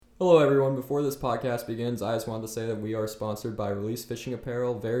Hello, everyone. Before this podcast begins, I just wanted to say that we are sponsored by Release Fishing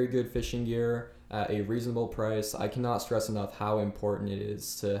Apparel. Very good fishing gear at a reasonable price. I cannot stress enough how important it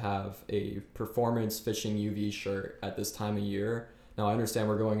is to have a performance fishing UV shirt at this time of year. Now, I understand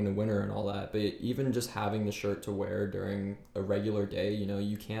we're going into winter and all that, but even just having the shirt to wear during a regular day,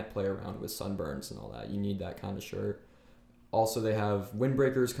 you can't play around with sunburns and all that. You need that kind of shirt. Also, they have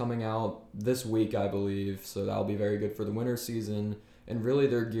windbreakers coming out this week, I believe, so that'll be very good for the winter season. And really,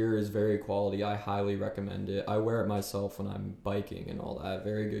 their gear is very quality. I highly recommend it. I wear it myself when I'm biking and all that.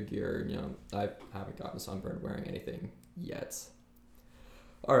 Very good gear. I haven't gotten sunburned wearing anything yet.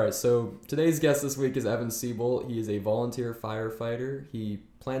 All right, so today's guest this week is Evan Seabolt. He is a volunteer firefighter. He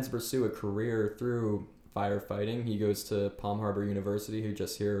plans to pursue a career through firefighting. He goes to Palm Harbor University, who's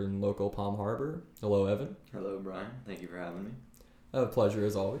just here in local Palm Harbor. Hello, Evan. Hello, Brian. Thank you for having me. A pleasure,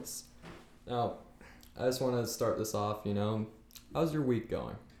 as always. Now, I just want to start this off, how's your week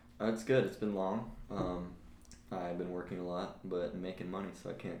going? It's good. It's been long. I've been working a lot, but making money, so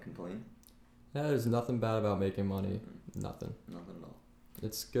I can't complain. Yeah, there's nothing bad about making money. Nothing. Nothing at all.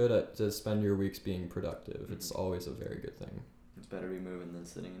 It's good to spend your weeks being productive. It's always a very good thing. It's better to be moving than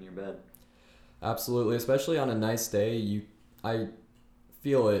sitting in your bed. Absolutely, especially on a nice day. I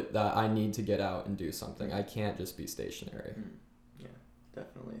feel it that I need to get out and do something. I can't just be stationary. Yeah,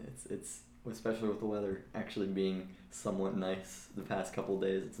 definitely. It's especially with the weather actually being somewhat nice the past couple of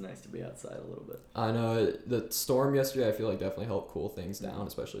days. It's nice to be outside a little bit. I know the storm yesterday, I feel like definitely helped cool things down,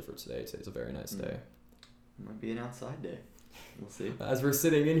 especially for today. Today's a very nice day. It might be an outside day. We'll see. As we're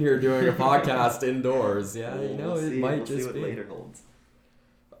sitting in here doing a podcast indoors, yeah, it might see just what be. later holds.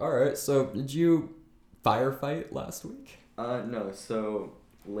 All right, so did you firefight last week? No. So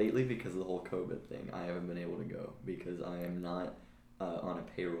lately, because of the whole COVID thing, I haven't been able to go because I am not on a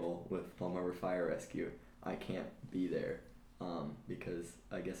payroll with Palm Harbor Fire Rescue. I can't be there because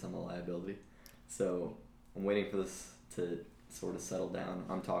I guess I'm a liability. So I'm waiting for this to sort of settle down.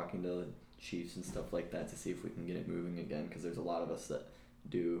 I'm talking to chiefs and stuff like that to see if we can get it moving again because there's a lot of us that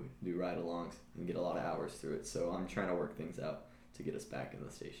do ride-alongs and get a lot of hours through it. So I'm trying to work things out to get us back in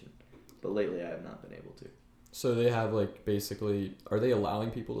the station. But lately I have not been able to. So they have basically, are they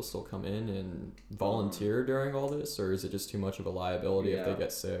allowing people to still come in and volunteer during all this, or is it just too much of a liability if they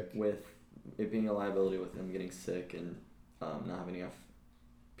get sick? With it being a liability with them getting sick and not having enough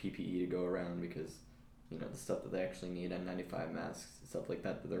PPE to go around because, the stuff that they actually need, N95 masks, stuff like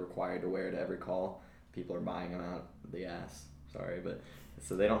that they're required to wear to every call, people are buying them out the ass. Sorry, but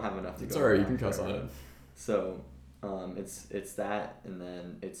so they don't have enough to go around. Sorry, you can cuss on it. So it's that, and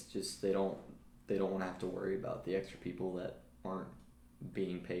then it's just they don't want to have to worry about the extra people that aren't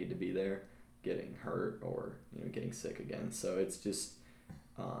being paid to be there getting hurt or getting sick again. So it's just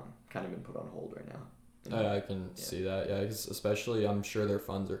kind of been put on hold right now. I can see that, yeah, 'cause especially I'm sure their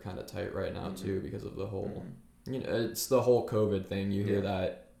funds are kind of tight right now too because of the whole, it's the whole COVID thing. You hear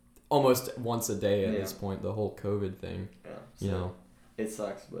that almost once a day at this point, the whole COVID thing. Yeah, so it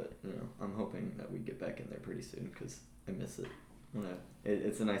sucks, but I'm hoping that we get back in there pretty soon because I miss it.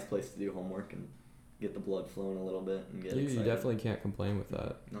 It's a nice place to do homework and get the blood flowing a little bit and get excited. You definitely can't complain with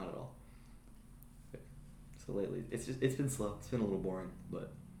that. Not at all. So lately, it's been slow. It's been a little boring,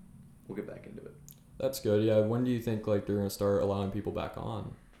 but we'll get back into it. That's good. Yeah. When do you think they're gonna start allowing people back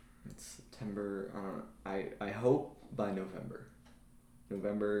on? It's September. I don't know. I hope by November.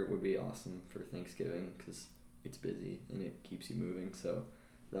 November would be awesome for Thanksgiving because it's busy and it keeps you moving. So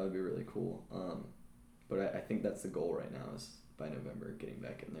that would be really cool. But I think that's the goal right now is by November getting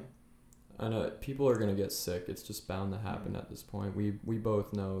back in there. I know people are gonna get sick. It's just bound to happen at this point. We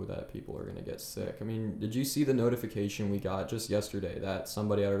both know that people are gonna get sick. I mean, did you see the notification we got just yesterday that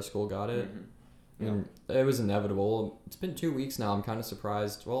somebody at our school got it? I mean, it was inevitable. It's been 2 weeks now. I'm kind of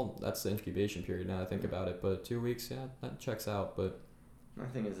surprised. Well, that's the incubation period now I think about it. But 2 weeks, yeah, that checks out. But my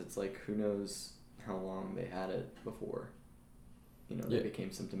thing is, it's like who knows how long they had it before. They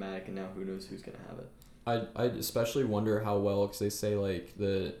became symptomatic, and now who knows who's gonna have it. I especially wonder how well, because they say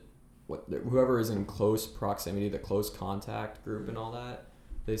whoever is in close proximity, the close contact group and all that,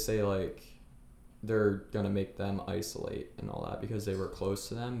 they say they're gonna make them isolate and all that because they were close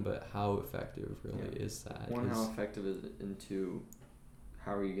to them. But how effective really is that? How effective is it? And two,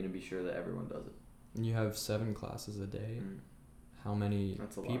 how are you gonna be sure that everyone does it? You have 7 classes a day. How many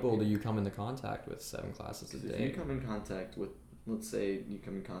people do you come into contact with 7 classes a day? If you come in contact with, let's say you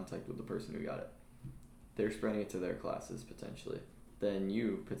come in contact with the person who got it, they're spreading it to their classes potentially. Then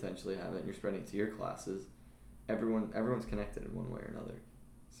you potentially have it and you're spreading it to your classes. Everyone's connected in one way or another.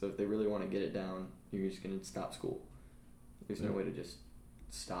 So if they really want to get it down, you're just going to stop school. There's no way to just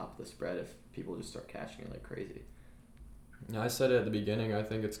stop the spread if people just start catching it like crazy. Yeah, I said it at the beginning. I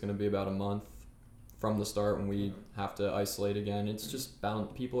think it's going to be about a month from the start when we have to isolate again. It's just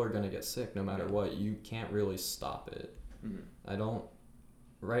bound. People are going to get sick no matter what. You can't really stop it. Mm-hmm. I don't.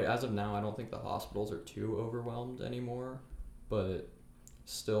 Right as of now, I don't think the hospitals are too overwhelmed anymore, but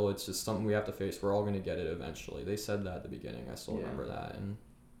still, it's just something we have to face. We're all going to get it eventually. They said that at the beginning. I still remember that. And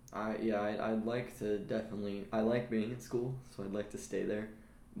I'd like to definitely. I like being in school, so I'd like to stay there,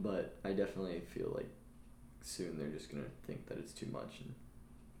 but I definitely feel like soon they're just gonna think that it's too much and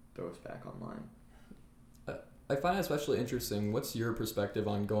throw us back online. I find it especially interesting. What's your perspective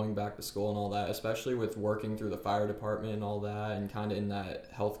on going back to school and all that, especially with working through the fire department and all that, and kind of in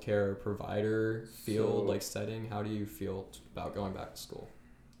that healthcare provider field, like setting? How do you feel about going back to school?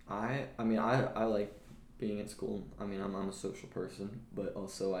 I like being at school. I mean, I'm a social person, but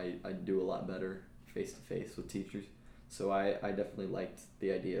also I do a lot better face to face with teachers. So I definitely liked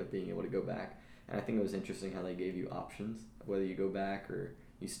the idea of being able to go back. And I think it was interesting how they gave you options, whether you go back or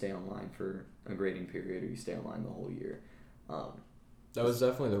you stay online for a grading period or you stay online the whole year. That was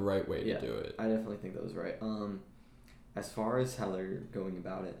definitely the right way to do it. I definitely think that was right. As far as how they're going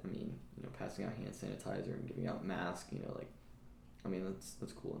about it, I mean, passing out hand sanitizer and giving out masks, I mean,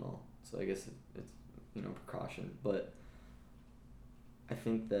 that's cool and all. So I guess it's precaution, but I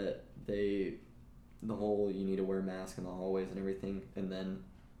think that the whole you need to wear a mask in the hallways and everything, and then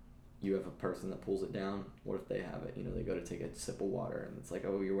you have a person that pulls it down. What if they have it? They go to take a sip of water and it's like,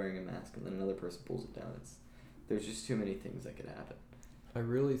 oh, you're wearing a mask, and then another person pulls it down. There's just too many things that could happen. I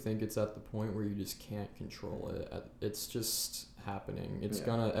really think it's at the point where you just can't control it. It's just happening.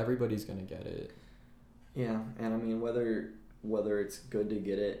 Everybody's gonna get it. Yeah, and I mean whether it's good to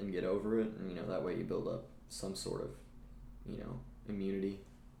get it and get over it, and that way you build up some sort of immunity,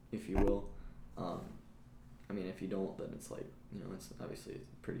 if you will. I mean, if you don't, then it's like, it's obviously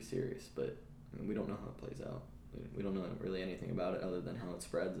pretty serious, but I mean, we don't know how it plays out. We don't know really anything about it other than how it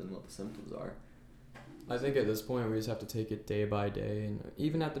spreads and what the symptoms are. I think at this point we just have to take it day by day. And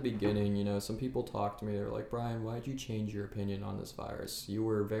even at the beginning, some people talk to me, they're like, Brian, why'd you change your opinion on this virus? You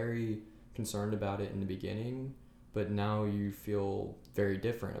were very concerned about it in the beginning, but now you feel very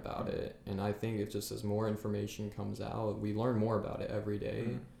different about it. And I think it's just as more information comes out, we learn more about it every day.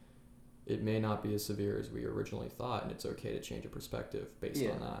 Mm-hmm. It may not be as severe as we originally thought, and it's okay to change a perspective based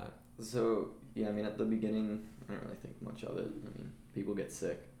on that. So, I mean, at the beginning, I don't really think much of it. I mean, people get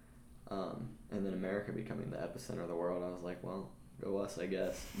sick. And then America becoming the epicenter of the world, I was like, well, go us, I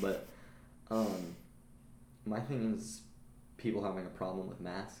guess. But my thing is people having a problem with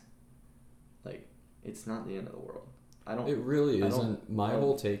masks. Like, it's not the end of the world. It really isn't. My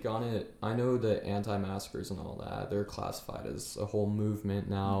whole take on it, I know that anti-maskers and all that, they're classified as a whole movement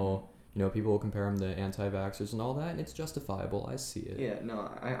now. Mm-hmm. People will compare them to anti-vaxxers and all that, and it's justifiable. I see it. Yeah, no,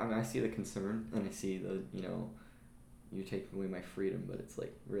 I see the concern, and I see the, you're taking away my freedom, but it's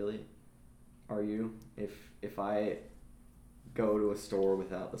like, really? Are you? If I go to a store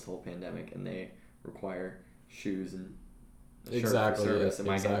without this whole pandemic and they require shoes and a shirt for service, am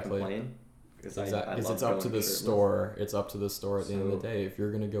I going to complain? Because it's up to the store. It's up to the store at the end of the day. If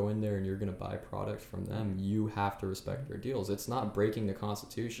you're going to go in there and you're going to buy products from them, you have to respect their deals. It's not breaking the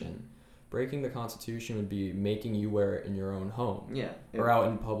Constitution. Breaking the Constitution would be making you wear it in your own home. Yeah. Or out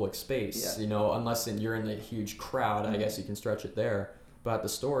in public space. Yeah. Unless you're in a huge crowd, I guess you can stretch it there. But at the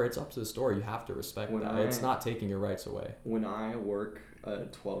store, it's up to the store. You have to respect that. It's not taking your rights away. When I work a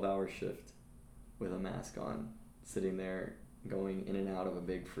 12-hour shift with a mask on, sitting there, going in and out of a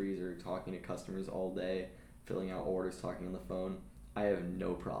big freezer, talking to customers all day, filling out orders, talking on the phone, I have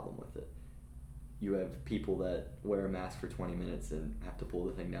no problem with it. You have people that wear a mask for 20 minutes and have to pull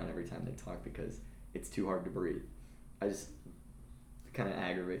the thing down every time they talk because it's too hard to breathe. It kind of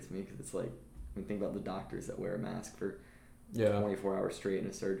aggravates me because it's like, think about the doctors that wear a mask for 24 hours straight in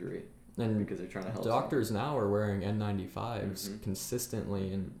a surgery, and because they're trying to help. Doctors now are wearing N95s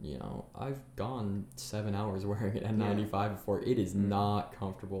consistently, and I've gone 7 hours wearing an N95 before. It is not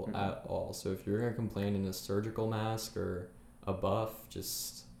comfortable at all. So if you're gonna complain in a surgical mask or a buff,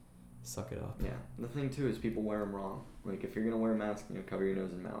 just suck it up. Yeah. The thing too is people wear them wrong. Like if you're gonna wear a mask, cover your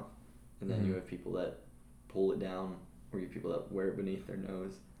nose and mouth, and then you have people that pull it down, or you have people that wear it beneath their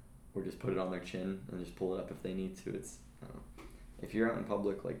nose, or just put it on their chin and just pull it up if they need to. If you're out in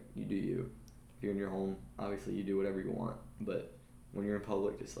public, like, you do you. If you're in your home, obviously you do whatever you want. But when you're in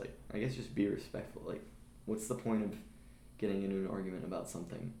public, just, like, I guess just be respectful. Like, what's the point of getting into an argument about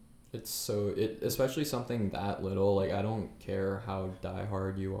something? Especially something that little, like, I don't care how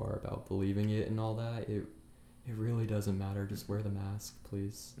diehard you are about believing it and all that. It really doesn't matter. Just wear the mask,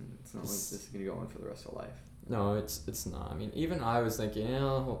 please. It's not like this is going to go on for the rest of life. No, it's not. I mean, even I was thinking,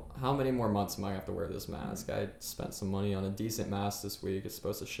 how many more months am I gonna have to wear this mask? I spent some money on a decent mask this week. It's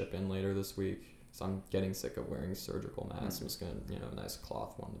supposed to ship in later this week. So I'm getting sick of wearing surgical masks. I'm just gonna, a nice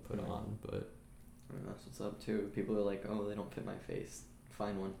cloth one to put on. But I mean, that's what's up too. People are like, oh, they don't fit my face.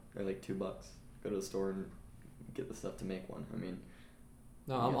 Find one. They're like $2. Go to the store and get the stuff to make one. I mean.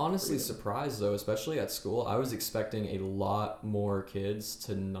 No, I'm honestly surprised though, especially at school. I was expecting a lot more kids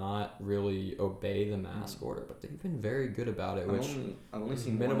to not really obey the mask order, but they've been very good about it, I've only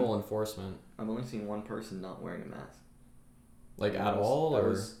seen minimal enforcement. I've only seen one person not wearing a mask. Like at all,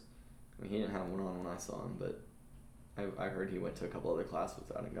 or? I mean, he didn't have one on when I saw him, but I heard he went to a couple other classes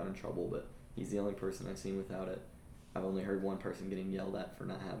without it and got in trouble, but he's the only person I've seen without it. I've only heard one person getting yelled at for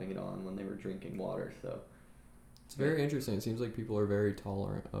not having it on when they were drinking water, so. It's very interesting. It seems like people are very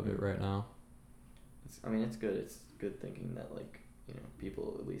tolerant of it right now. It's good. It's good thinking that,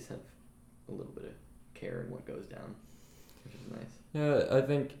 people at least have a little bit of care in what goes down, which is nice. Yeah, I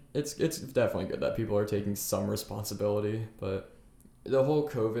think it's definitely good that people are taking some responsibility, but the whole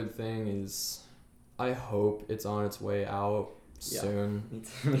COVID thing is, I hope it's on its way out soon.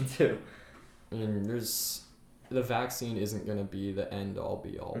 Me too. I mean, the vaccine isn't going to be the end-all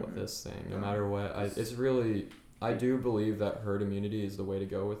be-all with this thing, no matter what. I do believe that herd immunity is the way to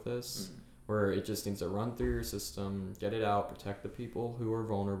go with this, where it just needs to run through your system, get it out, protect the people who are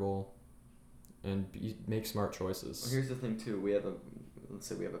vulnerable, and make smart choices. Well, here's the thing too. Let's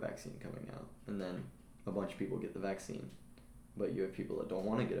say we have a vaccine coming out, and then a bunch of people get the vaccine, but you have people that don't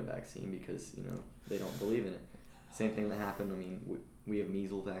want to get a vaccine because they don't believe in it. Same thing that happened. I mean, we have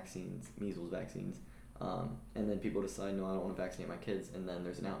measles vaccines, and then people decide, no, I don't want to vaccinate my kids, and then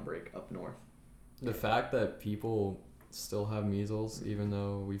there's an outbreak up north. The fact that people still have measles, even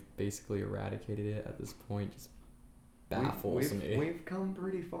though we've basically eradicated it at this point, just baffles me. We've come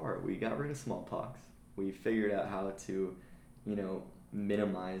pretty far. We got rid of smallpox. We figured out how to,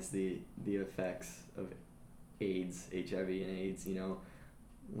 minimize the effects of AIDS, HIV and AIDS.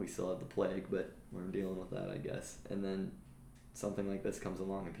 We still have the plague, but we're dealing with that, I guess. And then something like this comes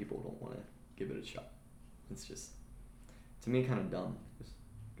along and people don't want to give it a shot. It's just, to me, kind of dumb.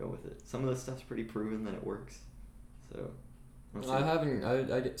 Go with it. Some of the stuff's pretty proven that it works, so. I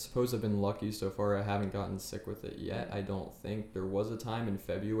suppose I've been lucky so far. I haven't gotten sick with it yet. I don't think. There was a time in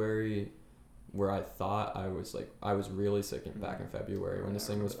February where I thought I was really sick back in February when this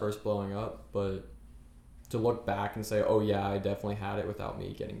thing was first blowing up, but to look back and say, oh yeah, I definitely had it without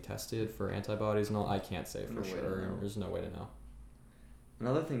me getting tested for antibodies and all, I can't say for sure. There's no way to know.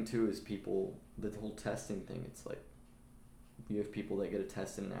 Another thing too is the whole testing thing. It's like, you have people that get a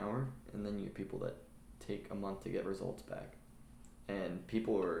test in an hour, and then you have people that take a month to get results back. And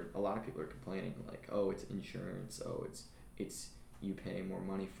a lot of people are complaining, like, oh, it's insurance, oh, it's you pay more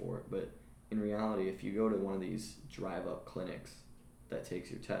money for it. But in reality, if you go to one of these drive-up clinics that takes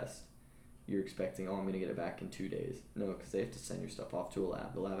your test, you're expecting, oh, I'm going to get it back in 2 days. No, because they have to send your stuff off to a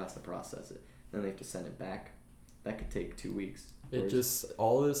lab. The lab has to process it. Then they have to send it back. That could take 2 weeks.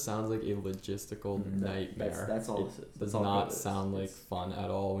 All this sounds like a logistical nightmare. That's all this is. It does not sound like fun at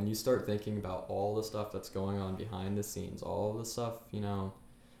all. When you start thinking about all the stuff that's going on behind the scenes, all the stuff,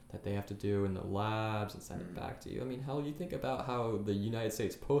 that they have to do in the labs and send it back to you. I mean, hell, you think about how the United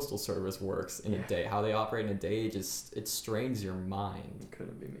States Postal Service works in a day, how they operate in a day, it strains your mind. It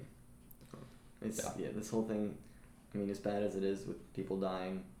couldn't be me. This whole thing, I mean, as bad as it is with people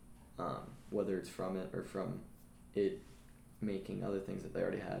dying, whether it's from it or from it making other things that they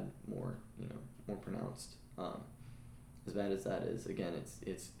already had more pronounced. As bad as that is, again,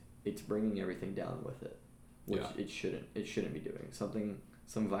 it's bringing everything down with it, which it shouldn't be doing.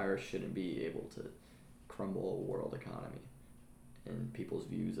 Some virus shouldn't be able to crumble a world economy and people's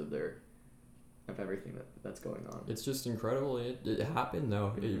views of everything that's going on. It's just incredible. It happened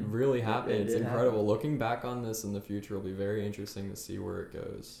though. It really happened. It's incredible. Happen. Looking back on this in the future will be very interesting to see where it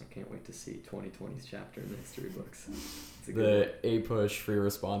goes. I can't wait to see 2020's chapter in the history books. The APUSH free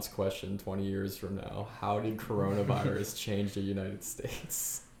response question 20 years from now. How did coronavirus change the United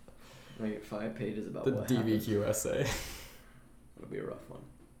States? I get 5 pages about the what DBQ essay. It'll be a rough one.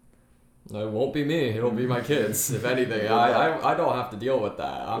 It won't be me. It'll be my kids. If anything, I don't have to deal with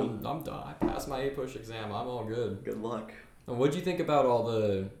that. I'm done. I passed my APUSH exam. I'm all good. Good luck. And what'd you think about all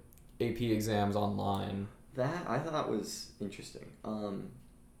the AP exams online? That I thought was interesting.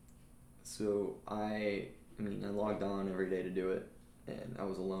 So I logged on every day to do it, and I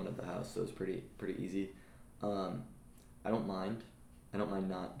was alone at the house, so it was pretty easy. I don't mind. I don't mind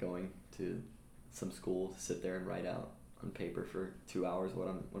not going to some school to sit there and write out on paper for 2 hours what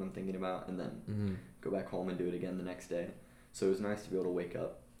I'm thinking about, and then go back home and do it again the next day. So it was nice to be able to wake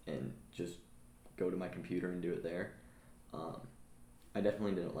up and just go to my computer and do it there. I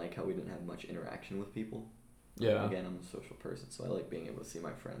definitely didn't like how we didn't have much interaction with people. Yeah. Again, I'm a social person, so I like being able to see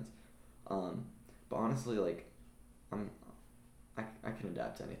my friends. But honestly, like, I can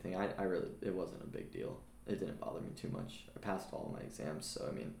adapt to anything. I really, it wasn't a big deal. It didn't bother me too much. I passed all of my exams, so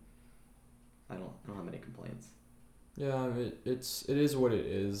I mean, I don't have any complaints. Yeah, it is what it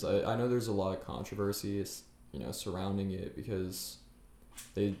is. I know there's a lot of controversy, surrounding it because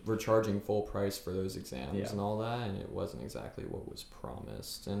they were charging full price for those exams and all that, and it wasn't exactly what was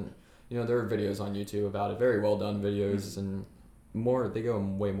promised. And there are videos on YouTube about it, very well done videos, and they go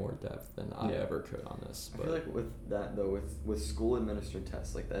in way more depth than I ever could on this. I feel like with that though, with school administered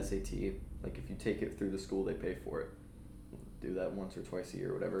tests like the SAT, like if you take it through the school, they pay for it. Do that once or twice a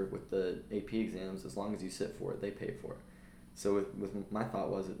year or whatever. With the AP exams, as long as you sit for it, they pay for it. So with my thought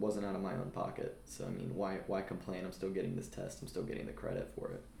was, it wasn't out of my own pocket. So I mean, why complain? I'm still getting this test. I'm still getting the credit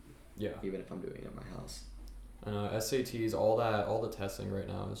for it. Yeah. Even if I'm doing it at my house. SATs, all the testing right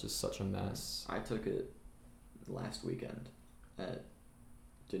now is just such a mess. I took it last weekend at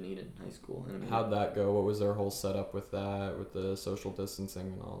Dunedin High School. And how'd that go? What was their whole setup with that, with the social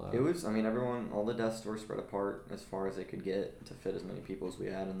distancing and all that? It was, all the desks were spread apart as far as they could get to fit as many people as we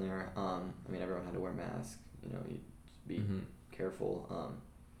had in there. Everyone had to wear masks. You'd be careful.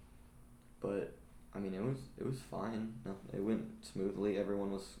 But it was fine. No, it went smoothly.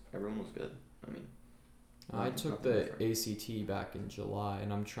 Everyone was good. I took the ACT back in July,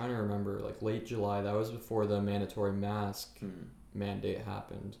 and I'm trying to remember, like late July. That was before the mandatory mask mandate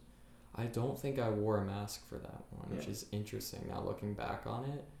happened. I don't think I wore a mask for that one, which is interesting now looking back on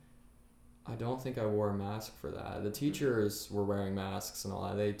it. I don't think I wore a mask for that. The teachers were wearing masks and all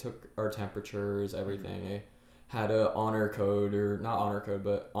that. They took our temperatures, everything. They had a honor code, or not honor code,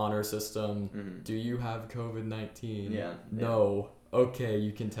 but honor system. Do you have COVID-19? Yeah. No. Okay,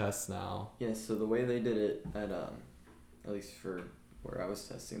 you can test now. Yeah, so the way they did it at least for where I was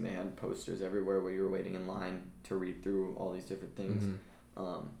testing, they had posters everywhere where you were waiting in line to read through all these different things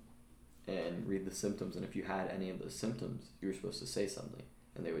and read the symptoms. And if you had any of those symptoms, you were supposed to say something.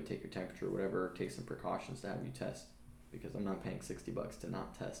 And they would take your temperature or whatever, take some precautions to have you test. Because I'm not paying $60 to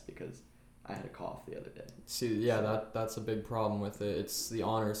not test because I had a cough the other day. See, yeah, that's a big problem with it. It's the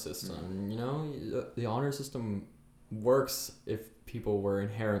honor system. The honor system works if people were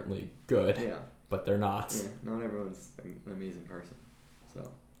inherently good. Yeah. But they're not. Yeah, not everyone's an amazing person.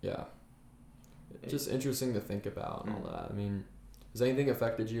 So. Yeah. Just interesting to think about and all that. Has anything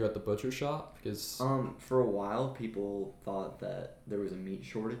affected you at the butcher shop? Because for a while, people thought that there was a meat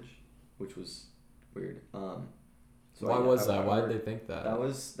shortage, which was weird. So why was that? Why did they think that? That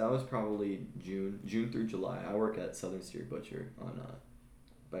was probably June through July. I work at Southern Steer Butcher on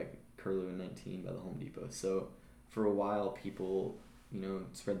by Curlew and 19 by the Home Depot. So for a while, people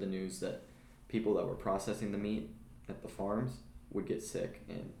spread the news that people that were processing the meat at the farms would get sick,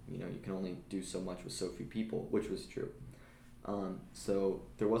 and you can only do so much with so few people, which was true. So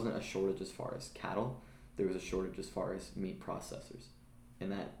there wasn't a shortage as far as cattle. There was a shortage as far as meat processors,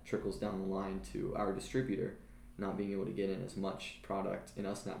 and that trickles down the line to our distributor not being able to get in as much product and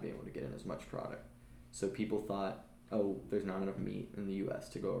us not being able to get in as much product. So people thought, oh, there's not enough meat in the U.S.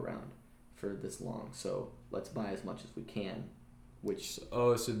 to go around for this long, so let's buy as much as we can.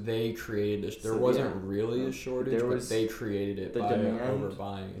 So they created there wasn't really a shortage, but they created it by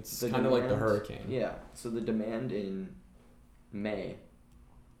overbuying. It's kind of like the hurricane. Yeah, so the demand in May,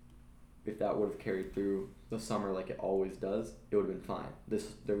 if that would have carried through the summer like it always does, it would have been fine.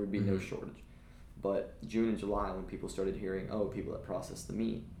 There would be no shortage. But June and July, when people started hearing, oh, people that process the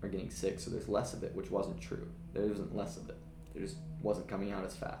meat are getting sick, so there's less of it, which wasn't true. There wasn't less of it. There just wasn't coming out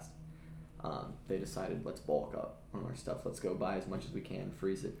as fast. They decided, let's bulk up on our stuff. Let's go buy as much as we can,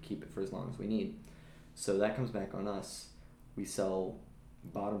 freeze it, keep it for as long as we need. So that comes back on us. We sell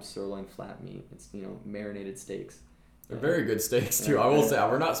bottom sirloin flat meat. It's, marinated steaks. They're very good steaks too. I will say,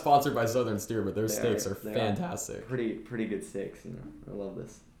 we're not sponsored by Southern Steer, but their steaks are fantastic. Pretty good steaks. I love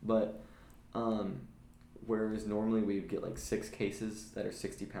this. But whereas normally we'd get like 6 cases that are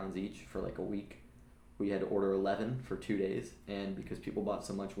 60 pounds each for like a week, we had to order 11 for 2 days, and because people bought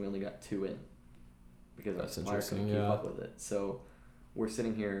so much, we only got 2 in because our supplier couldn't keep up with it. So we're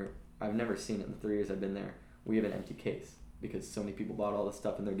sitting here. I've never seen it in the 3 years I've been there. We have an empty case because so many people bought all this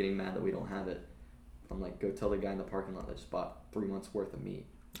stuff and they're getting mad that we don't have it. I'm like, go tell the guy in the parking lot that just bought 3 months worth of meat.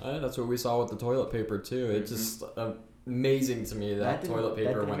 That's what we saw with the toilet paper too. It's just amazing to me that toilet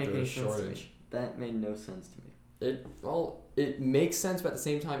paper went through a shortage. That made no sense to me. It makes sense, but at the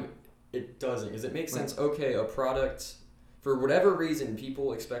same time, it doesn't. Because it makes sense. Okay, a product, for whatever reason,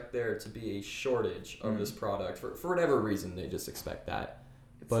 people expect there to be a shortage of this product. For whatever reason, they just expect that.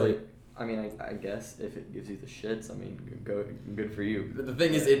 It's like I mean, I guess if it gives you the shits, I mean, good for you. But the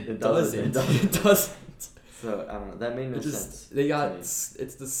thing is, it doesn't. It It doesn't. So I don't know. That made no sense. They got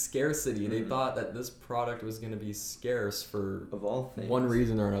it's the scarcity. They thought that this product was going to be scarce for of all things, one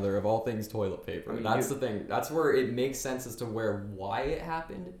reason or another. Of all things, toilet paper. I mean, that's the thing. That's where it makes sense as to why it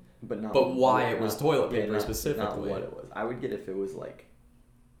happened, but why it was toilet paper specifically. Not what it was. I would get if it was like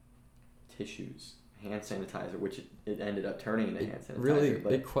tissues, hand sanitizer, which it ended up turning into hand sanitizer. Really,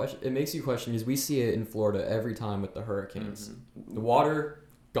 but it makes you question because we see it in Florida every time with the hurricanes. The water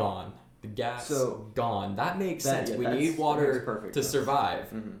gone. The gas gone. That makes sense. We need water to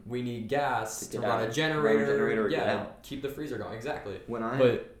survive. We need gas to run a generator. Keep the freezer going. Exactly. When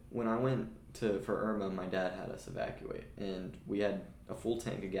I went for Irma, my dad had us evacuate, and we had a full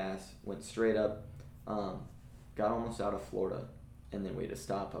tank of gas. Went straight up, got almost out of Florida, and then we had to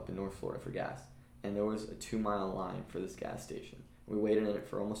stop up in North Florida for gas. And there was a 2-mile line for this gas station. We waited in it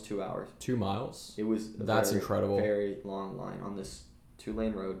for almost 2 hours. 2 miles? It was incredible. Very long line on this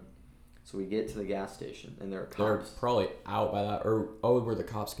 2-lane road. So we get to the gas station, and there are cops. They're probably out by that, or were the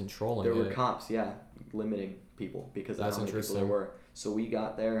cops controlling it? There were cops, yeah, limiting people because of how many people there were. So we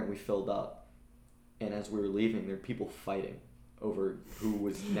got there and we filled up, and as we were leaving, there were people fighting over who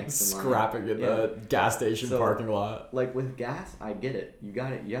was next in line. Scrapping in the gas station parking lot. Like with gas, I get it. You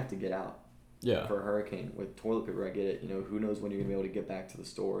got it. You have to get out. Yeah. For a hurricane, with toilet paper, I get it. You know, who knows when you're gonna be able to get back to the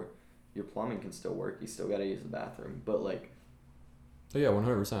store? Your plumbing can still work. You still gotta use the bathroom, but like. Oh yeah,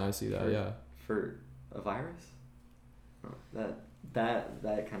 100%. I see that. For a virus,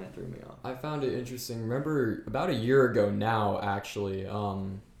 that kind of threw me off. I found it interesting. Remember about a year ago now, actually,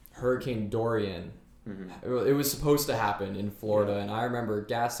 Hurricane Dorian. It was supposed to happen in Florida, and I remember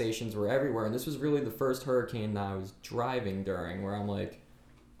gas stations were everywhere. And this was really the first hurricane that I was driving during, where I'm like,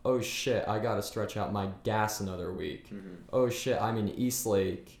 oh shit, I gotta stretch out my gas another week. Oh shit, I'm in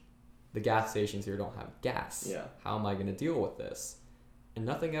Eastlake. The gas stations here don't have gas. Yeah. How am I gonna deal with this? And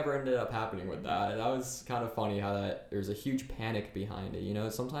nothing ever ended up happening with that. And that was kind of funny how there's a huge panic behind it. You know,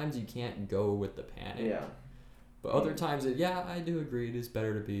 sometimes you can't go with the panic. Yeah. But other times, I do agree. It is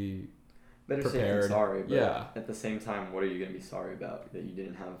better to be prepared. Safe than sorry. But at the same time, what are you going to be sorry about? That you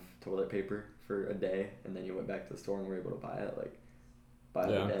didn't have toilet paper for a day, and then you went back to the store and were able to buy it by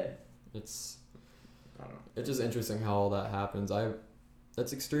the day. I don't know. It's just interesting how all that happens.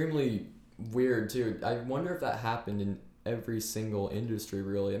 That's extremely weird too. I wonder if that happened in every single industry,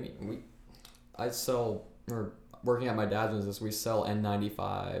 really. I mean, working at my dad's business, we sell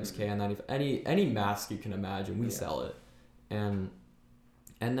N95s, KN95, any mask you can imagine, we sell it. And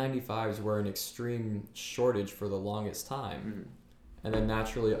N95s were an extreme shortage for the longest time. And then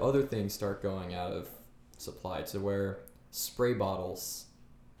naturally other things start going out of supply to where spray bottles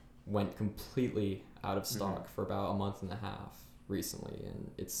went completely out of stock for about a month and a half recently. And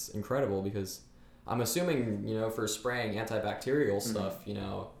it's incredible because I'm assuming, for spraying antibacterial stuff, you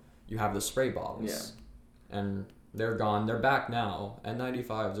have the spray bottles. Yeah. And they're gone. They're back now.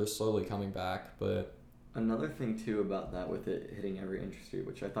 N95s are slowly coming back, but... Another thing, too, about that with it hitting every industry,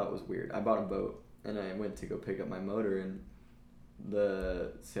 which I thought was weird. I bought a boat, and I went to go pick up my motor, and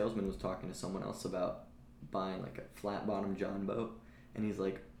the salesman was talking to someone else about buying, like, a flat-bottom John boat, and he's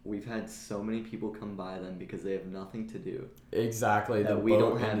like, we've had so many people come by them because they have nothing to do. Exactly. That we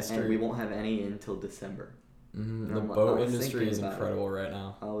won't have any until December. The boat industry is incredible right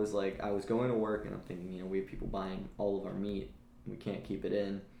now. I was going to work and I'm thinking, we have people buying all of our meat. We can't keep it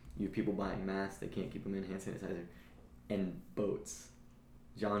in. You have people buying masks. They can't keep them in, hand sanitizer. And boats,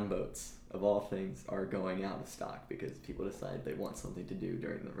 John boats, of all things, are going out of stock because people decide they want something to do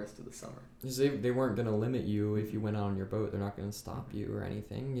during the rest of the summer. They weren't going to limit you if you went out on your boat. They're not going to stop you or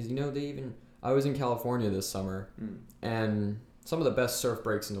anything. Because, I was in California this summer, and some of the best surf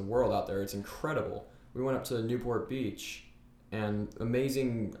breaks in the world out there. It's incredible. We went up to Newport Beach, and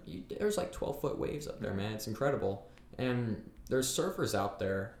amazing. There's like 12-foot waves up there, man. It's incredible. And there's surfers out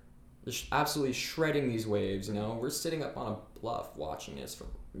there just absolutely shredding these waves. We're sitting up on a bluff watching this from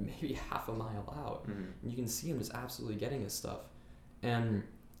maybe half a mile out. And you can see them just absolutely getting this stuff. And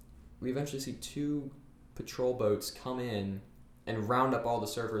we eventually see 2 patrol boats come in and round up all the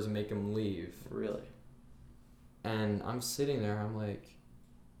surfers and make them leave. Really? And I'm sitting there, I'm like,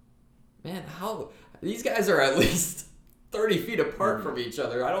 man, how... These guys are at least 30 feet apart from each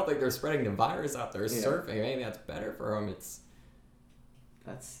other. I don't think they're spreading the virus out there surfing. Maybe that's better for them. It's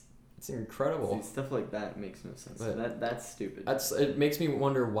incredible. See, stuff like that makes no sense. That's stupid. It makes me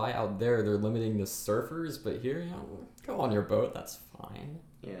wonder why out there they're limiting the surfers, but here, go on your boat. That's fine.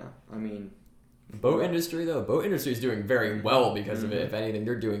 Yeah, I mean, Boat industry is doing very well because of it. If anything,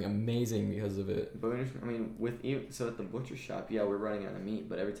 they're doing amazing because of it. Boat industry, I mean, so at the butcher shop, yeah, we're running out of meat,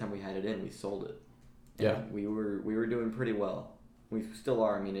 but every time we had it in, we sold it. And yeah, we were doing pretty well. We still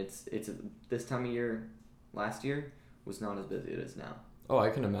are. I mean, it's this time of year. Last year was not as busy as it is now. Oh, I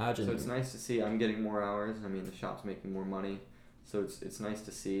can imagine. So it's nice to see. I'm getting more hours. I mean, the shop's making more money, so it's nice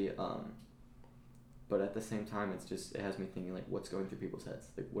to see. But at the same time, it has me thinking, like, what's going through people's heads?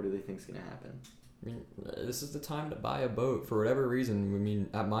 Like, what do they think's gonna happen? I mean, this is the time to buy a boat for whatever reason. I mean,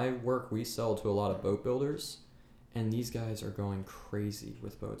 at my work, we sell to a lot of boat builders, and these guys are going crazy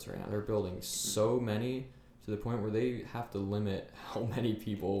with boats right now. They're building so many to the point where they have to limit how many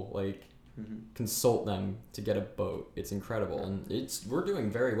people consult them to get a boat. It's incredible, and we're doing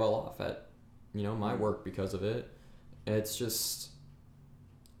very well off at my work because of it.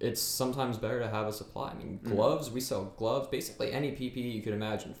 It's sometimes better to have a supply. I mean, gloves, we sell gloves, basically any PPE you could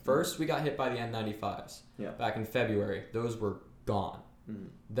imagine. First, we got hit by the N95s back in February. Those were gone.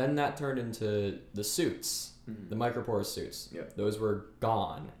 Then that turned into the suits, the micropore suits. Those were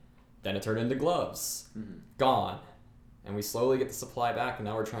gone. Then it turned into gloves, gone. And we slowly get the supply back, and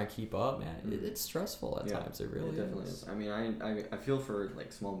now we're trying to keep up. Man, it's stressful at times. It really definitely is. I mean, I feel for,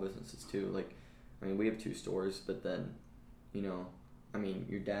 like, small businesses, too. Like, I mean, we have 2 stores, but then, I mean,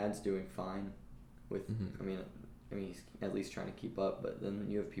 your dad's doing fine with, I mean, he's at least trying to keep up, but then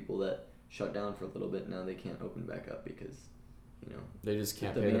you have people that shut down for a little bit, now they can't open back up because, they just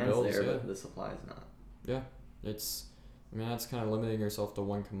can't pay the bills. There, but the supply's not. Yeah, that's kind of limiting yourself to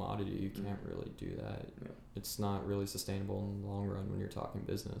one commodity. You can't really do that. Yeah. It's not really sustainable in the long run when you're talking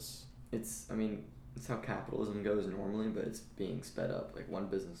business. It's how capitalism goes normally, but it's being sped up. Like, one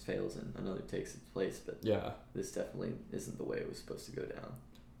business fails and another takes its place, but this definitely isn't the way it was supposed to go down.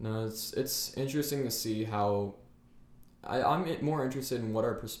 No, it's interesting to see how I'm more interested in what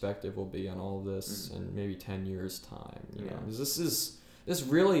our perspective will be on all of this in maybe 10 years time, because this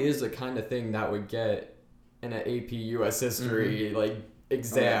really is the kind of thing that would get in an AP US history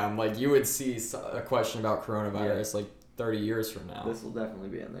exam. Like, you would see a question about coronavirus 30 years from now. This will definitely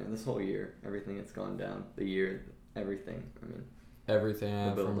be in there. This whole year, everything that's gone down, the year, everything. I mean, everything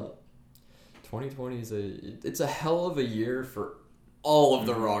the build up. 2020 it's a hell of a year for all of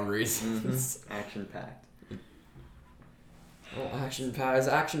the wrong reasons. Action packed. Well, as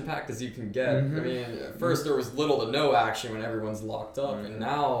action packed as you can get. I mean, at first there was little to no action when everyone's locked up, and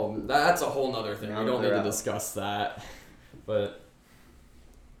now that's a whole nother thing. We don't need to discuss that, but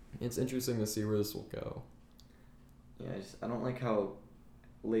it's interesting to see where this will go. Yeah, I don't like how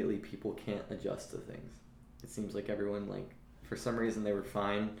lately people can't adjust to things. It seems like everyone, for some reason, they were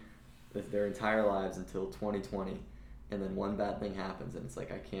fine with their entire lives until 2020, and then one bad thing happens, and it's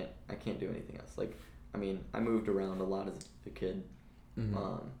like, I can't do anything else. Like, I mean, I moved around a lot as a kid.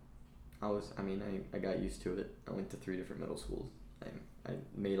 I got used to it. I went to 3 different middle schools. I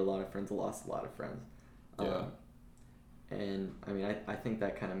made a lot of friends, lost a lot of friends. And I mean, I think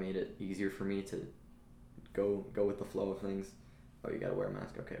that kind of made it easier for me to go with the flow of things. Oh, you gotta wear a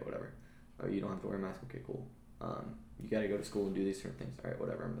mask. Okay, whatever. Oh, you don't have to wear a mask. Okay, cool. You gotta go to school and do these certain things. All right,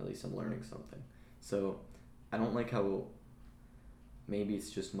 whatever. At least I'm learning something. So I don't like how maybe it's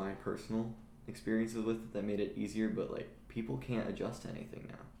just my personal experiences with it that made it easier, but people can't adjust to anything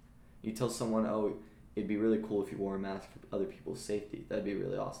now. You tell someone, oh, it'd be really cool if you wore a mask for other people's safety. That'd be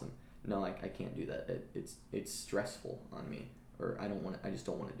really awesome. No, I can't do that. It's stressful on me, or I just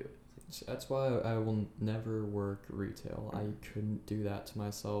don't want to do it. That's why I will never work retail. I couldn't do that to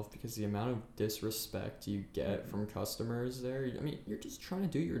myself because the amount of disrespect you get from customers there. I mean, you're just trying to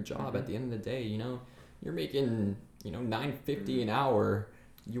do your job. At the end of the day, you're making $9.50 an hour.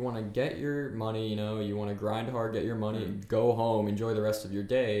 You want to get your money, you want to grind hard, get your money, go home, enjoy the rest of your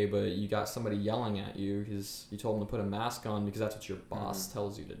day, but you got somebody yelling at you because you told them to put a mask on because that's what your boss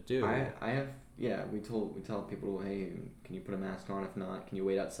tells you to do. We tell people, hey, can you put a mask on? If not, can you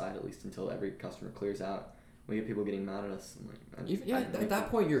wait outside at least until every customer clears out? We get people getting mad at us. At that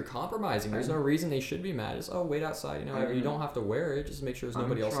point, you're compromising. There's no reason they should be mad. It's, wait outside. You don't have to wear it. Just make sure there's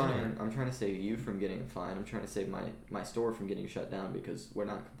nobody else in there. I'm trying to save you from getting fined. I'm trying to save my store from getting shut down because we're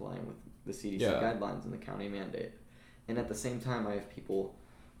not complying with the CDC guidelines and the county mandate. And at the same time, I have people,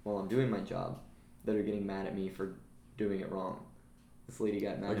 while I'm doing my job, that are getting mad at me for doing it wrong. This lady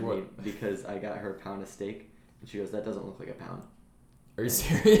got mad at me because I got her a pound of steak, and she goes, that doesn't look like a pound. Are you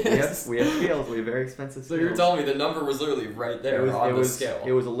serious? We have scales. We have very expensive scales. So you're telling me the number was literally right there on the scale.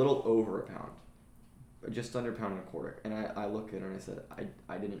 It was a little over a pound. Just under a pound and a quarter. And I looked at her and I said,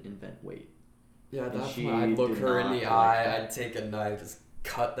 I didn't invent weight. Yeah, that's why I'd look her in the eye, I'd take a knife, just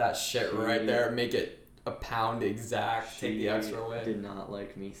cut that shit right there, make it a pound exact, take the extra weight. She did not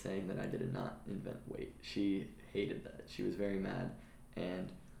like me saying that I did not invent weight. She hated that. She was very mad,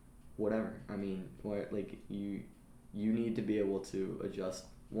 and whatever. I mean, like you need to be able to adjust,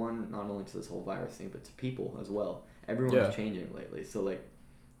 one, not only to this whole virus thing, but to people as well. Everyone's changing lately, so like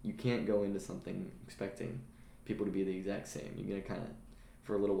you can't go into something expecting people to be the exact same. You're gonna kind of,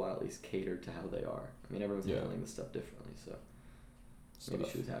 for a little while at least, cater to how they are. I mean, everyone's handling this stuff differently, so maybe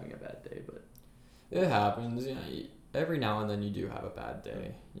she was having a bad day, but it happens. You know, every now and then you do have a bad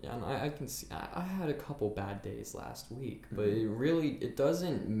day. Yeah, and I can see. I had a couple bad days last week, but it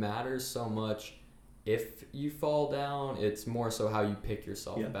doesn't matter so much if you fall down. It's more so how you pick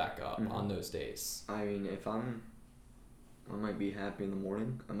yourself back up on those days. I mean, if I might be happy in the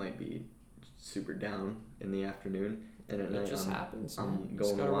morning, I might be super down in the afternoon, and at night happens. I'm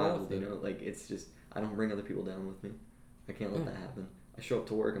going wild. You know, like it's just, I don't bring other people down with me. I can't let that happen. I show up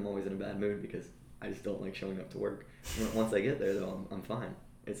to work, I'm always in a bad mood because I just don't like showing up to work. Once I get there, though, I'm fine.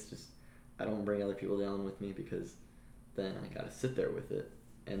 It's just, I don't bring other people down with me because then I gotta sit there with it,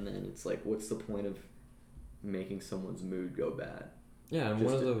 and then it's like, what's the point of making someone's mood go bad? Yeah, and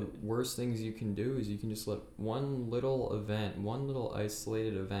one of the worst things you can do is you can just let one little event, one little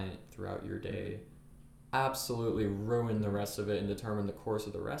isolated event throughout your day absolutely ruin the rest of it and determine the course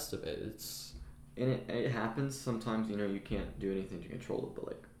of the rest of it. And it happens sometimes. You know, you can't do anything to control it, but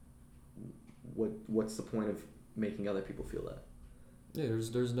like, what's the point of making other people feel that? Yeah,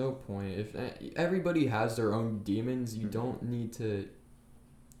 there's no point. If everybody has their own demons, you don't need to,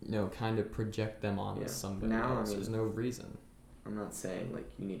 you know, kind of project them onto somebody else. I mean, there's no reason. I'm not saying like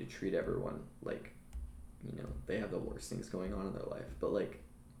you need to treat everyone like, you know, they have the worst things going on in their life, but like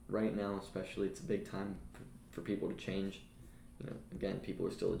right now especially, it's a big time for people to change. You know, again, people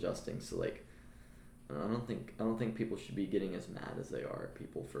are still adjusting, so like I don't think people should be getting as mad as they are at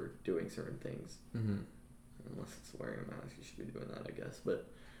people for doing certain things. Unless it's wearing a mask, you should be doing that, I guess. But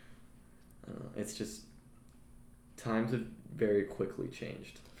I don't know. It's just, times have very quickly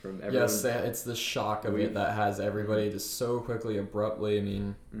changed from everyone. Yes, it's the shock of it that has everybody just so quickly, abruptly. I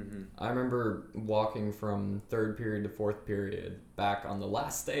mean, I remember walking from third period to fourth period back on the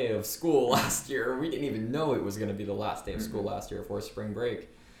last day of school last year. We didn't even know it was going to be the last day of school last year before spring break.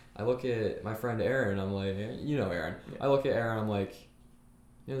 I look at my friend Aaron, I'm like, you know Aaron. Yeah. I look at Aaron, I'm like,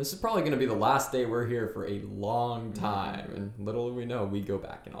 you know, this is probably going to be the last day we're here for a long time. And little do we know, we go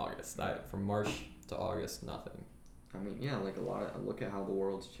back in August. From March to August, nothing. I mean, yeah, like look at how the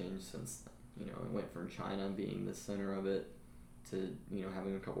world's changed since then. You know, it went from China being the center of it to, you know,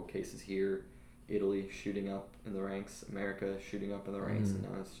 having a couple cases here, Italy shooting up in the ranks, America shooting up in the ranks, and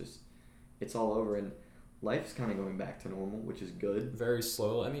now it's all over. And life's kind of going back to normal, which is good. Very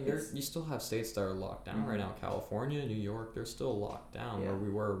slow. I mean, you still have states that are locked down right now. California, New York, they're still locked down where we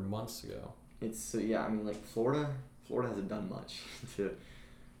were months ago. It's I mean, like Florida hasn't done much to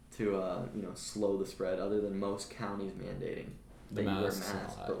you know, slow the spread, other than most counties mandating that you wear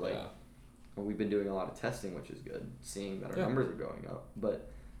masks. But like, well, we've been doing a lot of testing, which is good, seeing that our numbers are going up.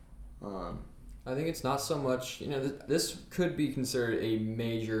 But I think it's not so much, you know, this could be considered a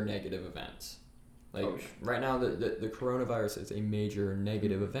major negative event. Like right now, the coronavirus is a major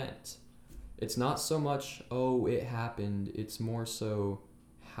negative event. It's not so much, it happened. It's more so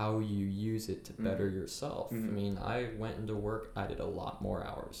how you use it to better yourself. I mean, I went into work. I did a lot more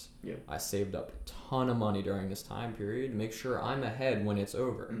hours. I saved up a ton of money during this time period to make sure I'm ahead when it's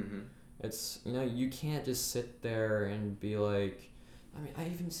over. It's, you know, you can't just sit there and be like, I mean, I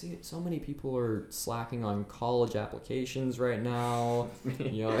even see it. So many people are slacking on college applications right now.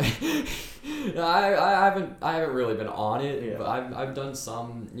 You know, I haven't really been on it, but I've done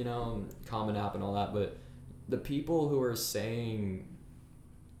some, you know, Common App and all that. But the people who are saying,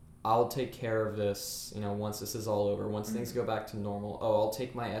 I'll take care of this, you know, once this is all over, once things go back to normal. I'll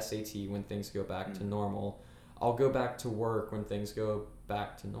take my SAT when things go back to normal. I'll go back to work when things go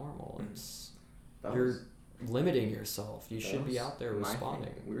back to normal. You're limiting yourself. You should be out there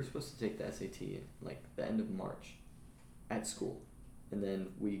responding. We were supposed to take the SAT like the end of March at school, and then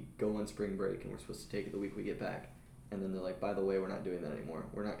we go on spring break, and we're supposed to take it the week we get back, and then they're like, by the way, we're not doing that anymore.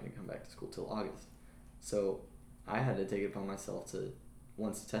 We're not going to come back to school till August. So I had to take it upon myself to,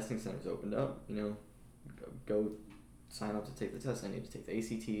 once the testing centers opened up, you know, go sign up to take the test. I need to take the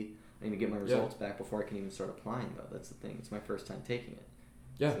ACT. I need to get my results back before I can even start applying, though. That's the thing. It's my first time taking it.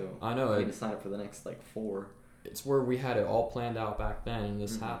 Yeah, so I know. I need to sign up for the next, 4. It's where we had it all planned out back then, and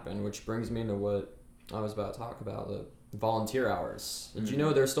this happened, which brings me into what I was about to talk about, the volunteer hours. Did you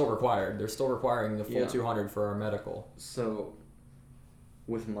know they're still required? They're still requiring the full 200 for our medical. So,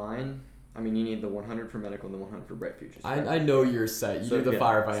 with mine, I mean, you need the 100 for medical and the 100 for Bright Futures. I know you're set. You do the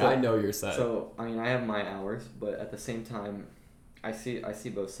firefighting. I know you're set. So, I mean, I have my hours, but at the same time, I see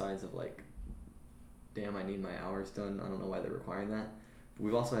both sides of like, damn, I need my hours done. I don't know why they're requiring that. But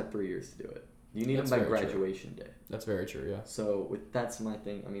we've also had 3 years to do it. You need them by graduation day. That's very true, yeah. So that's my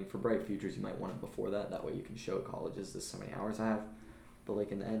thing. I mean, for Bright Futures, you might want it before that. That way you can show colleges this is how many hours I have. But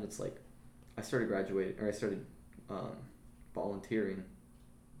like in the end, it's like I started volunteering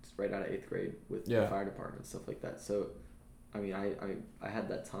just right out of 8th grade with the fire department and stuff like that. So, I mean, I had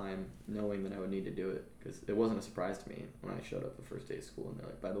that time knowing that I would need to do it because it wasn't a surprise to me when I showed up the first day of school and they're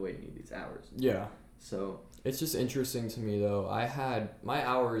like, by the way, you need these hours. Yeah. So it's just interesting to me though. I had my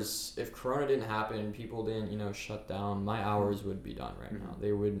hours. If Corona didn't happen, people didn't, shut down. My hours would be done right now.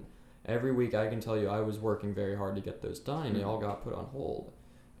 They would. Every week, I can tell you, I was working very hard to get those done, and they all got put on hold.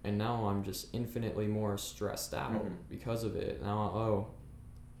 And now I'm just infinitely more stressed out because of it. Now,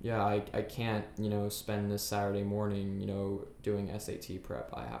 I can't, spend this Saturday morning, doing SAT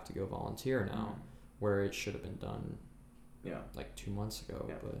prep. I have to go volunteer now, where it should have been done. Yeah. Like 2 months ago,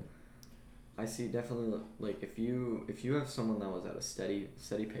 but. I see definitely like if you have someone that was at a steady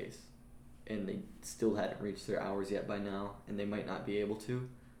pace and they still hadn't reached their hours yet by now and they might not be able to,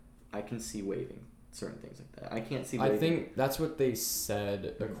 I can see waiving certain things like that. I can't see waiving. I think that's what they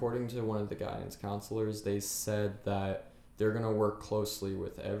said. According to one of the guidance counselors, they said that they're going to work closely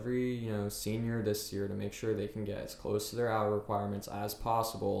with every, senior this year to make sure they can get as close to their hour requirements as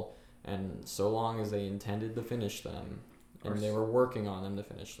possible, and so long as they intended to finish them. And they were working on them to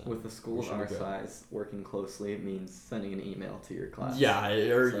finish them. With a school of our size, working closely means sending an email to your class. Yeah,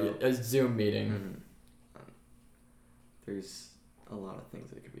 or a Zoom meeting. There's a lot of things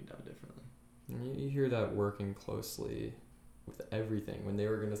that could be done differently. And you hear that working closely with everything. When they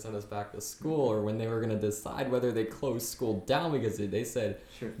were going to send us back to school or when they were going to decide whether they closed school down, because they said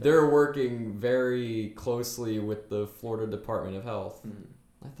they're working very closely with the Florida Department of Health.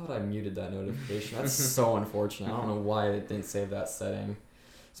 I thought I muted that notification. That's so unfortunate. I don't know why it didn't save that setting.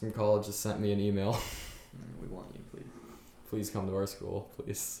 Some college just sent me an email. We want you, please. Please come to our school,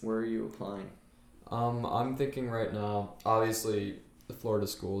 please. Where are you applying? I'm thinking right now, obviously, the Florida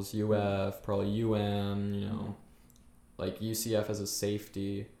schools, UF, probably UM, like UCF as a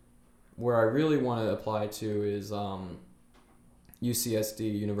safety. Where I really want to apply to is UCSD,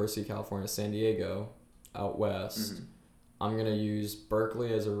 University of California, San Diego, out west. I'm going to use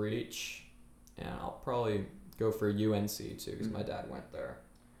Berkeley as a reach, and I'll probably go for UNC too, because my dad went there.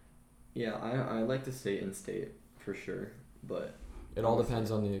 Yeah, I like to stay in-state for sure, but... It all depends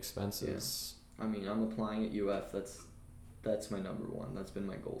on the expenses. Yeah. I mean, I'm applying at UF. That's my number one. That's been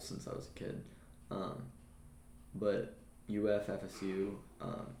my goal since I was a kid. But UF, FSU,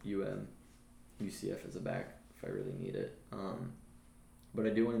 UM, UCF is a back if I really need it. But I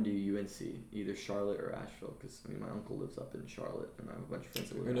do want to do UNC, either Charlotte or Asheville, because my uncle lives up in Charlotte, and I have a bunch of friends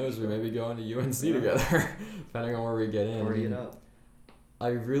that live in Asheville. Who knows? We may be going to UNC together, depending on where we get in. Hurry it up.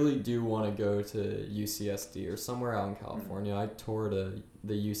 I really do want to go to UCSD or somewhere out in California. I toured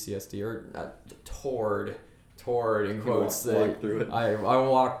the UCSD, or toured in quotes. Walk through it. I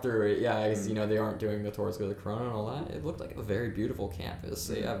walked through it, yeah, because they aren't doing the tours because of the Corona and all that. It looked like a very beautiful campus.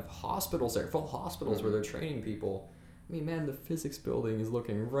 They have hospitals there, full hospitals where they're training people. I mean, man, the physics building is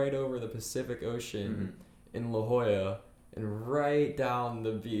looking right over the Pacific Ocean in La Jolla, and right down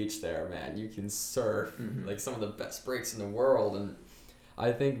the beach there, man. You can surf, like some of the best breaks in the world. And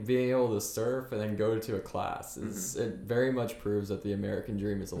I think being able to surf and then go to a class, it very much proves that the American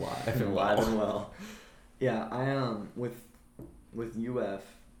dream is alive and well. Yeah, I with UF,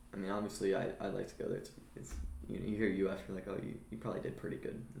 I mean, obviously I'd like to go there. It's you hear UF, you're like, oh, you probably did pretty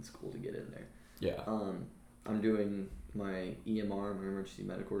good in school to get in there. Yeah. I'm doing my EMR, my emergency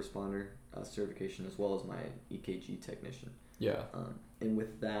medical responder certification, as well as my EKG technician. Yeah. And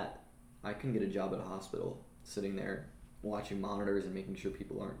with that, I can get a job at a hospital, sitting there watching monitors and making sure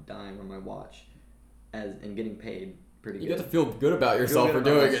people aren't dying on my watch, and getting paid pretty good. You get to feel good about yourself for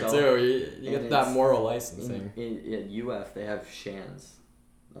doing it too. You get that moral licensing. At UF, they have Shands.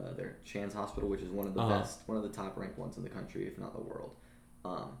 Their Shands Hospital, which is one of the best, one of the top ranked ones in the country, if not the world.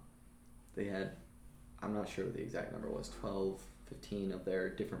 They had, I'm not sure what the exact number was, 12, 15 of their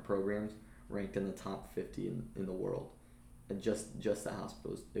different programs ranked in the top 50 in the world. And just the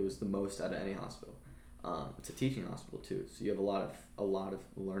hospital, it was the most out of any hospital. It's a teaching hospital too, so you have a lot of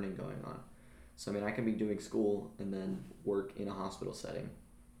learning going on. So I mean, I can be doing school and then work in a hospital setting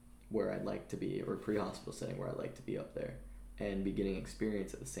where I'd like to be, or pre-hospital setting where I'd like to be up there, and be getting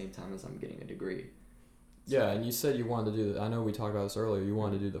experience at the same time as I'm getting a degree. Yeah, and you said you wanted to do I know we talked about this earlier. You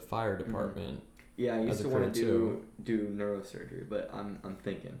wanted to do the fire department. Yeah, I used as a to want career, to do neurosurgery, but I'm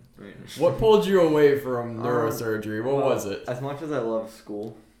thinking right now. What pulled you away from neurosurgery? What was it? As much as I love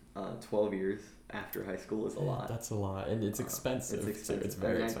school, 12 years after high school is a lot. That's a lot, and it's expensive. It's expensive. It's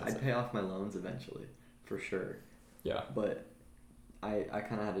very expensive. I'd pay off my loans eventually, for sure. Yeah. But I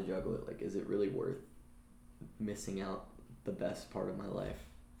kind of had to juggle it. Like, is it really worth missing out the best part of my life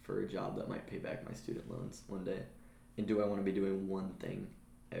for a job that might pay back my student loans one day? And do I want to be doing one thing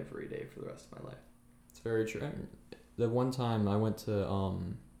every day for the rest of my life? It's very true. The one time I went to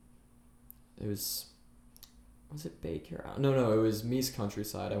it was it Baker? No, it was Mies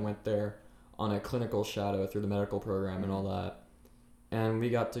Countryside. I went there on a clinical shadow through the medical program and all that, and we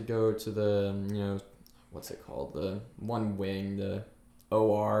got to go to the what's it called, the one wing, the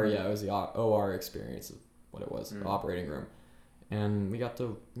OR. Yeah, it was the OR experience, what it was, the operating room, and we got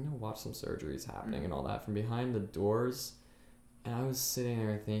to watch some surgeries happening and all that from behind the doors, and I was sitting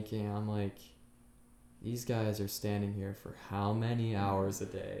there thinking, I'm like, these guys are standing here for how many hours a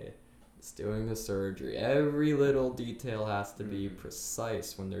day? It's doing the surgery. Every little detail has to be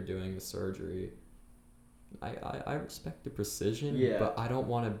precise when they're doing the surgery. I respect the precision, but I don't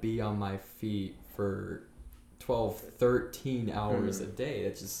want to be on my feet for 12, 13 hours a day.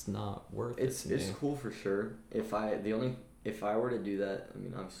 It's just not worth it to me. It's cool for sure. If I were to do that, I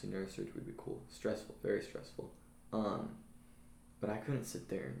mean, obviously neurosurgery would be cool. Stressful, very stressful. But I couldn't sit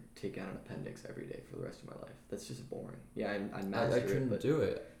there and take out an appendix every day for the rest of my life. That's just boring. Yeah, I'd master it. I couldn't do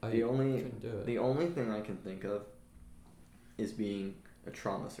it. The only thing I can think of is being a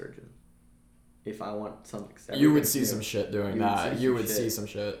trauma surgeon. If I want something, you would see some shit doing that. You would see some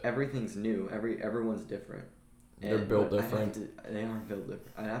shit. Everything's new. Everyone's different. They're built different. They aren't built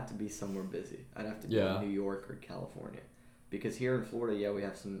different. I'd have to be somewhere busy. I'd have to be in New York or California, because here in Florida, we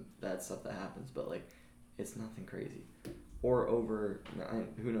have some bad stuff that happens, but like, it's nothing crazy. Or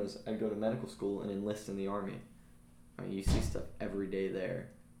who knows? I'd go to medical school and enlist in the Army. I mean, you see stuff every day there.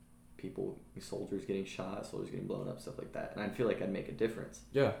 Soldiers getting shot, soldiers getting blown up, stuff like that. And I feel like I'd make a difference.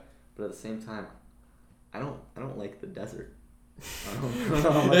 Yeah. But at the same time, I don't like the desert.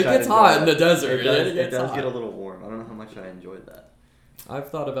 It gets hot in the desert. It does get a little warm. I don't know how much I enjoyed that. I've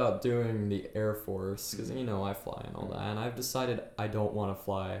thought about doing the Air Force because I fly and all that, and I've decided I don't want to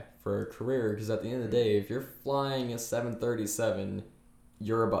fly for a career, because at the end of the day, if you're flying a 737,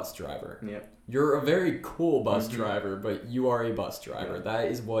 you're a bus driver. Yep. You're a very cool bus driver, but you are a bus driver. Yeah.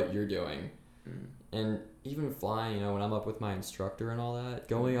 That is what you're doing. And even flying, when I'm up with my instructor and all that,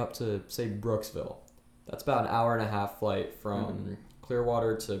 going up to, say, Brooksville, that's about an hour and a half flight from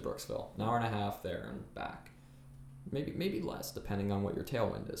Clearwater to Brooksville. An hour and a half there and back. Maybe less, depending on what your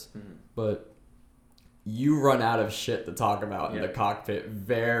tailwind is. But you run out of shit to talk about in the cockpit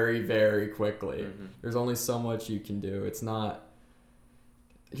very, very quickly. There's only so much you can do. It's not,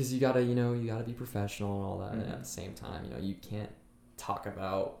 because you gotta be professional and all that. And at the same time, you can't talk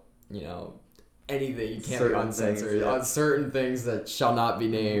about, anything. You can't be uncensored on certain things that shall not be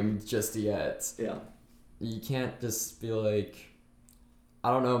named just yet. Yeah. You can't just be like,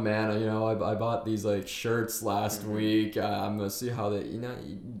 I don't know, man. I bought these like shirts last week. I'm gonna see how they.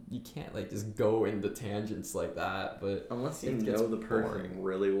 You can't like just go into tangents like that. But unless you know the person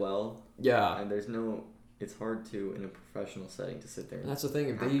really well. Yeah. And it's hard to, in a professional setting, to sit there and that's the thing.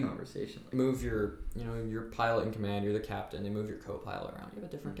 If have they a conversation. Move your pilot in command, you're the captain. They move your co-pilot around. You have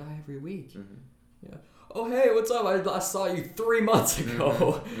a different guy every week. Yeah. Oh hey, what's up? I saw you 3 months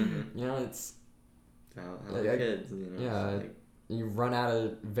ago. It's. How kids. You run out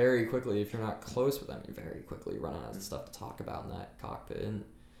of very quickly, if you're not close with them, you very quickly run out of stuff to talk about in that cockpit. And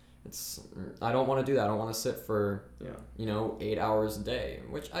I don't want to do that. I don't want to sit for 8 hours a day,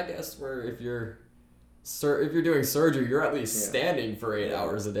 which I guess if you're doing surgery, you're at least standing for 8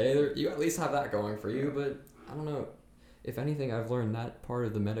 hours a day. You at least have that going for you. But I don't know. If anything, I've learned that part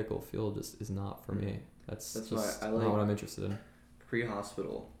of the medical field just is not for me. That's just why I like not what I'm interested in.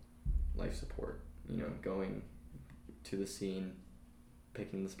 Pre-hospital life support. Going to the scene,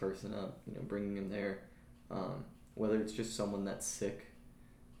 picking this person up, bringing them there, whether it's just someone that's sick.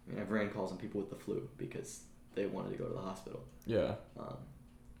 I mean, I've ran calls on people with the flu because they wanted to go to the hospital. Yeah.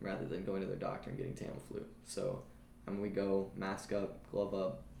 Rather than going to their doctor and getting Tamiflu. So, we go, mask up, glove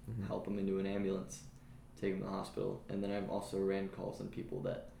up, help them into an ambulance, take them to the hospital. And then I've also ran calls on people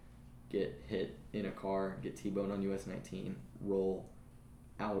that get hit in a car, get T-boned on US 19, roll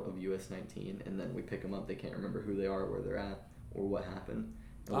out of US 19, and then we pick them up. They can't remember who they are, where they're at, or what happened.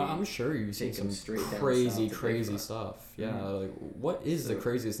 I'm sure you've seen some crazy stuff. Yeah, like what is the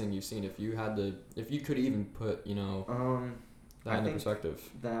craziest thing you've seen? If you could even put, that into perspective.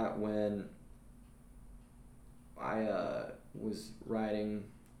 That when I was riding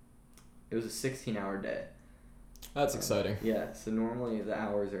it was a 16-hour day. That's exciting. Yeah, so normally the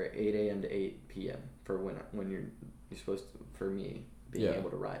hours are 8 a.m. to 8 p.m. for when you're supposed to, for me, being able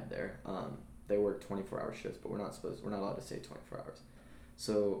to ride there. They work 24-hour shifts, but we're not allowed to stay 24 hours.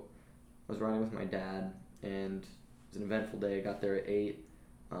 So I was riding with my dad, and it was an eventful day. I got there at 8.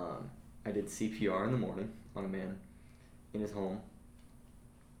 I did CPR in the morning on a man in his home,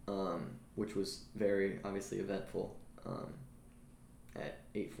 which was very obviously eventful.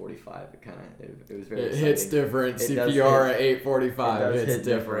 At 8:45, it was very. It exciting. hits different. CPR at 8:45. It's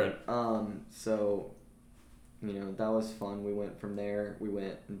different. So, that was fun. We went from there. We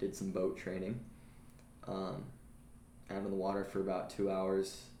went and did some boat training. Out on the water for about 2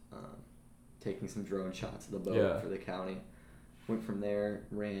 hours, taking some drone shots of the boat for the county. Went from there,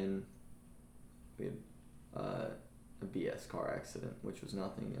 ran. We had a BS car accident, which was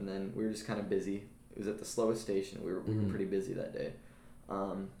nothing, and then we were just kind of busy. It was at the slowest station. We were pretty busy that day.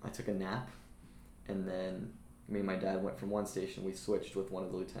 I took a nap, and then me and my dad went from one station. We switched with one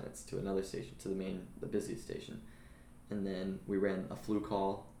of the lieutenants to another station, to the busiest station. And then we ran a flu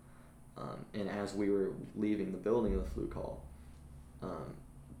call, and as we were leaving the building of the flu call,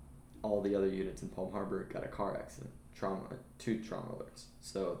 all the other units in Palm Harbor got a car accident, two trauma alerts.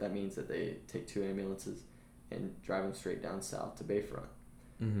 So that means that they take 2 ambulances and drive them straight down south to Bayfront.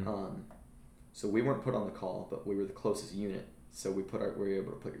 So we weren't put on the call, but we were the closest unit. So we were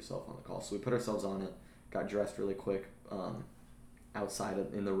able to put yourself on the call. So we put ourselves on it, got dressed really quick, in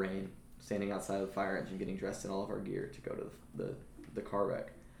the rain, standing outside of the fire engine, getting dressed in all of our gear to go to the car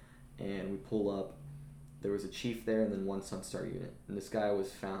wreck. And we pull up. There was a chief there and then one Sunstar unit. And this guy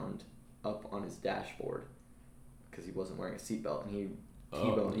was found up on his dashboard because he wasn't wearing a seatbelt. And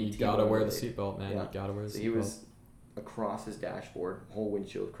you gotta wear the seatbelt, man. Yeah. You gotta wear the seatbelt. So he was across his dashboard, whole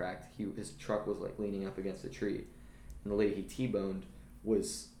windshield cracked. His truck was like leaning up against a tree. And the lady he T-boned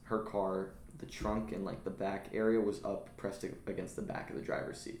was her car, the trunk and like the back area was up, pressed against the back of the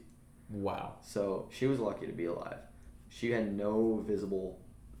driver's seat. Wow. So she was lucky to be alive. She had nothing visible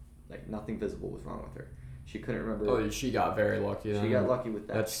was wrong with her. She couldn't remember. Oh, she got very lucky then. She got lucky with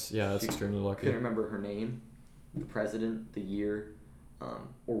that. That's extremely lucky. Couldn't remember her name, the president, the year,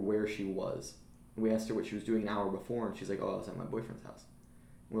 or where she was. We asked her what she was doing an hour before, and she's like, "Oh, I was at my boyfriend's house."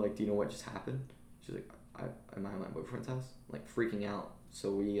 We're like, "Do you know what just happened?" She's like, "Am I at my boyfriend's house?" Like freaking out.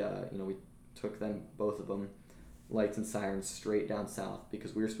 So we took both of them, lights and sirens, straight down south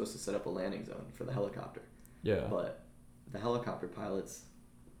because we were supposed to set up a landing zone for the helicopter. Yeah. But the helicopter pilots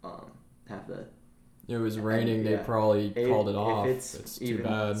have the. It was raining. They probably called it off. It's too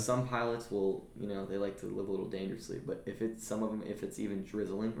bad. Some pilots will, they like to live a little dangerously. But if it's even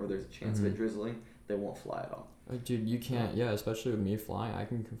drizzling or there's a chance of it drizzling, they won't fly at all. Dude, you can't. Yeah, especially with me flying, I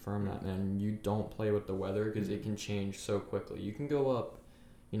can confirm that, man. You don't play with the weather because it can change so quickly. You can go up,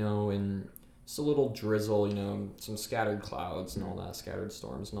 in just a little drizzle, some scattered clouds and all that, scattered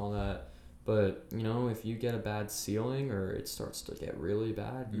storms and all that. But, if you get a bad ceiling or it starts to get really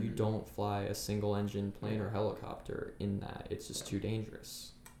bad, you don't fly a single engine plane or helicopter in that. It's just too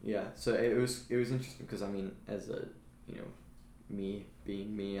dangerous. Yeah, so it was interesting because, as a, me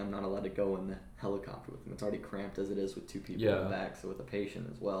being me, I'm not allowed to go in the helicopter with them. It's already cramped as it is with 2 people in the back, so with a patient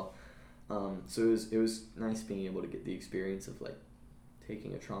as well. So it was nice being able to get the experience of, like,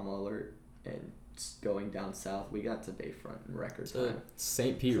 taking a trauma alert and going down south. We got to Bayfront in record time.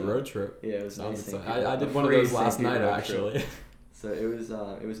 St. Pete road trip. Yeah, it was nice. I did one of those last night actually. So it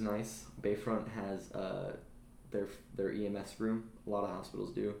was nice. Bayfront has their EMS room. A lot of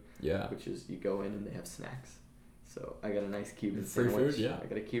hospitals do. Yeah. Which is you go in and they have snacks. So I got a nice Cuban sandwich. Free food, yeah. I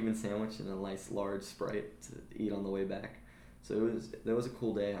got a Cuban sandwich and a nice large Sprite to eat on the way back. So that was a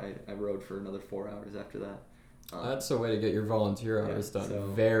cool day. I rode for another 4 hours after that. That's a way to get your volunteer hours done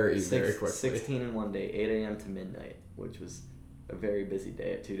very quickly. 16 in one day, 8 a.m. to midnight, which was a very busy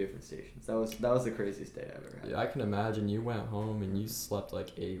day at 2 different stations. That was the craziest day I've ever had. Yeah, I can imagine. You went home and you slept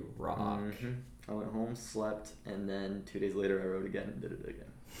like a rock. Mm-hmm. I went home, slept, and then 2 days later I rode again and did it again.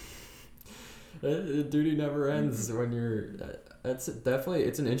 Duty never ends when you're. That's definitely,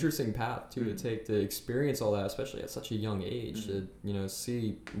 it's an interesting path too to take to experience all that, especially at such a young age to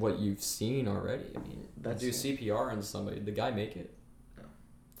see what you've seen already. I mean, do CPR on somebody, the guy make it? No,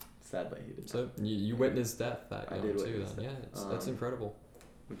 sadly he did. So you witnessed death that young too. Then yeah, that's incredible.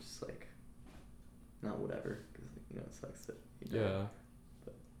 Which is like, not whatever, because it sucks that he died. Yeah.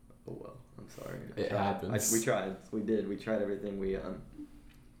 But oh well, I'm sorry. It happens. We tried. We did. We tried everything. We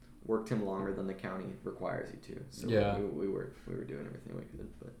worked him longer than the county requires you to. So we were doing everything we could,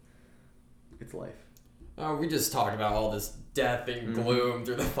 but it's life. Oh, we just talked about all this death and gloom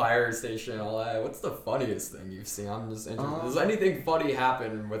through the fire station and all that. What's the funniest thing you've seen? I'm just interested. Does anything funny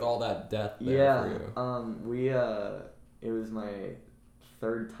happen with all that death there for you? It was my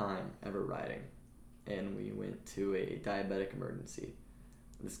third time ever riding, and we went to a diabetic emergency.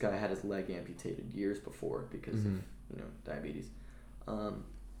 This guy had his leg amputated years before because of, diabetes. And,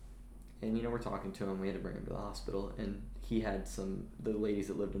 we're talking to him. We had to bring him to the hospital, and he had the ladies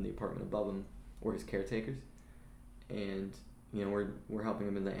that lived in the apartment above him were his caretakers, and we're helping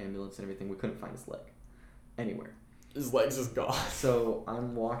him in the ambulance and everything. We couldn't find his leg anywhere. His leg's just gone. So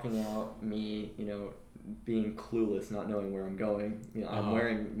I'm walking out, me, being clueless, not knowing where I'm going. I'm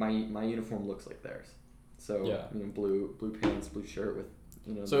wearing my uniform looks like theirs. So blue pants, blue shirt with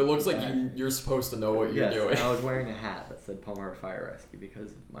So it looks like you're supposed to know what you're doing. And I was wearing a hat that said Palm Harbor Fire Rescue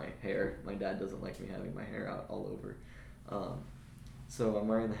because of my hair. My dad doesn't like me having my hair out all over. So I'm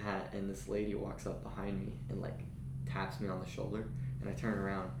wearing the hat, and this lady walks up behind me and taps me on the shoulder, and I turn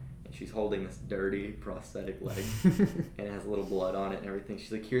around, and she's holding this dirty prosthetic leg, and it has a little blood on it and everything.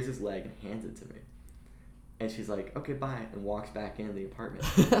 She's like, "Here's his leg," and hands it to me. And she's like, "Okay, bye," and walks back in the apartment.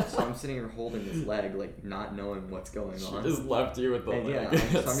 So I'm sitting here holding this leg, not knowing what's going on. She just left you with the leg. Yeah,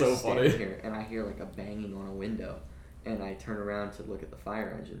 That's so funny. Standing here, and I hear a banging on a window, and I turn around to look at the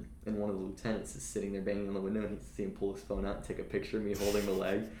fire engine, and one of the lieutenants is sitting there banging on the window, and he see him pull his phone out and take a picture of me holding the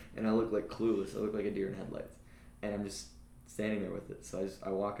leg, and I look clueless. I look like a deer in headlights, and I'm just standing there with it. So I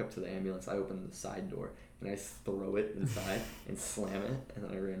walk up to the ambulance, I open the side door, and I throw it inside and slam it, and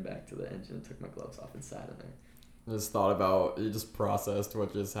then I ran back to the engine and took my gloves off and sat in there. You just processed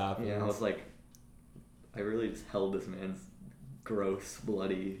what just happened. Yeah, I was like, I really just held this man's gross,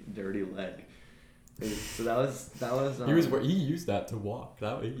 bloody, dirty leg. So that was. He used that to walk.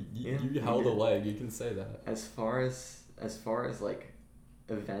 You held a leg. You can say that. As far as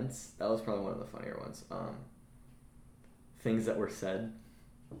events, that was probably one of the funnier ones. Things that were said.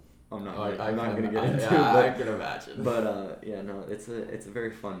 I'm not gonna get into. Yeah, I can imagine. But it's a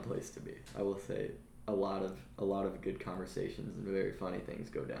very fun place to be. I will say a lot of good conversations and very funny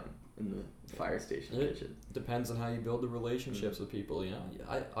things go down in the fire station kitchen. Depends on how you build the relationships with people.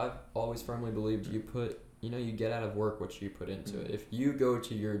 I've always firmly believed you get out of work what you put into it. If you go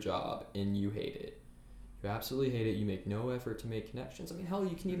to your job and you hate it, you absolutely hate it, you make no effort to make connections. I mean, hell,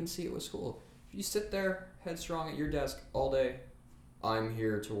 you can even see it with school. If you sit there headstrong at your desk all day, I'm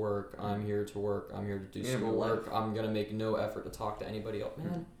here to work, I'm here to do schoolwork, I'm going to make no effort to talk to anybody else.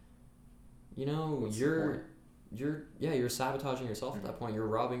 Man, you're sabotaging yourself at that point. You're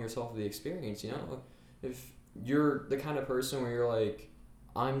robbing yourself of the experience, If you're the kind of person where you're like,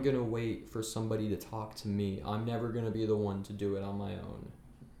 I'm going to wait for somebody to talk to me, I'm never going to be the one to do it on my own.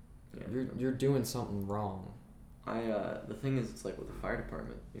 Yeah. You're doing something wrong. The thing is, it's like with the fire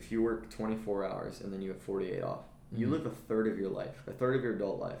department. If you work 24 hours and then you have 48 off, you live a third of your life, a third of your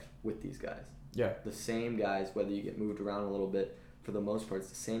adult life with these guys. Yeah. The same guys, whether you get moved around a little bit, for the most part, it's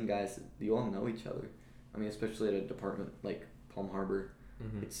the same guys. You all know each other. I mean, especially at a department like Palm Harbor,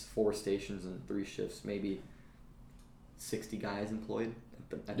 it's 4 stations and 3 shifts, maybe 60 guys employed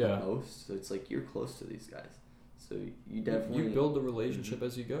at the most. So it's like you're close to these guys. So you definitely... You build the relationship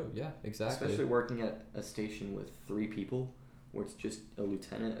as you go. Yeah, exactly. Especially working at a station with 3 people, where it's just a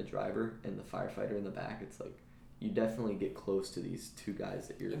lieutenant, a driver, and the firefighter in the back. It's like you definitely get close to these 2 guys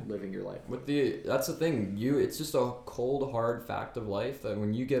that you're living your life with. That's the thing. It's just a cold, hard fact of life that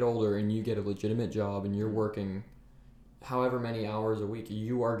when you get older and you get a legitimate job and you're working however many hours a week,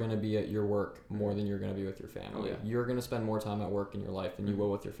 you are going to be at your work more than you're going to be with your family. Oh, yeah. You're going to spend more time at work in your life than you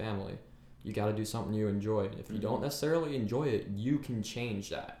will with your family. You got to do something you enjoy. If you don't necessarily enjoy it, you can change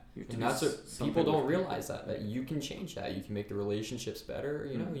that. And that's what people don't realize, that you can change that. You can make the relationships better.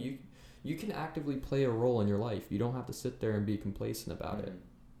 You can actively play a role in your life. You don't have to sit there and be complacent about it.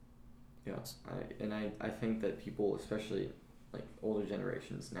 Yes. I think that people, especially like older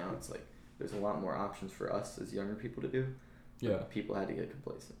generations now, it's like there's a lot more options for us as younger people to do. Yeah. People had to get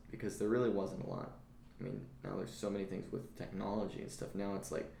complacent because there really wasn't a lot. I mean, now there's so many things with technology and stuff. Now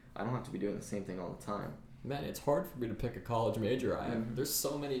it's like I don't have to be doing the same thing all the time. Man, it's hard for me to pick a college major. There's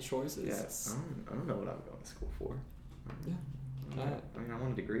so many choices. Yeah, I don't know what I'm going to school for. Yeah. I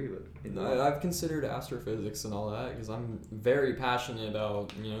want a degree, but... I've considered astrophysics and all that because I'm very passionate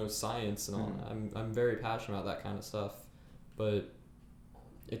about, science and all that. I'm very passionate about that kind of stuff. But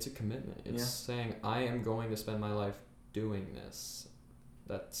it's a commitment. It's saying, I am going to spend my life doing this.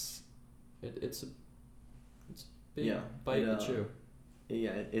 It's a big bite to chew.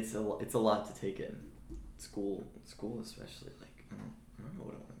 Yeah, it's a lot to take in. School especially. Like, I don't know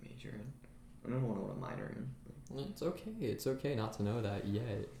what I want to major in. I don't know what I want to minor in. It's okay. It's okay not to know that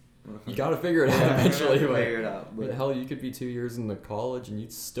yet. You gotta figure it out eventually. Figure it out. But hell, you could be 2 years in the college and you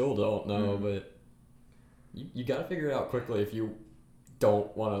still don't know. But you gotta figure it out quickly if you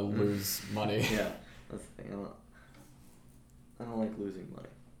don't want to lose money. Yeah, that's the thing. I don't like losing money.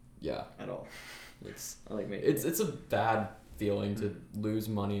 Yeah. At all. I like making it's a bad feeling to lose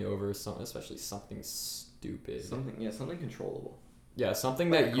money over something, especially something stupid. Something controllable. Yeah, something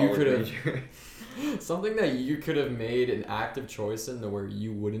like that you could have something that you could have made an active choice in to where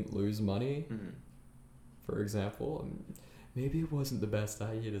you wouldn't lose money. Mm-hmm. For example, maybe it wasn't the best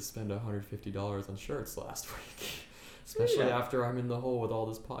idea to spend $150 on shirts last week. Especially after I'm in the hole with all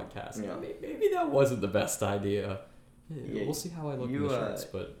this podcast. Yeah. Maybe that wasn't the best idea. Yeah, we'll see how I look in the shirts,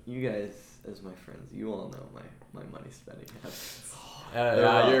 but you guys, as my friends, you all know my money spending habits. They're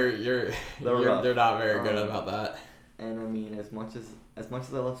not very good about that. And I mean, as much as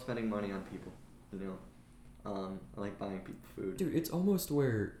I love spending money on people, I like buying people food. Dude, it's almost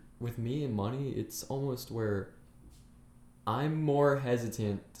where with me and money, it's almost where I'm more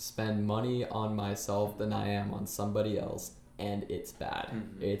hesitant to spend money on myself than I am on somebody else, and it's bad.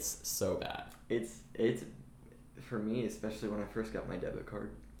 Mm-hmm. It's so bad. It's for me, especially when I first got my debit card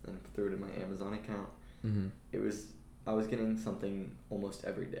and threw it in my Amazon account. Mm-hmm. I was getting something almost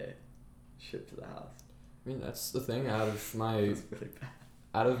every day shipped to the house. I mean, that's the thing. Out of my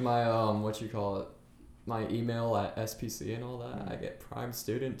really my email at SPC and all that, I get Prime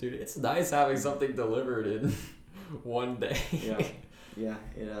Student, dude. It's nice having something delivered in one day. Yeah.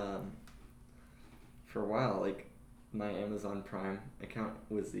 It for a while, like my Amazon Prime account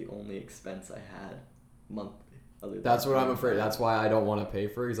was the only expense I had monthly. That's what I'm afraid. That's why I don't want to pay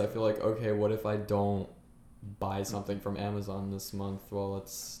for it, because I feel like, okay, what if I don't buy something from Amazon this month? Well,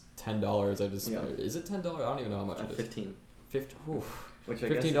 it's $10. Is it $10? I don't even know how much it is. 15. 50. Which I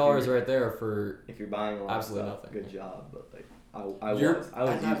 $15 right there for if you're buying a lot absolutely of stuff, nothing. good job. But like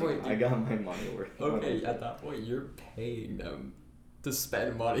I got my money worth. Okay, at that point you're paying them to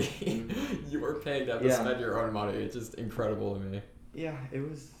spend money. You are paying them to spend your own money. It's just incredible to me. Yeah,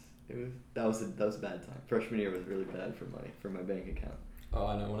 that was a bad time. Freshman year was really bad for my bank account. Oh,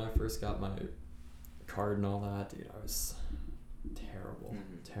 I know. When I first got my card and all that, dude, I was terrible,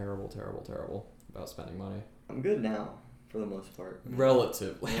 terrible about spending money. I'm good now, for the most part.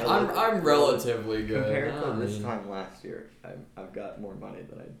 Relatively. I'm relatively good. Compared to this time last year, I've got more money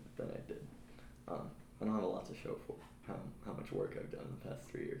than I did. I don't have a lot to show for how much work I've done in the past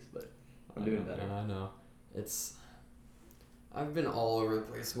 3 years, but I'm doing better. I know. I've been all over the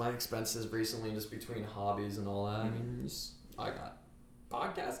place. My expenses recently, just between hobbies and all that. I mean, I got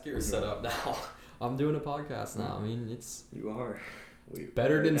podcast gear set up now. I'm doing a podcast now. I mean, You are.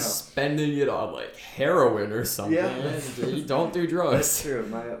 Better than spending it on like heroin or something. Yeah, you don't do drugs. That's true.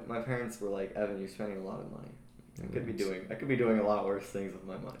 My parents were like, Evan, you're spending a lot of money. I could be doing a lot worse things with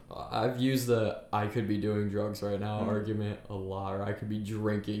my money. I've used the I could be doing drugs right now argument a lot, or I could be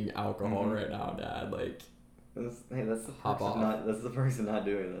drinking alcohol right now, Dad. Like, that's the person not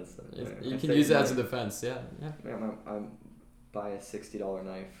doing this. You can use that as a defense. Yeah. I buy a $60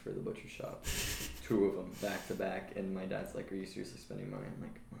 knife for the butcher shop, 2 of them back to back, and my dad's like, "Are you seriously spending money?" I'm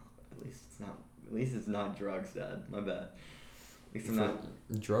like, "Well, at least it's not drugs, Dad. My bad." At least I'm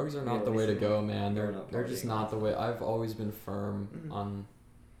not. Drugs are not the way to go, man. They're just not the way. I've always been firm on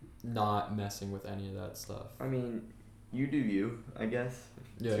not messing with any of that stuff. I mean, you do you, I guess.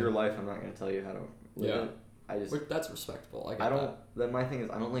 It's your life. I'm not gonna tell you how to live it. That's respectable. My thing is,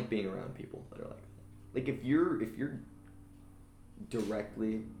 I don't like being around people that are like if you're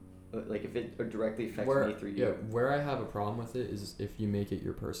directly, like if it directly affects me through you. Yeah, where I have a problem with it is if you make it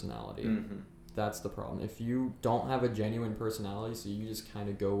your personality. Mm-hmm. That's the problem. If you don't have a genuine personality, so you just kind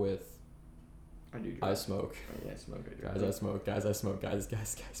of go with, I do drugs. I smoke. Oh, yeah, I smoke. Guys, I smoke. Guys, I smoke. Guys,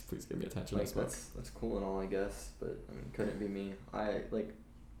 please give me attention. Like, I smoke. That's cool and all, I guess, but I mean, couldn't be me. I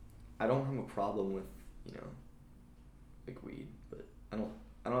don't have a problem with, like weed, but I don't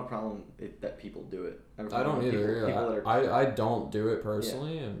have a problem that people do it. I don't either. I don't do it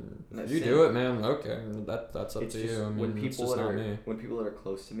personally, and if you do it, man, okay, that's up to you. I mean, when it's just not me. When people that are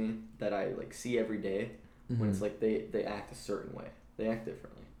close to me that I like see every day, when it's like they act a certain way, they act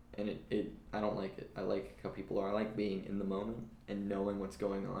differently, and I don't like it. I like how people are. I like being in the moment and knowing what's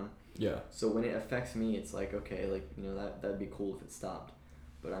going on. Yeah. So when it affects me, it's like, okay, like that'd be cool if it stopped,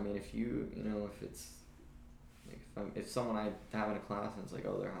 but I mean if if it's if someone I have in a class and it's like,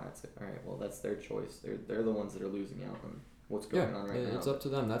 oh, they're high, it's like, all right, well, that's their choice. They're the ones that are losing out on what's going on right now. It's up to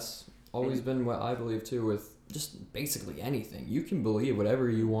them. That's always been what I believe too with just basically anything. You can believe whatever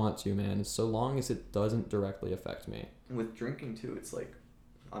you want to, man, so long as it doesn't directly affect me. With drinking too, it's like,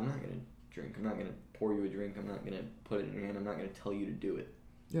 I'm not gonna drink. I'm not gonna pour you a drink. I'm not gonna put it in your hand. I'm not gonna tell you to do it.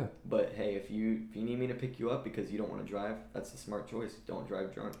 Yeah. But hey, if you need me to pick you up because you don't want to drive, that's a smart choice. Don't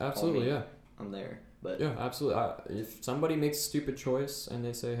drive drunk. Absolutely, yeah. I'm there. But yeah, absolutely. If somebody makes a stupid choice and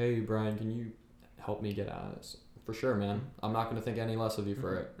they say, "Hey, Brian, can you help me get out of this?" For sure, man. I'm not gonna think any less of you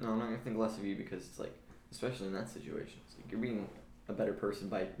for it. No, I'm not gonna think less of you because it's like, especially in that situation, it's like you're being a better person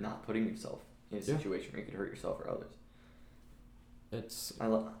by not putting yourself in a situation where you could hurt yourself or others.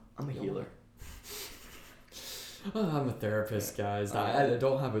 I'm a healer. I'm a therapist, guys. I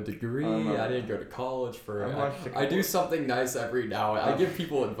don't have a degree. I didn't go to college for it. I do something nice every now and I give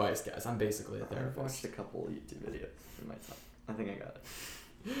people advice, guys. I'm basically a therapist. I've watched a couple YouTube videos in my time. I think I got it.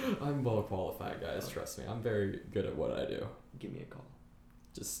 I'm well qualified, guys. Trust me. I'm very good at what I do. Give me a call.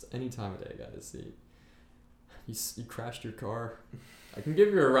 Just any time of day, guys. You crashed your car. I can give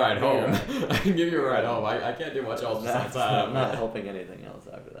you a ride home. I can give you a ride home. I can't do much else besides that. I'm not helping anything else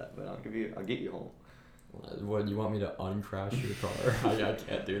after that, but I'll get you home. What, you want me to uncrash your car? I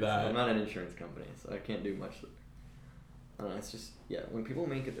can't do that. I'm not an insurance company, so I can't do much. I don't know, it's just, when people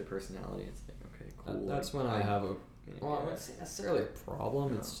make it their personality, it's like, okay, cool. That's when I have a, well, I wouldn't say necessarily a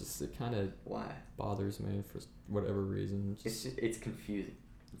problem. No. It's just, it kind of bothers me for whatever reason. It's confusing.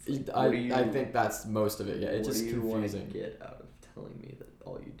 I think that's most of it. Yeah, it's just confusing. What do you want to get out of telling me that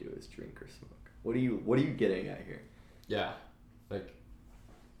all you do is drink or smoke? What are you getting at here? Yeah, like,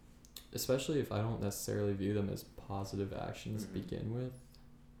 especially if I don't necessarily view them as positive actions to begin with.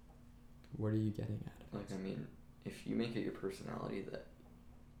 What are you getting at? Like, I mean, if you make it your personality that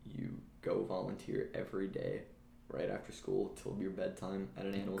you go volunteer every day right after school till your bedtime at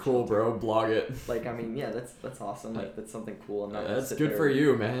an animal shelter. Bro, blog it. Like, I mean, yeah, that's awesome. Like, that's something cool. I'm not that's good for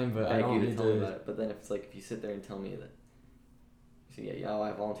you, man, but I don't need to tell me about it. But then if you sit there and tell me that,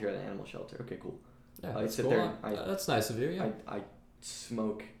 I volunteer at an animal shelter. Okay, cool. Yeah, that's cool. That's nice of you. Yeah. I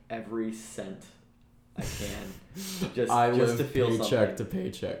smoke every cent I can just to feel paycheck to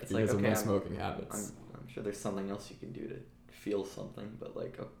paycheck because of my smoking habits. I'm sure there's something else you can do to feel something, but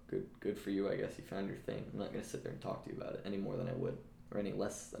like, good for you. I guess you found your thing. I'm not gonna sit there and talk to you about it any more than I would, or any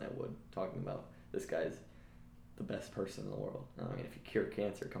less than I would, talking about this guy's the best person in the world. I mean, if you cure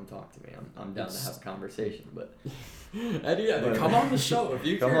cancer, come talk to me. I'm down to have a conversation. But Eddie, come on the show if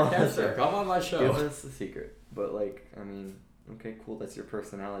you cure cancer. Come on my show. Give us the secret. But like, I mean, okay, cool. That's your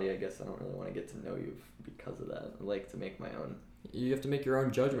personality. I guess I don't really want to get to know you because of that. I like to make my own. You have to make your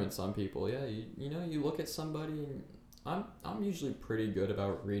own judgments on people. Yeah, you look at somebody and. I'm usually pretty good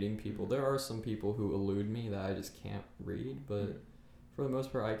about reading people. There are some people who elude me that I just can't read, but for the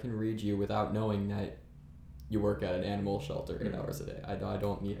most part, I can read you without knowing that you work at an animal shelter 8 hours a day. I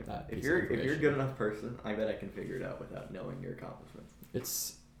don't need that. If you're a good enough person, I bet I can figure it out without knowing your accomplishments.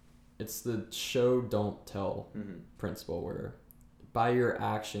 It's the show don't tell principle, where by your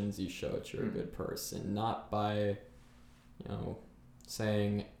actions you show that you're a good person, not by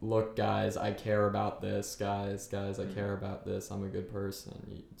saying, look, guys, I care about this. Guys, I care about this. I'm a good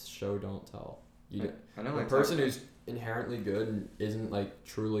person. Show, don't tell. I know a person who's inherently good and isn't like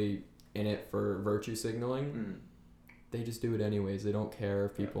truly in it for virtue signaling, they just do it anyways. They don't care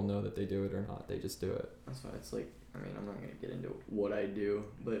if people know that they do it or not. They just do it. That's why it's like, I mean, I'm not going to get into what I do,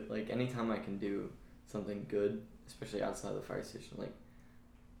 but like anytime I can do something good, especially outside the fire station, like,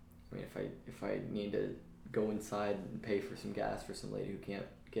 I mean, if I need to go inside and pay for some gas for some lady who can't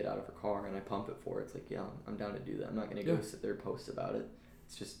get out of her car and I pump it for her, it's like, I'm down to do that. I'm not going to go sit there and post about it.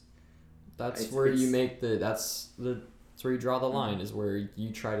 It's just... That's where you you draw the line, is where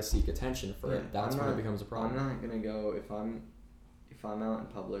you try to seek attention for it. That's when it becomes a problem. I'm not going to go, if I'm out in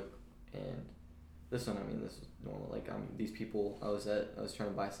public, and this is normal. Like, these people, I was trying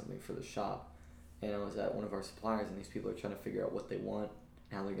to buy something for the shop, and I was at one of our suppliers, and these people are trying to figure out what they want,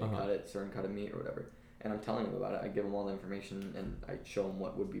 how they're going to cut it, certain cut of meat or whatever. And I'm telling them about it. I give them all the information, and I show them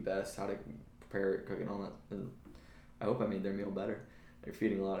what would be best, how to prepare it, cook it, all that. And I hope I made their meal better. They're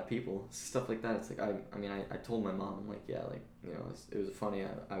feeding a lot of people. Stuff like that. It's like, I told my mom, I'm like, it was funny.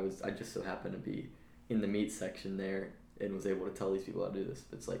 I just so happened to be in the meat section there and was able to tell these people how to do this.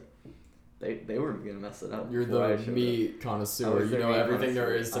 It's like, they were going to mess it up. You're the meat connoisseur. You know everything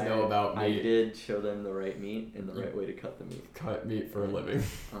there is to know about meat. I did show them the right meat and the right way to cut the meat. Cut meat for a living.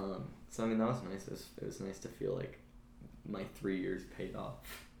 So, that was nice. It was nice to feel like my 3 years paid off.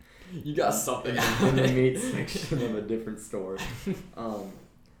 You got something in the meat section of a different store. No,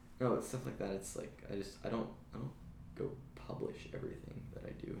 it's stuff like that. It's like, I don't go publish everything that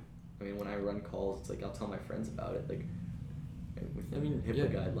I do. I mean, when I run calls, it's like, I'll tell my friends about it. Like, with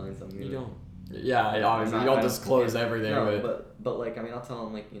HIPAA guidelines, you don't. Yeah, obviously you don't disclose everything. No, but like, I mean, I'll tell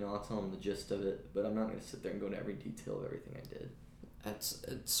them I'll tell them the gist of it, but I'm not gonna sit there and go into every detail of everything I did.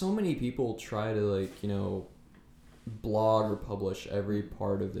 So many people try to blog or publish every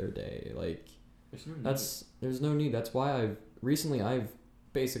part of their day. Like, there's no need. That's why I've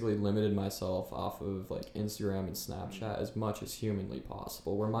basically limited myself off of like Instagram and Snapchat as much as humanly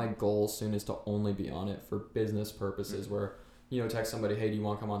possible, where my goal soon is to only be on it for business purposes, where, you know, text somebody, hey, do you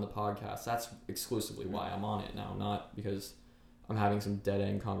want to come on the podcast? That's exclusively why I'm on it now, not because I'm having some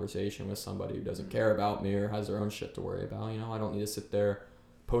dead-end conversation with somebody who doesn't care about me or has their own shit to worry about. You know, I don't need to sit there,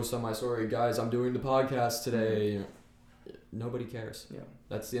 post on my story, guys, I'm doing the podcast today. You know, nobody cares. Yeah.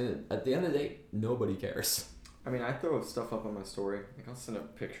 At the end of the day, nobody cares. I mean, I throw stuff up on my story. Like, I'll send a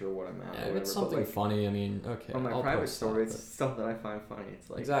picture of what I'm at. Yeah, or whatever, if it's something funny, I mean, okay. On my I'll private post story, that, it's stuff that I find funny. It's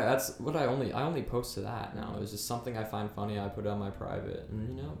like exactly. That's what I only post to that now. It's just something I find funny. I put it on my private,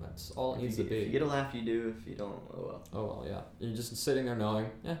 and you know, that's all it needs to be. If you get a laugh, you do. If you don't, oh well. Oh well, yeah. You're just sitting there knowing,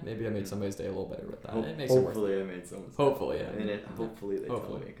 yeah, maybe I made somebody's day a little better with that. It makes hopefully it worth I made someone's. Hopefully, yeah. And hopefully they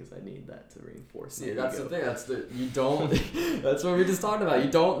tell me, because I need that to reinforce. See, that's the thing. You don't. That's what we just talked about. You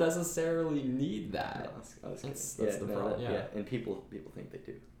don't necessarily need that. No, that's the problem. Yeah. And people think they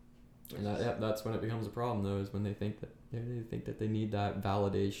do. And that's when it becomes a problem, though, is when they think that they need that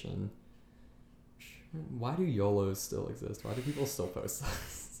validation. Why do YOLOs still exist? Why do people still post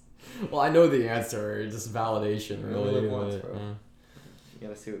those? Well, I know the answer. Just validation, really. You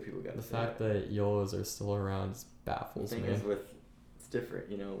gotta see what people got to say. The fact that YOLOs are still around just baffles me. The thing is, it's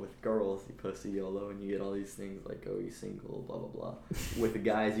different, you know. With girls, you post a YOLO and you get all these things like, oh, you single, blah blah blah. With the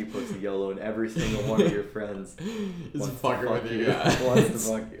guys, you post a YOLO and every single one of your friends wants fucking with you. Wants to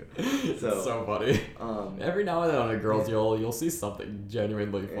fuck you. So, it's so funny. Every now and then on a girl's YOLO, you'll see something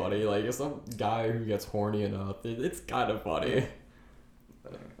genuinely funny. Like, if some guy who gets horny enough, it's kind of funny.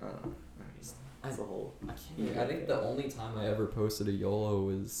 But, as a whole, I think the only time I ever posted a YOLO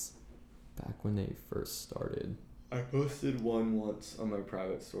was back when they first started. I posted one once on my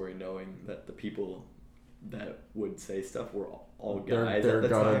private story, knowing that the people that would say stuff were all guys. They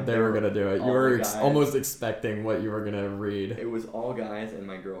were gonna do it. You were almost expecting what you were gonna read. It was all guys, and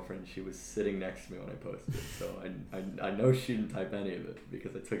my girlfriend, she was sitting next to me when I posted it, so I know she didn't type any of it,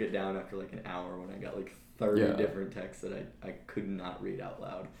 because I took it down after like an hour when I got like 30 different texts that I could not read out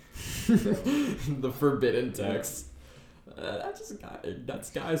loud. So, the forbidden text. That's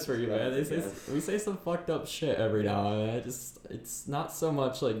guys for you, man. We say some fucked up shit every now and then. It's not so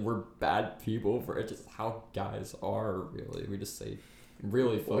much like we're bad people for it, just how guys are, really. We just say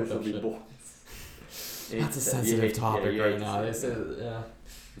really fucked up shit. That's a sensitive topic right now. They say that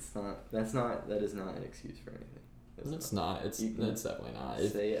that is not an excuse for anything. It's not. It's definitely not.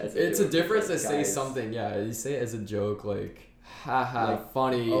 It's a difference to say something. Yeah, you say it as a joke, like, haha, like,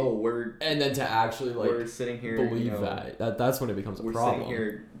 funny. Oh, and then to actually like we're sitting here, believe, you know, that's when it becomes a problem. We're sitting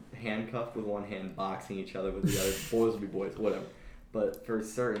here handcuffed with one hand, boxing each other with the other. Boys will be boys, whatever. But for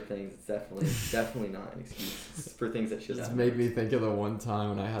certain things, it's definitely not an excuse for things that should happen. It made me think of the one time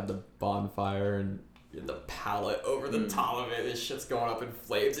when I had the bonfire and the pallet over the top of it. This shit's going up in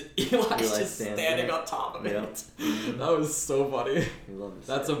flames, and Eli's just standing on top of it. Yep. That was so funny.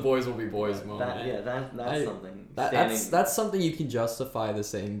 That's a boys will be boys moment. That's something. That's something you can justify the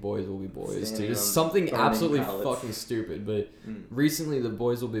saying boys will be boys to. It's something absolutely fucking stupid. But recently, the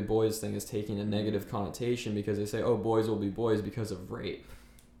boys will be boys thing is taking a negative connotation because they say, oh, boys will be boys because of rape.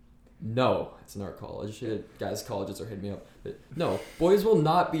 No, it's in our college. Guys, colleges are hitting me up. But no, boys will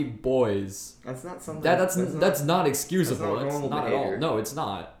not be boys. That's not something. That's not excusable. That's not at all. No, it's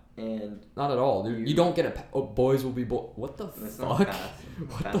not. And not at all. Dude, you don't get a. Oh, boys will be boys. What the fuck?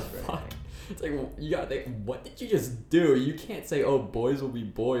 What the fuck? It's like, you gotta think, what did you just do? You can't say, oh, boys will be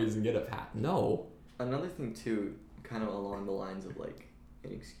boys and get a pass. No. Another thing too, kind of along the lines of like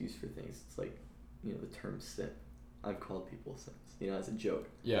an excuse for things. It's like, you know, the term simp. I've called people simps, you know, as a joke.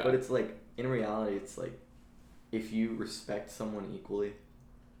 Yeah. But it's like, in reality, it's like, if you respect someone equally,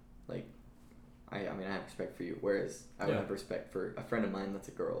 like, I mean, I have respect for you, whereas I would have respect for a friend of mine that's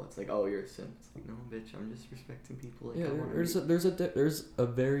a girl. It's like, oh, you're a simp. It's like, no, bitch, I'm just respecting people. Like, there's a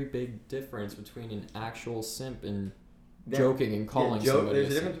very big difference between an actual simp and joking and calling somebody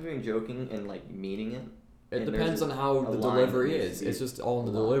There's a difference between joking and, like, meaning it. It depends on how the delivery is. It's just all in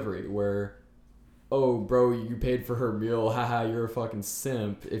the delivery, where, oh, bro, you paid for her meal, haha, you're a fucking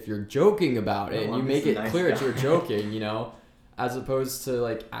simp. If you're joking about it and you make it clear that you're joking, you know, as opposed to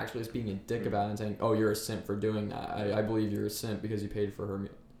like actually just being a dick about it and saying, oh, you're a simp for doing that. I believe you're a simp because you paid for her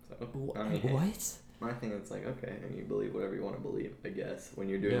meal. So, I mean, what? My thing is like, okay, and you believe whatever you want to believe, I guess. When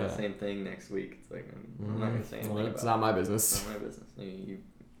you're doing the same thing next week, it's like, I'm not going to say anything about it. It's not my business. It's not my business.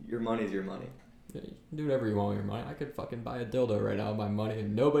 Your money's your money. Yeah, you can do whatever you want with your money. I could fucking buy a dildo right now with my money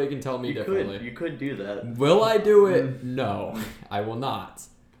and nobody can tell me differently. You could do that. Will I do it? No, I will not.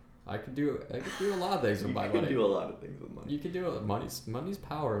 I could do a lot of things with my money. You can do a lot of things with money. You could do money's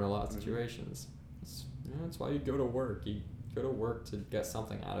power in a lot of situations. That's why you go to work. You go to work to get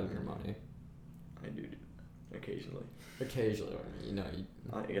something out of your money. I do that occasionally. Occasionally,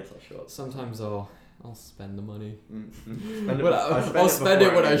 I guess I'll show up. Sometimes I'll spend the money. I'll spend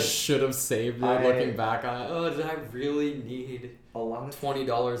it when I should have saved it. Looking back on it, did I really need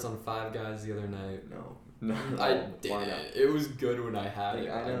 $20 on Five Guys the other night? No, I didn't. It was good when I had it.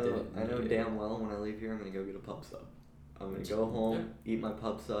 I know damn well when I leave here, I'm gonna go get a pub sub. I'm gonna go home, eat my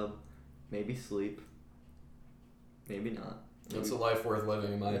pub sub, maybe sleep, maybe not. It's a life worth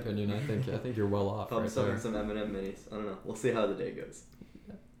living, in my opinion. I think you're well off. Pub right sub there. and some M&M minis. I don't know. We'll see how the day goes.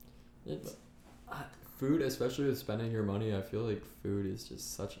 It's food, especially with spending your money. I feel like food is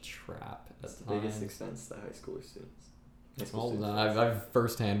just such a trap. It's the biggest expense to high school students. I've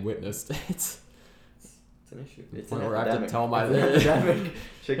firsthand witnessed it. It's an issue. It's an an epidemic. I have to tell my epidemic.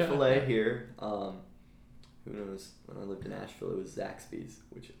 Chick-fil-A here. Who knows? When I lived in Asheville, it was Zaxby's,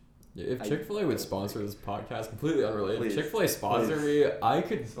 which. Yeah, if Chick-fil-A would sponsor this podcast, completely unrelated. Please, If Chick-fil-A sponsor me, I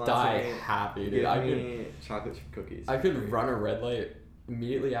could die happy, dude. Give me chocolate chip cookies. I could run a red light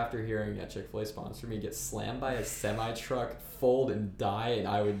immediately after hearing that Chick-fil-A sponsor me, get slammed by a semi-truck, fold and die, and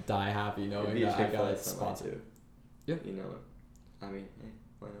I would die happy knowing that I got sponsored. Yeah. You know it. I mean, hey,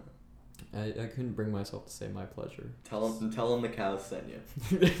 why not? I couldn't bring myself to say my pleasure. Tell them the cows sent you.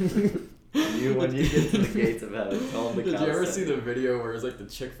 When you get to the gates of heaven, tell them the cows. Did you ever see the video where it's like the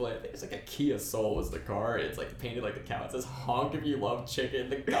Chick-fil-A? I think it's like a Kia Soul was the car. It's like painted like the cow. It says "Honk if you love chicken."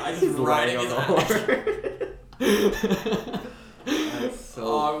 The guy's just riding on the horn. That's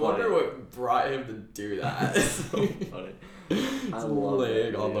so I funny. wonder what brought him to do that. That's so funny. I love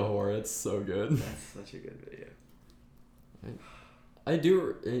laying that on the video. horn. It's so good. That's such a good video. I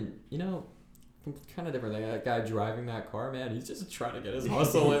do, kind of different thing. That guy driving that car, man, he's just trying to get his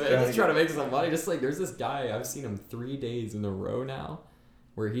hustle in it. He's just trying to make some money. Just like there's this guy, I've seen him 3 days in a row now,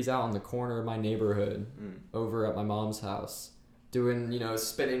 where he's out on the corner of my neighborhood, over at my mom's house, doing,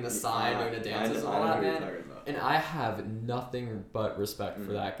 spinning the sign, doing the dances and all that, man. And I have nothing but respect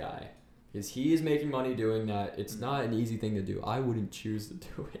for that guy. Because he is making money doing that. It's not an easy thing to do. I wouldn't choose to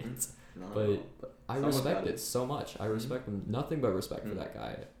do it. But I respect it so much. I respect him. Nothing but respect for that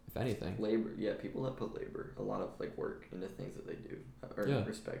guy, if anything. Labor, people that put labor, a lot of work into things that they do, earn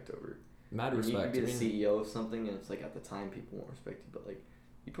respect over. Mad respect. You can be the CEO of something, and it's at the time people won't respect you, but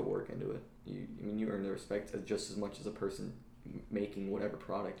you put work into it. You earn the respect just as much as a person making whatever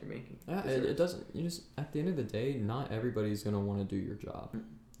product you're making. Yeah, it doesn't. At the end of the day, not everybody's gonna want to do your job.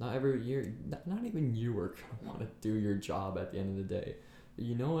 Not even you are gonna want to do your job at the end of the day. But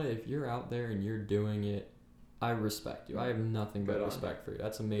you know what? If you're out there and you're doing it, I respect you. I have nothing but respect for you.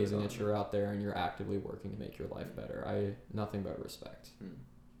 That's amazing that you're out there and you're actively working to make your life better. Nothing but respect.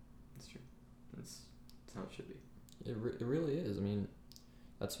 That's true. That's how it should be. It really is. I mean,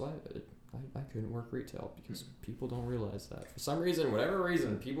 that's why I couldn't work retail, because people don't realize that. For some reason, whatever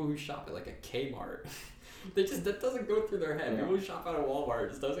reason, people who shop at a Kmart, that doesn't go through their head. People who shop at a Walmart,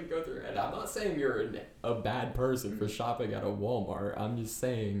 just doesn't go through their head. I'm not saying you're a bad person for shopping at a Walmart. I'm just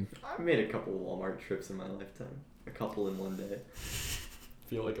saying. I've made a couple of Walmart trips in my lifetime. A couple in one day.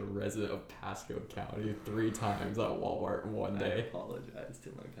 Feel like a resident of Pasco County 3 times at Walmart in one day. I apologize to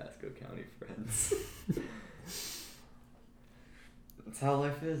my Pasco County friends. That's how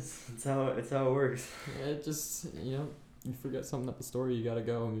life is. It's how it works. It just, you forget something at the store, you gotta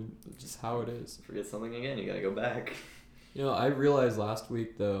go. I mean, it's just how it is. Forget something again, you gotta go back. I realized last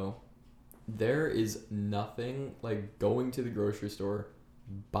week, though, there is nothing like going to the grocery store,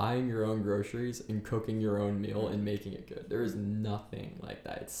 buying your own groceries, and cooking your own meal and making it good. There is nothing like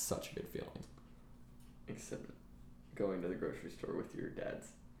that. It's such a good feeling. Except going to the grocery store with your dad's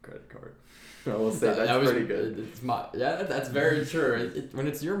credit card. I will say that's pretty good. That's very true. When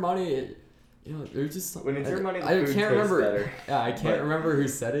it's your money, there's just when it's your money, the food can't remember. Better. Yeah, I can't remember who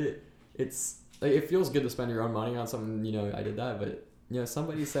said it. It's it feels good to spend your own money on something. I did that, but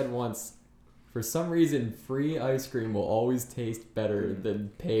somebody said once, for some reason, free ice cream will always taste better than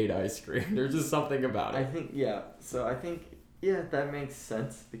paid ice cream. There's just something about it. I think that makes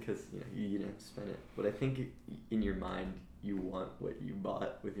sense because you didn't spend it, but I think in your mind you want what you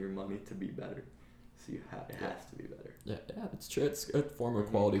bought with your money to be better, so it has to be better. Yeah, it's true. It's a form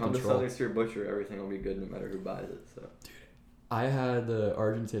of quality control. Come to Southern Steer Butcher, everything will be good no matter who buys it. So, dude, I had the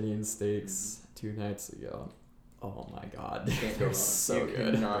Argentinian steaks 2 nights ago. Oh my god, they're so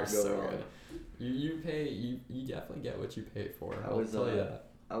good. They're so good. You definitely get what you pay for. I'll tell you that.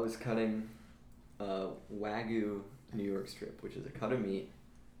 I was cutting Wagyu New York strip, which is a cut of meat,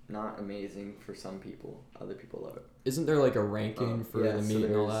 not amazing for some people. Other people love it. Isn't there like a ranking for the meat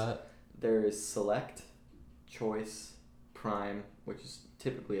and all that? There is select, choice, prime, which is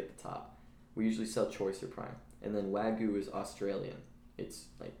typically at the top. We usually sell choice or prime. And then Wagyu is Australian. It's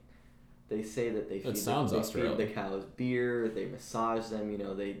like, they say that they feed the cows beer, they massage them,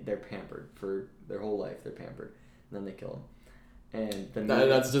 they're pampered for their whole life. They're pampered. And then they kill them. And the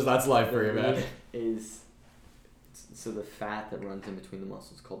meat, that's life for you, man. So the fat that runs in between the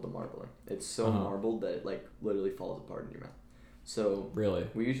muscles is called the marbling. It's so marbled that it like literally falls apart in your mouth. So really,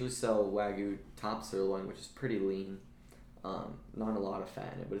 we usually sell Wagyu top sirloin, which is pretty lean, not a lot of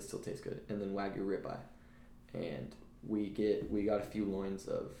fat in it, but it still tastes good. And then Wagyu ribeye, and we got a few loins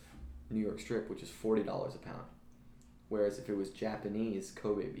of New York strip, which is $40 a pound. Whereas if it was Japanese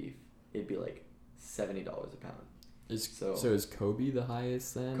Kobe beef, it'd be like $70 a pound. So is Kobe the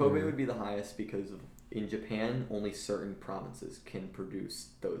highest then? Kobe would be the highest because in Japan, only certain provinces can raise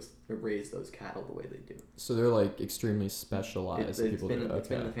those cattle the way they do. So they're like extremely specialized. It's been in the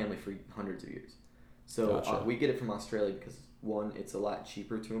family for hundreds of years. So gotcha. We get it from Australia because one, it's a lot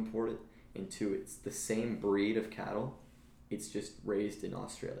cheaper to import it, and two, it's the same breed of cattle. It's just raised in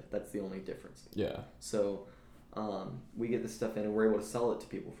Australia. That's the only difference. Yeah. So we get this stuff in, and we're able to sell it to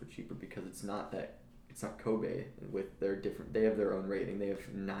people for cheaper because it's not Kobe with their different. They have their own rating. They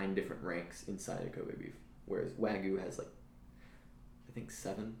have 9 different ranks inside of Kobe beef, whereas Wagyu has like, I think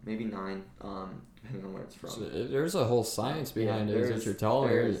 7, maybe 9, depending on where it's from. So there's a whole science behind it. Is what you're telling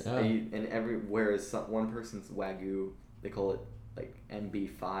me. Whereas one person's Wagyu, they call it like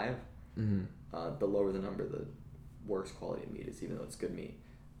MB5. Mm-hmm. The lower the number, the worse quality of meat is, even though it's good meat.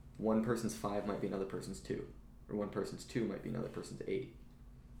 One person's 5 might be another person's 2, or one person's 2 might be another person's 8.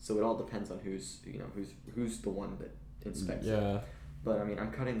 So it all depends on who's the one that inspects it. But I mean,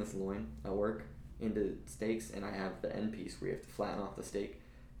 I'm cutting this loin at work into steaks, and I have the end piece where you have to flatten off the steak,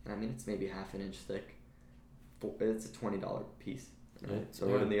 and I mean it's maybe half an inch thick. It's a $20 piece.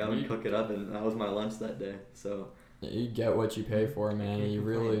 Throw it in the oven, cook it up, and that was my lunch that day. So you get what you pay for, man. You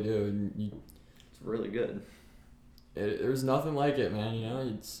really do. It's really good. There's nothing like it,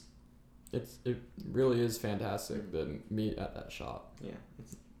 man. It really is fantastic, the meat at that shop. Yeah,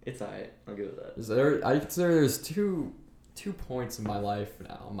 it's alright. I'll go with that. I consider there's two points in my life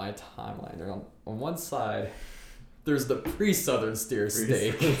now, my timeline. On one side, there's the pre-Southern Steer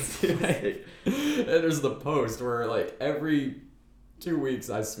steak. And there's the post where like every 2 weeks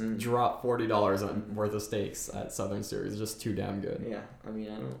I drop $40 worth of steaks at Southern Steer. It's just too damn good. Yeah, I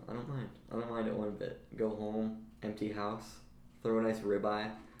mean, I don't mind. I don't mind it one bit. Go home, empty house, throw a nice ribeye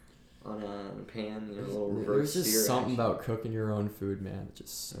on a pan, a little reverse steer. There's just something about cooking your own food, man. It's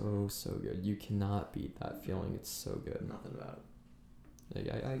just so good. You cannot beat that feeling. It's so good. Nothing about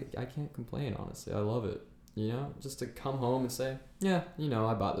it. Like, I can't complain, honestly. I love it. Just to come home and say, yeah,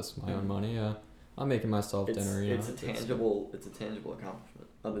 I bought this with my own money. I'm making myself dinner. It's a tangible accomplishment.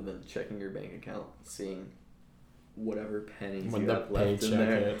 Other than checking your bank account, seeing whatever pennies you have left in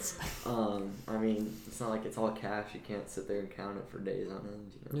there. Hits. I mean, it's not like it's all cash. You can't sit there and count it for days on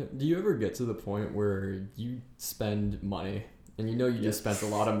end. Yeah. Do you ever get to the point where you spend money and you just spent a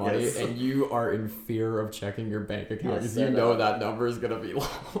lot of money and you are in fear of checking your bank account because that number is gonna be low?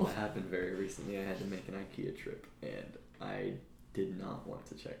 That happened very recently. I had to make an IKEA trip and I did not want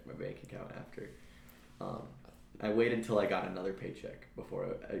to check my bank account after. I waited until I got another paycheck before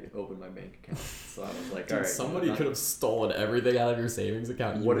I opened my bank account. So I was like, all right. Somebody could have stolen everything out of your savings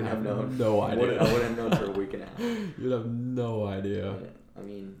account. You wouldn't have known. No idea. I wouldn't have known for a week and a half. You'd have no idea. I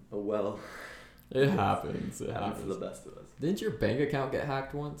mean, oh well. It happens. It happens to the best of us. Didn't your bank account get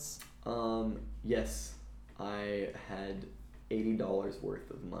hacked once? Yes. I had $80 worth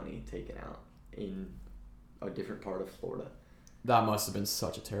of money taken out in a different part of Florida. That must have been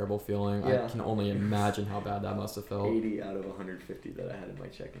such a terrible feeling. Yeah. I can only imagine how bad that must have felt. 80 out of 150 that I had in my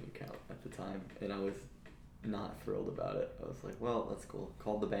checking account at the time, and I was not thrilled about it. I was like, well, that's cool.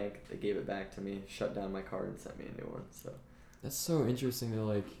 Called the bank, they gave it back to me, shut down my card, and sent me a new one. So that's so interesting.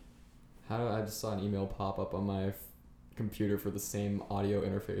 I just saw an email pop up on my computer for the same audio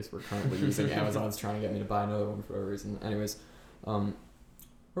interface we're currently using. Amazon's trying to get me to buy another one for whatever reason. Anyways,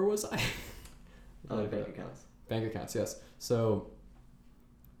 where was I? Bank accounts. Bank accounts, yes. So,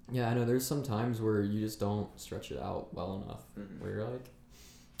 yeah, I know there's some times where you just don't stretch it out well enough. Mm-hmm. Where you're like,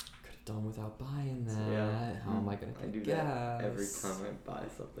 could have done without buying that. Yeah. How am I going to pay gas? That every time I buy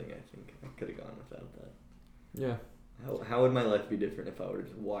something. I think I could have gone without that. Yeah. How would my life be different if I were to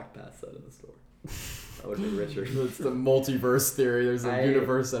just walk past that in the store? I would have been richer. It's the multiverse theory. There's a I-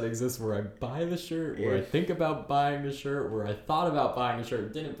 universe that exists where I buy the shirt, where I think about buying the shirt, where I thought about buying the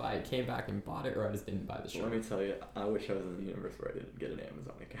shirt, didn't buy it, came back and bought it, or I just didn't buy the shirt. Let me tell you, I wish I was in the universe where I didn't get an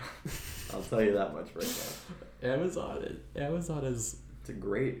Amazon account. I'll tell you that much right now. Amazon is It's a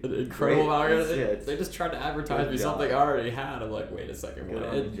great, an incredible amount. Yeah, They just tried to advertise good me job. something I already had. I'm like, wait a second, Good what?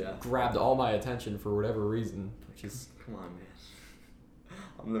 on It you, Jeff. grabbed all my attention for whatever reason, which is Come on, man.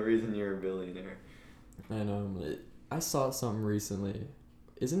 I'm the reason you're a billionaire. I know. I saw something recently.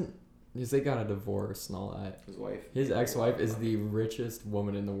 Because they got a divorce and all that. His wife. His ex-wife is the richest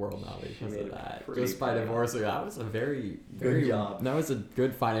woman in the world now because made of a that. pretty Just by good divorcing. That was a very, Good very job. That was a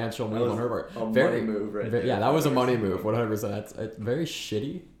good financial That move was on her part. a Very- money move right there. Yeah, that was a money move. 100%. It's very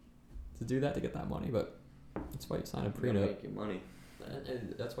shitty to do that to get that money, but that's why you sign a You gotta prenup. make your money.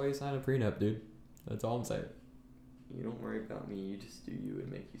 And that's why you sign a prenup, dude. That's all I'm saying. You don't worry about me. You just do you and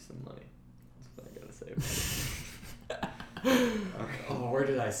make you some money. That's what I gotta say about it. Oh, where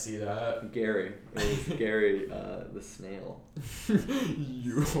did I see that? Gary. It was Gary, the snail.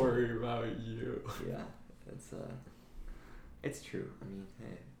 You worry about you. Yeah, it's true. I mean,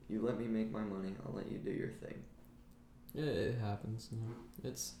 hey, you let me make my money, I'll let you do your thing. Yeah, it happens. You know.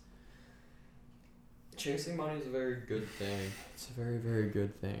 It's chasing money is a very good thing. It's a very, very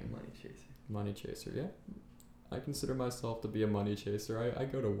good thing. Money chasing. Money chaser, yeah. I consider myself to be a money chaser. I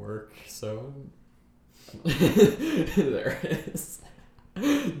go to work, so there it is.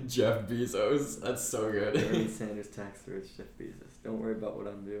 Jeff Bezos. That's so good. Bernie Sanders tax through Jeff Bezos. Don't worry about what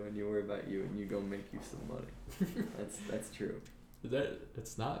I'm doing. You worry about you, and you go make you some money. That's true.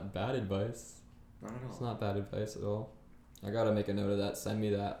 It's not bad advice. Not at all. It's not bad advice at all. I gotta make a note of that. Send me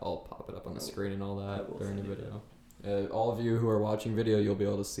that. I'll pop it up on the screen and all I that will during the send you video. All of you who are watching video, you'll be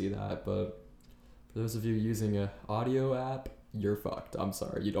able to see that. But for those of you using a audio app, you're fucked. I'm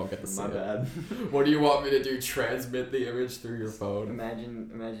sorry, you don't get to see My it. bad. What do you want me to do? Transmit the image through your phone?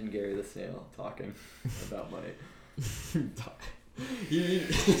 Imagine Gary the snail talking about money. Yeah,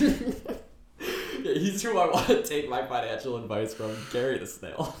 he's who I want to take my financial advice from, Gary the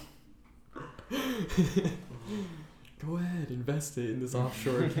snail. Go ahead, invest it in this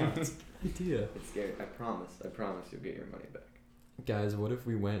offshore account. It's a good idea. It's scary. I promise you'll get your money back. Guys, what if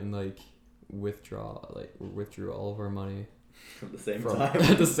we went and withdrew all of our money At the same from time.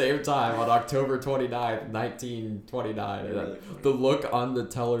 at the same time on October 29th, 1929. You're really funny. The look on the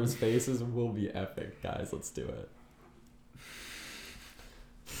tellers' faces will be epic, guys. Let's do it.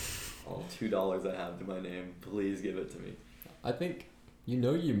 All $2 I have to my name, please give it to me. I think you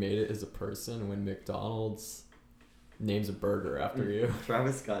made it as a person when McDonald's names a burger after you.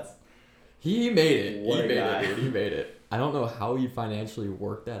 Travis Scott's. He made it. What He a made guy. it, dude. He made it. I don't know how he financially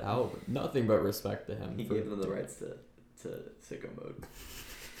worked that out, but nothing but respect to him. He gave them the rights to sicko mode.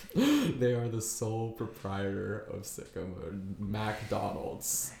 They are the sole proprietor of sicko mode,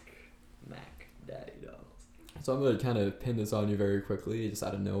 McDonald's. Mac Daddy Dolls. So I'm gonna kind of pin this on you very quickly, just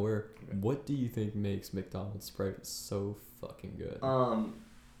out of nowhere. Okay. What do you think makes McDonald's Sprite so fucking good?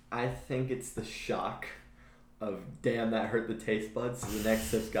 I think it's the shock of damn that hurt the taste buds. So the next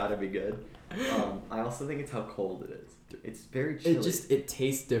sip's gotta be good. I also think it's how cold it is. It's very chilly. It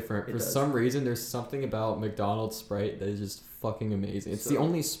tastes different. It For does. some reason, there's something about McDonald's Sprite that is just fucking amazing. It's the So-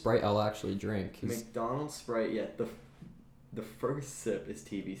 only Sprite I'll actually drink. 'Cause- McDonald's Sprite. Yeah, the first sip is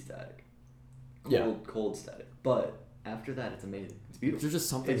TV static. Yeah. Cold static. But after that, it's amazing. It's beautiful. There's just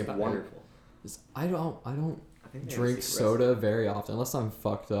something It's about wonderful. it. I don't I think they have drink a secret soda very often unless I'm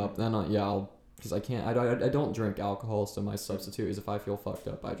fucked up. Then because I can't. I don't drink alcohol. So my substitute is if I feel fucked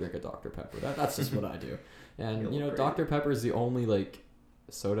up, I drink a Dr Pepper. That's just what I do. And You'll look great. Dr Pepper is the only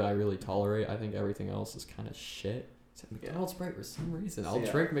soda I really tolerate. I think everything else is kind of shit. Except McDonald's Sprite for some reason. I'll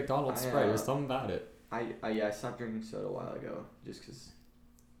yeah, drink McDonald's I, Sprite. There's something about it. I stopped drinking soda a while ago just because.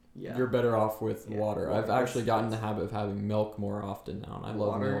 Yeah. You're better off with Yeah, water. water. I've actually gotten in the That's- habit of having milk more often now, and I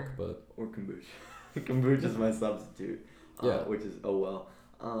love Water. milk, but Or kombucha. Kombucha is my substitute. Yeah. Which is oh well.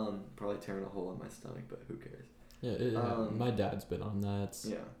 Probably tearing a hole in my stomach, but who cares? yeah, my dad's been on that.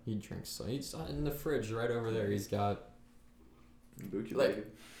 Yeah. He drinks he's in the fridge right over there. He's got Kombucha, Like-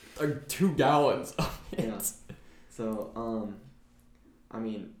 baby. 2 gallons of it. Yeah. So I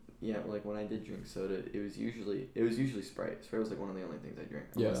mean, yeah, when I did drink soda, it was usually Sprite. Sprite was one of the only things I drank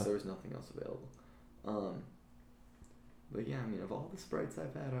unless Yeah. there was nothing else available. But yeah, I mean, of all the Sprites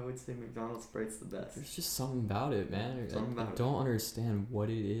I've had, I would say McDonald's Sprite's the best. There's just something about it, man. Something I about it. don't understand what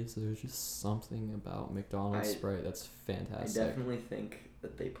it is. There's just something about McDonald's Sprite that's I fantastic. definitely think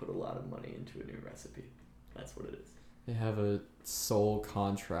that they put a lot of money into a new recipe. That's what it is. They have a sole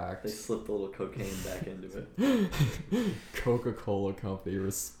contract. They slipped a little cocaine back into it. Coca-Cola Company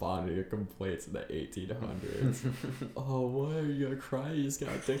responding to complaints in the 1800s. Oh, why are you gonna cry? You just got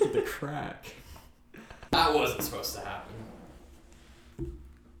addicted to crack. That wasn't supposed to happen.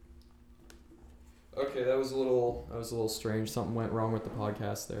 Okay, that was a little strange. Something went wrong with the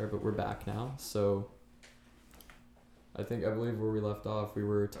podcast there, but we're back now. So I believe where we left off, we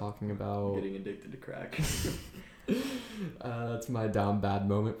were talking about getting addicted to crack. That's my down bad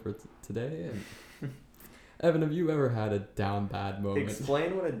moment for today. And Evan, have you ever had a down bad moment?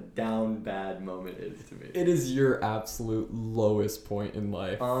 Explain what a down bad moment is to me. It is your absolute lowest point in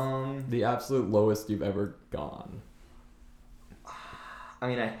life. The absolute lowest you've ever gone. I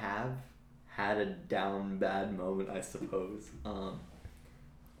mean, I have had a down bad moment, I suppose. I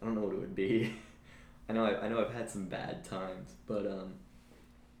don't know what it would be. I know I've had some bad times, but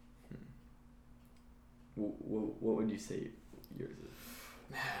what would you say yours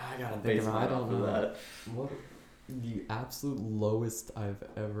is? I gotta think about it. I don't know. That. What the absolute lowest I've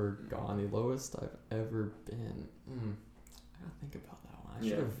ever gone, the lowest I've ever been. I gotta think about that one. I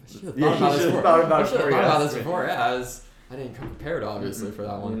should have thought about this before. Yeah, I didn't come prepared, obviously, for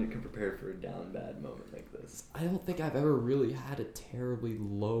that one. I didn't come prepared for a down bad moment like this. I don't think I've ever really had a terribly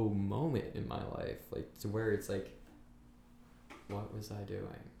low moment in my life, like to where it's like, what was I doing?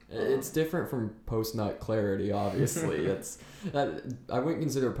 It's different from post-nut clarity, obviously. I wouldn't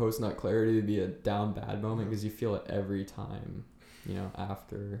consider post-nut clarity to be a down bad moment because you feel it every time,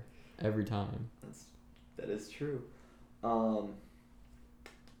 after every time. That is true. Did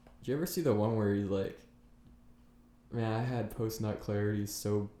you ever see the one where he's like, man, I had post-nut clarity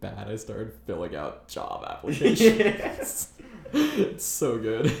so bad I started filling out job applications. It's so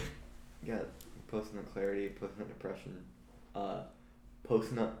good. You got post-nut clarity, post-nut depression,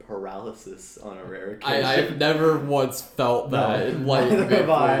 post-nut paralysis on a rare occasion. I've never once felt that in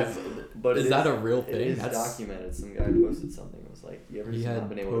life. But is that a real thing? It is documented. Some guy posted something. It was like, you ever not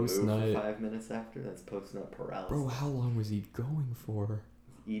been able to move for 5 minutes after? That's post-nut paralysis. Bro, how long was he going for?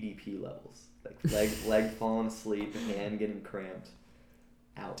 EDP levels. Like leg falling asleep, hand getting cramped.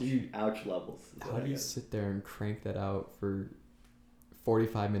 Ouch. Dude, ouch levels. How do you sit there and crank that out for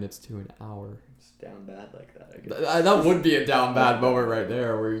 45 minutes to an hour? It's down bad like that, I guess. That would be a down bad moment right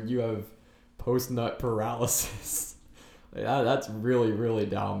there where you have post-nut paralysis. That's really, really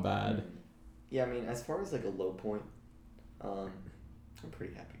down bad. Yeah, I mean, as far as like a low point, I'm a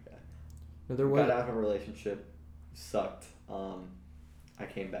pretty happy guy. Got out of a relationship, sucked. I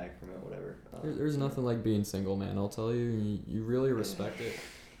came back from it, whatever. There's nothing like being single, man. I'll tell you, you really respect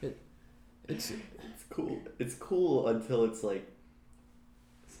it. It's cool. It's cool until it's like,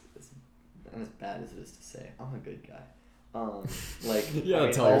 it's not as bad as it is to say. I'm a good guy. You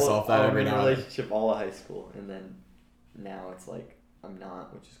gotta tell yourself that every now and then. Relationship all of high school, and then now it's like I'm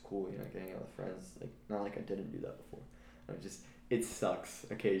not, which is cool. Getting out with friends. Like not like I didn't do that before. It sucks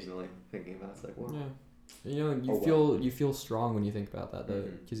occasionally thinking about it. It's like, well. Yeah. You feel strong when you think about that though,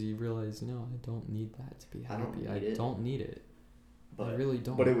 because you realize, I don't need that to be happy. I don't need it. But I really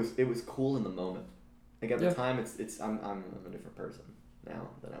don't. But it was cool in the moment. Like at the time, I'm a different person now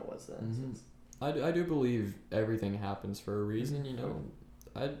than I was then. Mm-hmm. I do believe everything happens for a reason.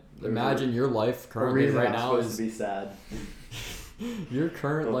 I imagine your life currently right now is to be sad. Your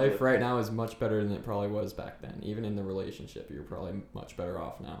current life right now is much better than it probably was back then. Even in the relationship, you're probably much better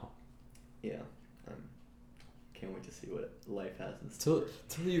off now. Yeah. Can't wait to see what life has in store.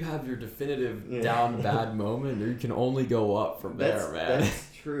 Till you have your definitive down bad moment, you can only go up from there, man. That's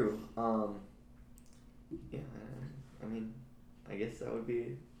true. Yeah, I mean, I guess that would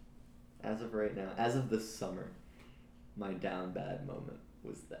be, as of right now, as of this summer, my down bad moment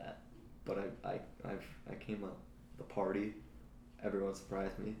was that. But I came up, the party, everyone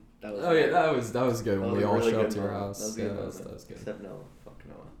surprised me. That was that was good when we all really showed up to your house. That was good. Except Noah. Fuck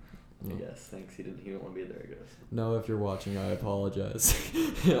Noah. I guess. Thanks. He didn't want to be there, I guess. No, if you're watching, I apologize.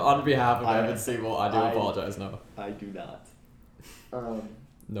 On behalf of Evan Seabolt, I do apologize, no. I do not.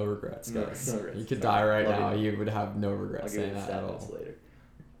 No regrets, guys. No regrets. You could die right now. You would have no regrets saying that at all. Later.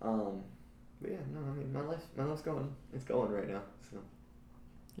 But yeah, no, I mean, my life's going. It's going right now, so.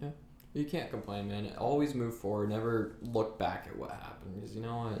 Yeah. You can't complain, man. Always move forward. Never look back at what happened. Because,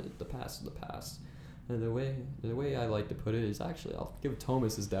 the past is the past. And the way I like to put it is actually, I'll give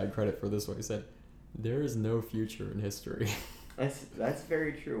Thomas' dad credit for this one. He said, "There is no future in history." That's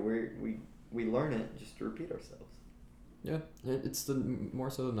very true. We learn it just to repeat ourselves. Yeah, it's more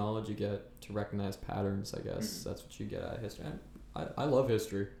so the knowledge you get to recognize patterns. I guess that's what you get out of history. I love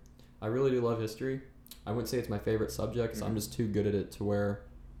history. I really do love history. I wouldn't say it's my favorite subject. 'Cause I'm just too good at it to where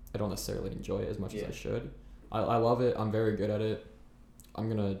I don't necessarily enjoy it as much as I should. I love it. I'm very good at it. I'm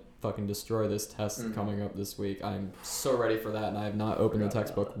gonna fucking destroy this test coming up this week. I'm so ready for that, and I have not opened the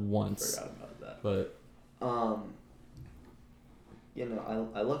textbook once. Forgot about that. But you know,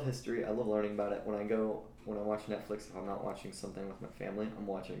 I love history. I love learning about it. When I watch Netflix, if I'm not watching something with my family, I'm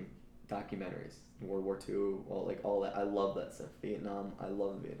watching documentaries. World War II, well, like all that. I love that stuff. Vietnam. I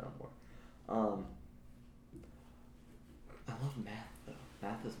love the Vietnam War. I love math though.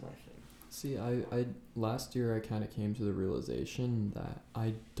 Math is my thing. see, I last year I kind of came to the realization that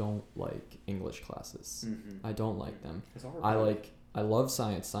I don't like English classes. I don't like them. I love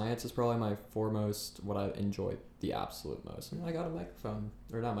science. Science is probably my foremost, what I enjoy the absolute most. And I got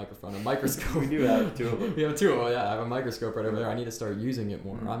a microscope. We do have two of them. We have two of them, yeah. I have a microscope right over there. I need to start using it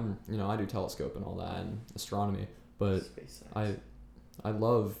more. I do telescope and all that and astronomy. But I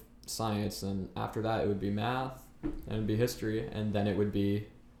love science, and after that it would be math, and it would be history, and then it would be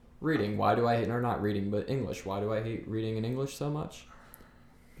reading. Why do I hate, or not reading, but English? Why do I hate reading in English so much?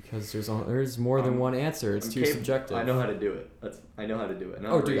 Because there's more than one answer. It's too subjective. I know how to do it. I know how to do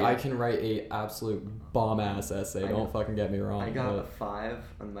it. Dude, I can write a absolute bomb ass essay. Don't fucking get me wrong. I got a 5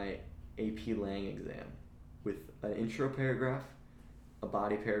 on my AP Lang exam with an intro paragraph, a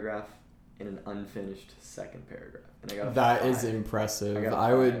body paragraph, and an unfinished second paragraph. And I got a 5. That is impressive.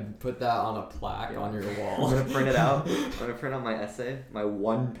 I would put that on a plaque on your wall. I'm gonna print it out. I'm gonna print out my essay, my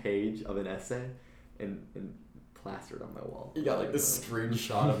 1 page of an essay, and plastered on my wall. You got like the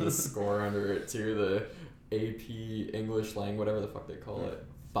screenshot of the score under it too, the AP English Lang, whatever the fuck they call it.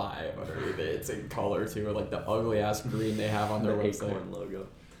 5 underneath it. It's in color too, or like the ugly ass green they have on their website. Acorn logo.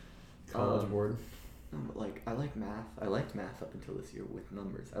 College board. No, but like I like math. I liked math up until this year with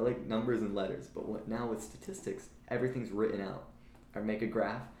numbers. I like numbers and letters, but now with statistics, everything's written out. I make a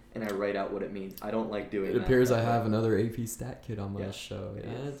graph and I write out what it means. I don't like doing. It appears I have another AP Stat kid on my show.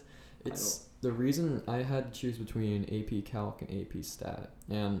 It's the reason I had to choose between AP Calc and AP Stat,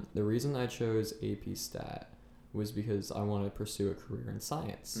 and the reason I chose AP Stat was because I wanted to pursue a career in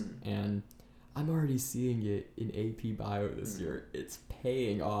science, and I'm already seeing it in AP Bio this year. It's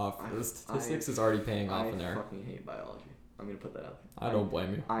paying off. The statistics is already paying off in there. I fucking hate biology. I'm gonna put that out there. I don't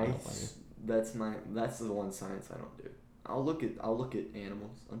blame you. That's the one science I don't do. I'll look at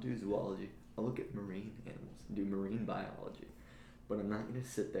animals. I'll do zoology. I'll look at marine animals. Do marine biology. But I'm not going to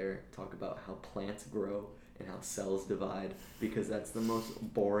sit there and talk about how plants grow and how cells divide, because that's the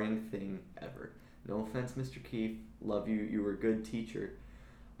most boring thing ever. No offense, Mr. Keefe. Love you. You were a good teacher.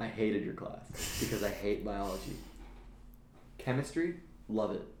 I hated your class because I hate biology. Chemistry,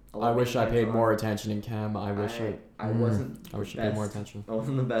 love it. I wish I paid more attention in chem. I wish I paid more attention. I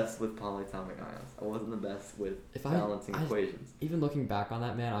wasn't the best with polyatomic ions. I wasn't the best with balancing equations. Even looking back on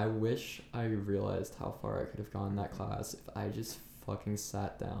that, man, I wish I realized how far I could have gone in that class if I just fucking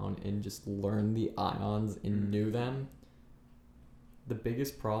sat down and just learned the ions and knew them. The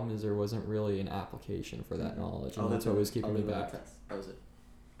biggest problem is there wasn't really an application for that knowledge, and that's what was keeping me back. That was it.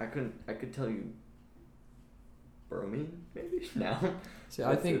 I could tell you bromine maybe now. See,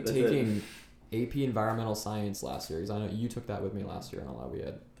 I think taking AP Environmental Science last year, because I know you took that with me last year and all that. We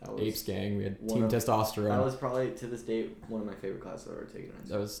had Apes Gang, we had Team Testosterone. That was probably, to this day, one of my favorite classes I've ever taken.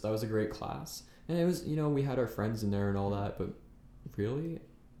 That was a great class. And it was, we had our friends in there and all that, but really,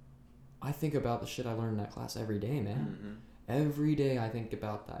 I think about the shit I learned in that class every day, man. Every day I think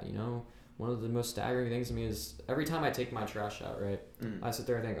about that, One of the most staggering things to me is every time I take my trash out, right, I sit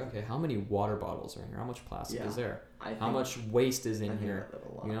there and think, okay, how many water bottles are in here? How much plastic is there? How much waste is in here?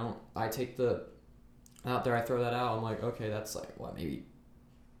 I take out there, I throw that out, I'm like, okay, that's like, maybe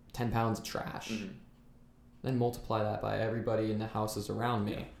 10 pounds of trash. Then multiply that by everybody in the houses around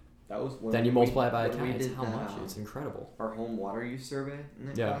me. That was then you multiply it by how much? It's incredible. Our home water use survey in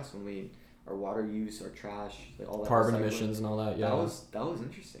that class, our water use, our trash, all that carbon emissions and all that. Yeah, that was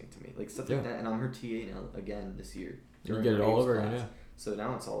interesting to me, like stuff like that. And I'm her TA now again this year. You get it all over again, yeah. So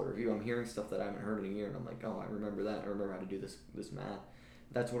now it's all a review. I'm hearing stuff that I haven't heard in a year, and I'm like, oh, I remember that. I remember how to do this math.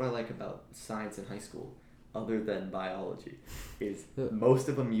 That's what I like about science in high school, other than biology, is most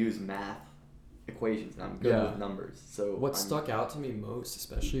of them use math equations, and I'm good with numbers. So what stuck out to me most,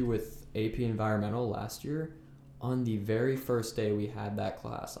 especially with AP Environmental last year, on the very first day we had that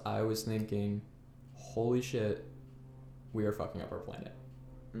class, I was thinking, holy shit, we are fucking up our planet.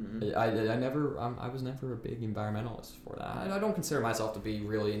 I was never a big environmentalist for that. I don't consider myself to be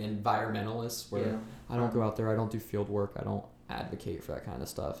really an environmentalist where I don't go out there, I don't do field work, I don't advocate for that kind of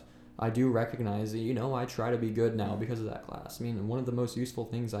stuff. I do recognize that, I try to be good now because of that class. I mean, one of the most useful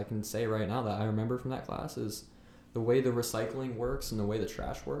things I can say right now that I remember from that class is the way the recycling works and the way the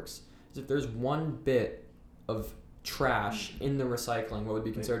trash works is if there's one bit of trash in the recycling, what would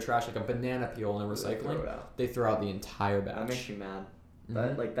be considered trash, like a banana peel in a recycling, they throw out the entire batch. That makes me mad.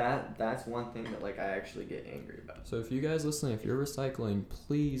 That's one thing that like I actually get angry about. So if you guys listening, if you're recycling,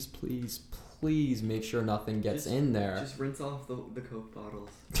 please make sure nothing gets in there. Just rinse off the Coke bottles,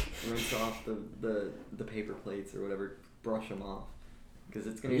 rinse off the paper plates or whatever, brush them off, because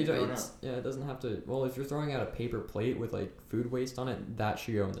it's gonna get thrown out. Yeah, it doesn't have to. Well, if you're throwing out a paper plate with like food waste on it, that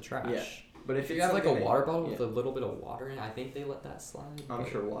should go in the trash. Yeah. But if you have like a water bottle with a little bit of water in it, I think they let that slide. I'm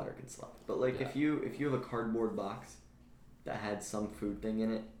sure water can slide. But like if you have a cardboard box that had some food thing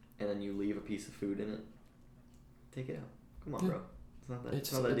in it, and then you leave a piece of food in it, take it out. Come on, bro.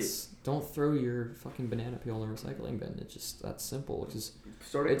 It's not that deep. Don't throw your fucking banana peel in the recycling bin. It's just that simple.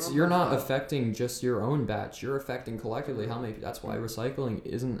 Because you're not affecting just your own batch. You're affecting collectively how many. That's why recycling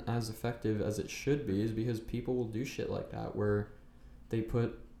isn't as effective as it should be. Is because people will do shit like that where they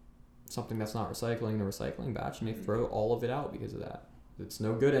put something that's not recycling in the recycling batch and they throw all of it out because of that. It's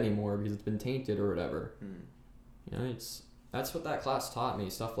no good anymore because it's been tainted or whatever. You know, that's what that class taught me,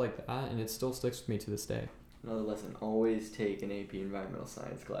 stuff like that, and it still sticks with me to this day. Another lesson: always take an AP Environmental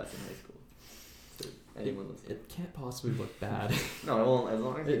Science class in high school. So anyone listening. It can't possibly look bad. No, it won't, as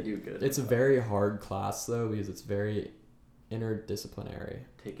long as you do good. It's a very hard class though because it's very interdisciplinary.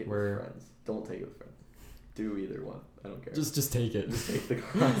 Take it with friends. Don't take it with friends. Do either one. I don't care. Just take it. Just take the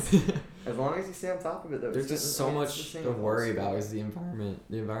class. As long as you stay on top of it, though. There's just so much to worry about because the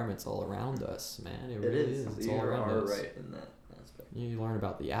environment's all around us, man. It really is. It's all around us. You are right in that aspect. You learn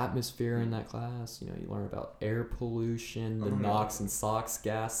about the atmosphere in that class. You know, you learn about air pollution, the NOx and SOx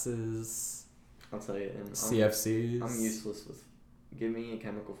gases. I'll tell you. And CFCs. I'm useless with. Give me a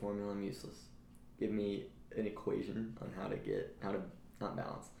chemical formula. I'm useless. Give me an equation on how to not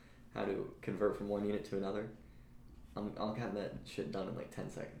balance. How to convert from one unit to another. I'll have that shit done in like 10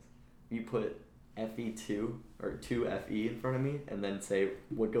 seconds. You put Fe2 or 2Fe in front of me and then say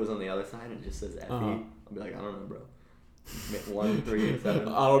what goes on the other side and it just says Fe. I'll be like, I don't know, bro. 1, 3, 7.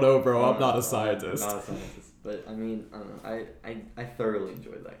 I don't know, bro. I'm not a scientist. I'm not a scientist. But I mean, I don't know. I thoroughly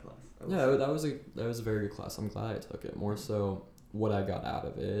enjoyed that class. That was a very good class. I'm glad I took it. More so what I got out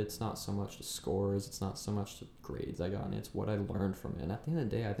of it. It's not so much the scores, it's not so much the grades I got in it, it's what I learned from it. And at the end of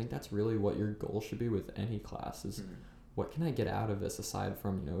the day, I think that's really what your goal should be with any class is what can I get out of this aside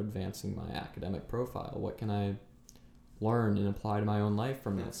from, you know, advancing my academic profile? What can I learn and apply to my own life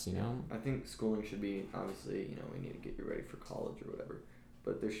from this, you know? I think schooling should be, obviously, you know, we need to get you ready for college or whatever,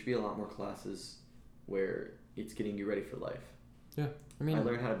 but there should be a lot more classes where it's getting you ready for life. Yeah, I mean, I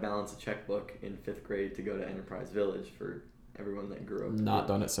learned how to balance a checkbook in 5th grade to go to Enterprise Village for everyone that grew up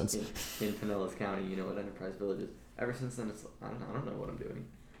done it since in Pinellas County. You know what Enterprise Village is. Ever since then, it's I don't know what I'm doing.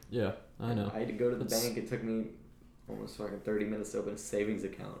 Yeah, I know. I had to go to the bank. It took me almost fucking 30 minutes to open a savings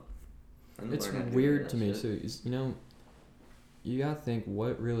account. It's weird to me too. You know, you gotta think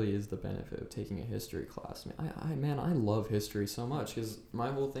what really is the benefit of taking a history class. I love history so much because my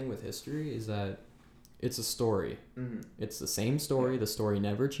whole thing with history is that it's a story. It's the same story. The story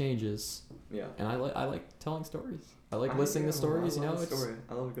never changes. Yeah. And I like telling stories. I like listening to stories. You know,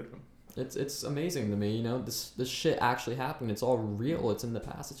 I love a good one. It's amazing to me. You know, this shit actually happened. It's all real. It's in the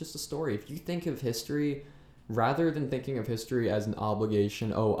past. It's just a story. If you think of history, rather than thinking of history as an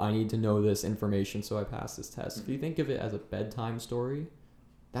obligation, I need to know this information so I pass this test. If you think of it as a bedtime story,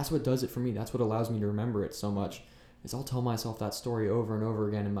 that's what does it for me. That's what allows me to remember it so much. Is I'll tell myself that story over and over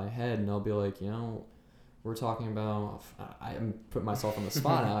again in my head, and I'll be like, you know, we're talking about. I'm putting myself on the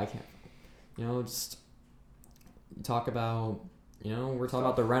spot now. I can't. You know, just talk about. You know, we're talking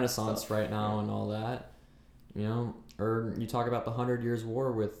about the Renaissance right now and all that. You know, or you talk about the 100 Years'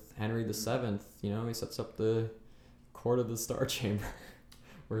 War with Henry VII. You know, he sets up the court of the Star Chamber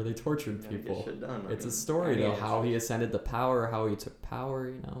where they tortured people. It's a story, though, how he ascended to power, how he took power,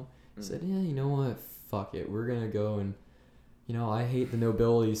 you know. He said, yeah, you know what, fuck it. We're going to go and, you know, I hate the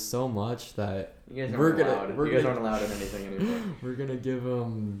nobility so much that you guys aren't allowed in anything anymore. We're going to give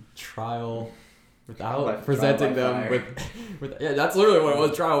them trial without presenting them with that's literally what it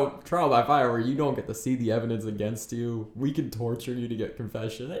was, trial by fire, where you don't get to see the evidence against you. We can torture you to get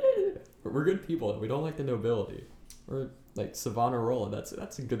confession. We're good people. We don't like the nobility. We're like Savonarola.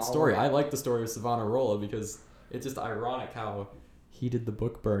 That's a good story. I like the story of Savonarola because it's just ironic how he did the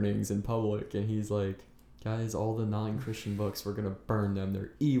book burnings in public, and he's like, guys, all the non-Christian books, we're gonna burn them.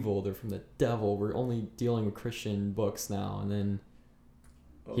 They're evil. They're from the devil. We're only dealing with Christian books now. And then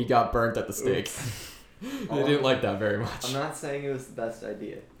he got burnt at the stake. They didn't like that very much. I'm not saying it was the best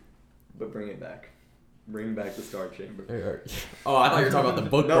idea, but bring it back. Bring back the Star Chamber. Oh, I thought you were talking about the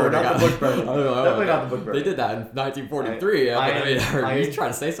book No, burning. not the book burning. Definitely not the book They burning. did that in 1943. Are you I-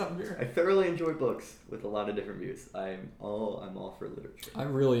 trying to say something here? I thoroughly enjoy books with a lot of different views. I'm all for literature. I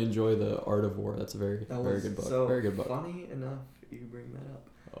really enjoy The Art of War. That's a very good book. So very good book. Funny enough, you bring that up.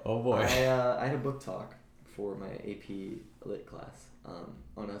 Oh boy. I had a book talk for my AP Lit class on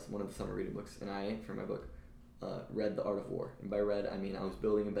one of the summer reading books, and I, for my book, read The Art of War. And by read, I mean I was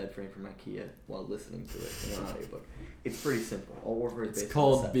building a bed frame for my Kia while listening to it in an audiobook. It's pretty simple. All warfare is based It's on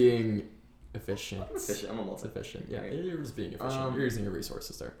called deception. being efficient. I'm efficient. I'm a multi. It's efficient. Yeah, Right. you're just being efficient. You're using your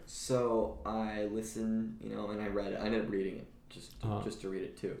resources there. So I listened, and I read it. I ended up reading it just to read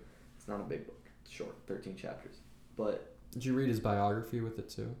it too. It's not a big book. It's short, 13 chapters. But did you read his biography with it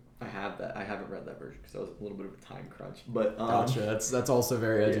too? I have that. I haven't read that version because that was a little bit of a time crunch. But gotcha. That's also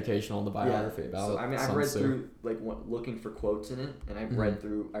very yeah. educational in the biography about. So I mean, I've Sun read Tzu. through looking for quotes in it, and I've read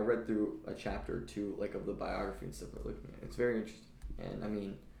through a chapter or two of the biography and stuff. Looking at it. It's very interesting. And I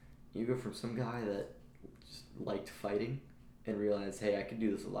mean, you go from some guy that just liked fighting and realize, hey, I could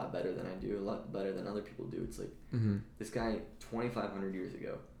do this a lot better than I do, a lot better than other people do. It's like this guy 2,500 years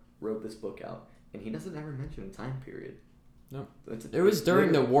ago wrote this book out, and he doesn't ever mention a time period. No, it was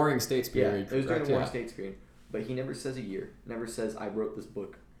during the Warring States period. Yeah, it was during the Warring States period. But he never says a year. Never says I wrote this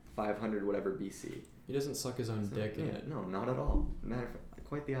book 500 whatever BC. He doesn't suck his own dick in it. No, not at all. Matter of fact,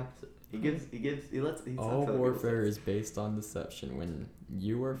 quite the opposite. He All warfare is based on deception. When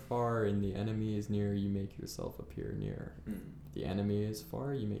you are far and the enemy is near, you make yourself appear near. The enemy is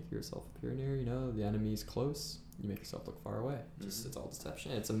far, you make yourself appear near. The enemy is close, you make yourself look far away. It's all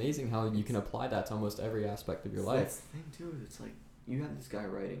deception. It's amazing how you can apply that to almost every aspect of your life. That's the thing too. It's like you have this guy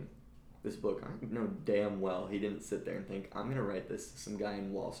writing this book. I know damn well he didn't sit there and think, I'm gonna write this. Some guy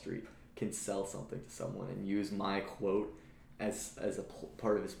in Wall Street can sell something to someone and use my quote as a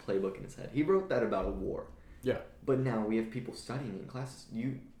part of his playbook in his head. He wrote that about a war. Yeah. But now we have people studying in classes.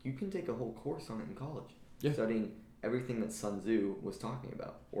 You can take a whole course on it in college. Yeah. Studying everything that Sun Tzu was talking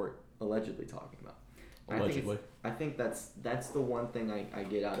about or allegedly talking about. Allegedly. I think that's the one thing I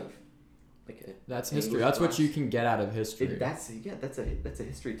get out of that's history. That's what you can get out of history. That's a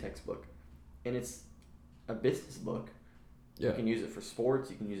history textbook, and it's a business book. Yeah. You can use it for sports.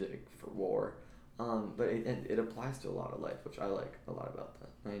 You can use it for war. But it applies to a lot of life, which I like a lot about that.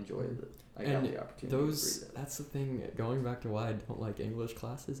 I enjoy that I got the opportunity to read that. That's the thing, going back to why I don't like English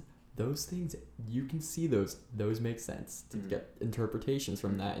classes, those things, you can see those make sense to get interpretations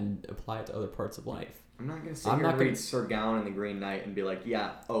from that and apply it to other parts of life. I'm not going to sit here and read Sir Gawain and the Green Knight and be like,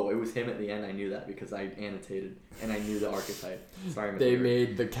 yeah, it was him at the end. I knew that because I annotated and I knew the archetype. Sorry, Mr. They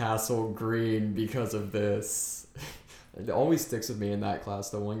made the castle green because of this. It always sticks with me in that class.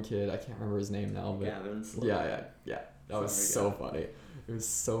 The one kid, I can't remember his name now, but Gavin. yeah. That was so funny. It was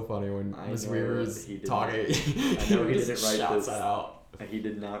so funny when Miss Weaver was talking. I know he didn't write shouts this. Out. He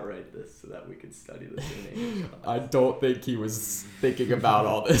did not write this so that we could study this in English. I don't think he was thinking about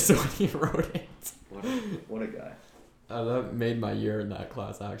all this when he wrote it. What a guy. That made my year in that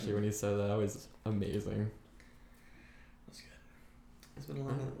class, actually, when he said that. That was amazing. That's good. It's been a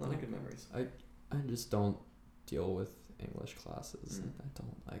lot of good memories. I just don't deal with English classes. I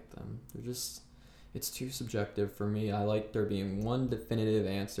don't like them. It's too subjective for me. I like there being one definitive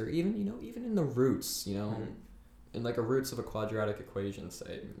answer, even in the roots, in like a roots of a quadratic equation,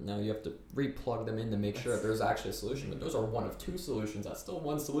 say. Now you have to re-plug them in to make sure that there's actually a solution, but those are one of two solutions. That's still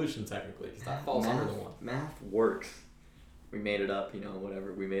one solution technically, because that falls under the one. Math works. We made it up,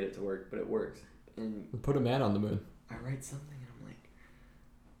 whatever. We made it to work, but it works. And put a man on the moon. I write something and I'm like,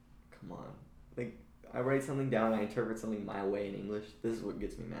 come on. I write something down, I interpret something my way in English. This is what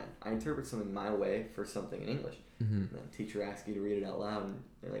gets me mad. I interpret something my way for something in English. And then the teacher asks you to read it out loud, and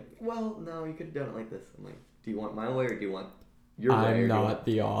they're like, well, no, you could have done it like this. I'm like, do you want my way or do you want your way? I'm not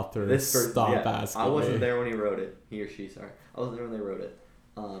the author. Stop asking me. I wasn't there when he wrote it. He or she, sorry. I wasn't there when they wrote it.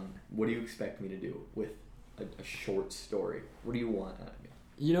 What do you expect me to do with a short story? What do you want out of me?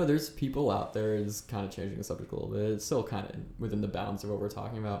 There's people out there, is kind of changing the subject a little bit. It's still kind of within the bounds of what we're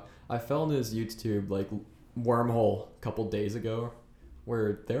talking about. I fell into this YouTube wormhole a couple days ago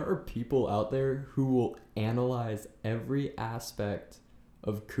where there are people out there who will analyze every aspect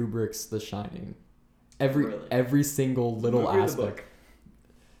of Kubrick's The Shining. Every single little aspect.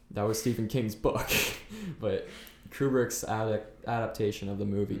 That was Stephen King's book. But Kubrick's adaptation of the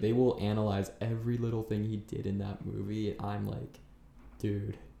movie, they will analyze every little thing he did in that movie. And I'm like,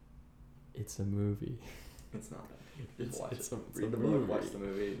 dude, it's a movie. It's not that. Watch the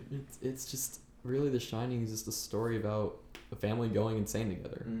movie. It's just really The Shining is just a story about a family going insane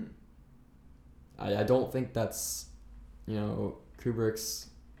together. I don't think that's Kubrick's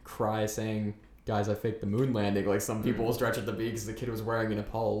cry saying guys, I faked the moon landing. Like, some people will stretch at the beat because the kid was wearing an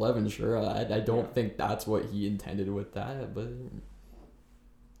Apollo 11 shirt. I don't think that's what he intended with that, but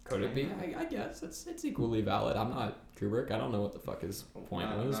could it be? I guess it's equally valid. I'm not Kubrick. I don't know what the fuck his point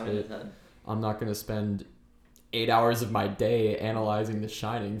was, but I'm not going to spend 8 hours of my day analyzing The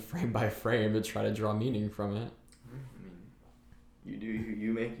Shining frame by frame to try to draw meaning from it. I mean,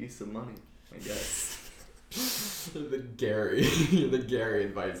 you make use of money, I guess. the Gary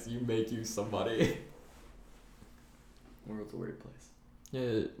advice. You make use of money. World's a weird place.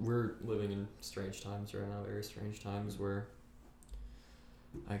 Yeah, we're living in strange times right now. Very strange times where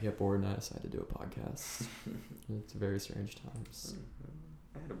I get bored and I decide to do a podcast. It's very strange times.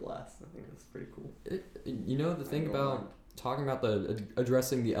 I had a blast. I think that's pretty cool. You know, the thing about talking about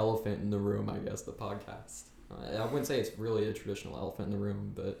addressing the elephant in the room, I guess, the podcast. I wouldn't say it's really a traditional elephant in the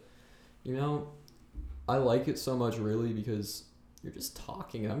room, but, you know, I like it so much really because you're just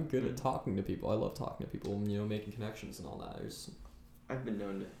talking. I'm good at talking to people. I love talking to people and, you know, making connections and all that. I've been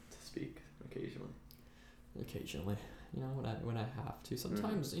known to speak occasionally. Occasionally. You know, when I have to.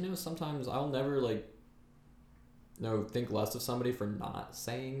 Sometimes, you know, sometimes I'll never, like, think less of somebody for not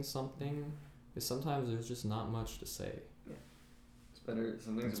saying something. Because sometimes there's just not much to say. Yeah. It's better.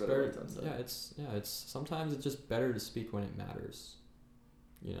 Some things are better when it's unsaid. It's sometimes it's just better to speak when it matters.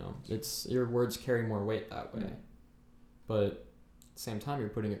 You know, it's your words carry more weight that way. But at the same time, you're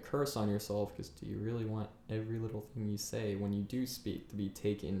putting a curse on yourself because do you really want every little thing you say when you do speak to be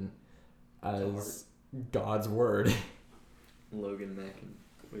taken as God's word? Logan Mackin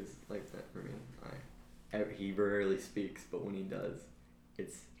was like that for me. He rarely speaks, but when he does,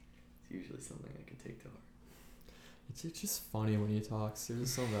 it's usually something I can take to heart. It's just funny when he talks. There's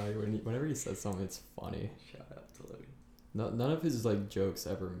just some value whenever he says something. It's funny. Shout out to Logan. None of his like jokes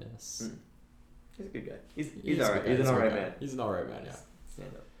ever miss. He's a good guy. He's alright. He's an alright man. He's an alright man. Yeah.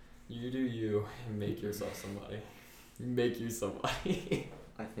 Stand up. You do you and make yourself somebody. Make you somebody.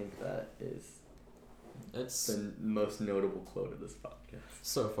 I think that is. It's the most notable quote of this podcast.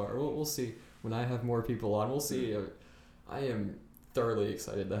 So far, we'll see. When I have more people on, we'll see. I am thoroughly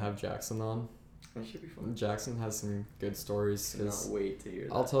excited to have Jackson on. That should be fun. Jackson has some good stories. I cannot wait to hear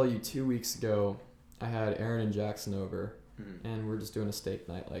that. I'll tell you, 2 weeks ago, I had Aaron and Jackson over, and we're just doing a steak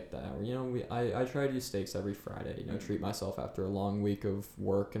night like that. You know, I try to do steaks every Friday. You know, treat myself after a long week of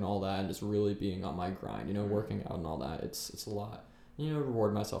work and all that, and just really being on my grind. You know, working out and all that. It's a lot. You know,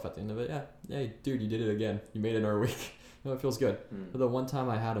 reward myself at the end of it. Yeah, hey, dude, you did it again. You made it in our week. You know, it feels good. But the one time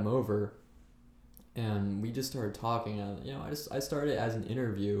I had him over, and we just started talking, and you know, I started as an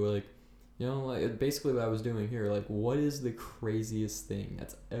interview, like, you know, like basically what I was doing here, like, what is the craziest thing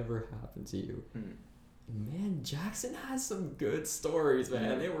that's ever happened to you? Man, Jackson has some good stories,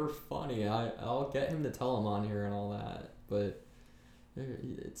 man. They were funny. I'll get him to tell them on here and all that, but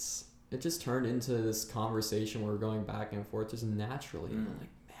it just turned into this conversation where we're going back and forth just naturally. And I'm like,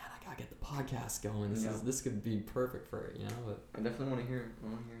 man, I gotta get the podcast going. This could be perfect for it, you know. But I definitely want to hear how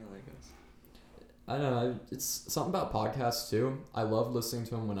that goes. I don't know. It's something about podcasts too. I love listening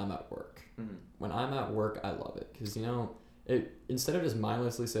to them when I'm at work. When I'm at work, I love it because, you know, instead of just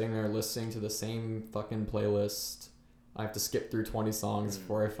mindlessly sitting there listening to the same fucking playlist, I have to skip through 20 songs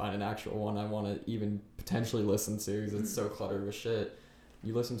before I find an actual one I want to even potentially listen to because it's so cluttered with shit.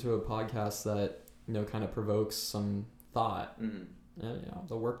 You listen to a podcast that, you know, kind of provokes some thought. And, you know,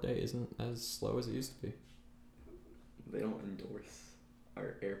 the workday isn't as slow as it used to be. They don't endorse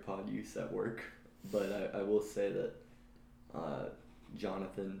our AirPod use at work, but I will say that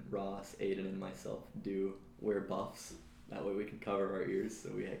Jonathan, Ross, Aiden, and myself do wear buffs. That way we can cover our ears so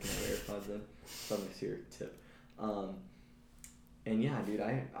we can have AirPods in. Something to your tip. And yeah, dude,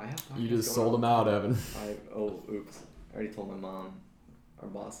 I have podcasts. You just sold them out, Evan. Oops. I already told my mom. Our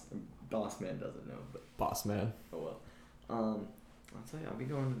boss man doesn't know, but boss man. Oh well. I'll tell you, I'll be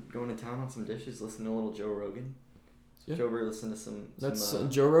going to town on some dishes, listening to a little Joe Rogan. Yeah. Joe Rogan, listen to some.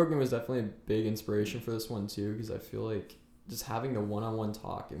 Joe Rogan was definitely a big inspiration for this one too, because I feel like just having the one-on-one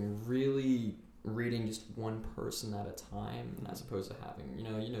talk and really reading just one person at a time, as opposed to having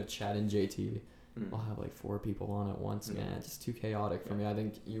you know Chad and JT. I'll have like 4 people on at once, man. It's just too chaotic for me. I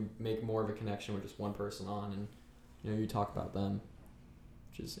think you make more of a connection with just one person on, and you know you talk about them.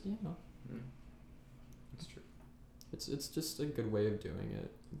 Which is, you know, it's true. It's just a good way of doing it.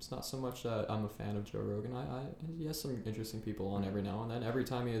 It's not so much that I'm a fan of Joe Rogan. He has some interesting people on every now and then. Every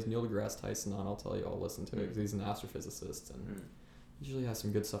time he has Neil deGrasse Tyson on, I'll tell you I'll listen to it because he's an astrophysicist and he usually has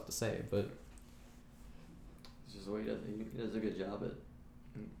some good stuff to say. But it's just the way he does. He does a good job at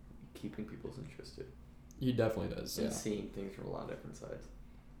keeping people's interested. He definitely does. And seeing things from a lot of different sides.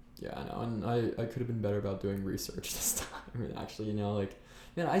 Yeah, I know, and I could have been better about doing research this time. I mean, actually, like,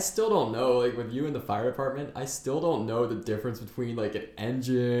 man, I still don't know, like, with you in the fire department, I still don't know the difference between, like, an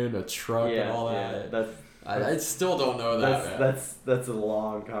engine, a truck, and all that. Yeah, I still don't know that, man. That's a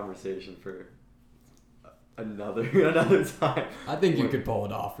long conversation for another time. I think you could pull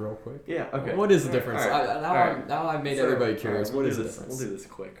it off real quick. Yeah, okay. What is the difference? Right. Now I've made everybody curious. Right, what is the difference? We'll do this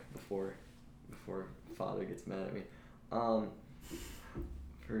quick before Father gets mad at me.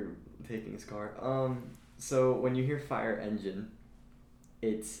 For taking his car. So when you hear fire engine,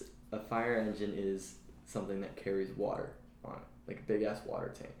 a fire engine is something that carries water on it, like a big ass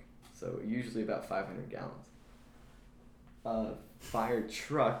water tank. So usually about 500 gallons. A fire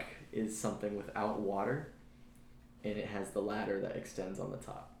truck is something without water, and it has the ladder that extends on the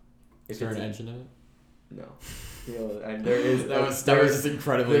top. Is there an engine in it? No. And there is. that was just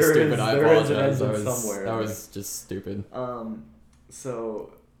incredibly stupid. I apologize. That was just stupid.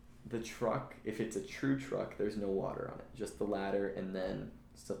 So the truck, if it's a true truck, there's no water on it. Just the ladder and then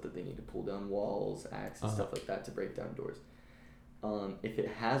stuff that they need to pull down walls, axes, stuff like that to break down doors. If it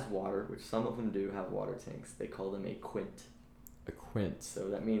has water, which some of them do have water tanks, they call them a quint. A quint. So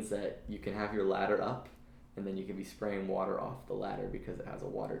that means that you can have your ladder up, and then you can be spraying water off the ladder because it has a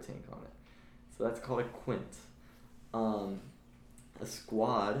water tank on it. So that's called a quint. A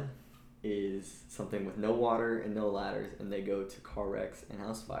squad is something with no water and no ladders, and they go to car wrecks and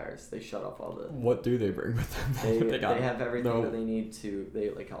house fires. They shut off all the... What do they bring with them? They have everything that they need to... They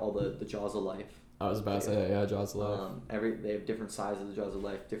like all the jaws of life. I was about to say, yeah, jaws of life. They have different sizes of the jaws of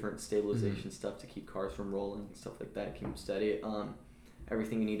life, different stabilization stuff to keep cars from rolling, stuff like that, keep them steady.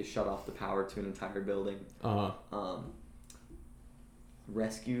 Everything you need to shut off the power to an entire building.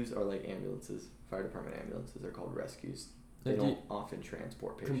 Rescues are like ambulances. Fire department ambulances are called rescues. They don't often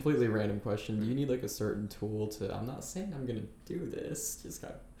transport patients. Completely random question. Do you need like a certain tool to... I'm not saying I'm going to do this.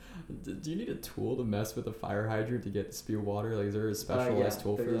 Do you need a tool to mess with a fire hydrant to get to spew water? Like, is there a specialized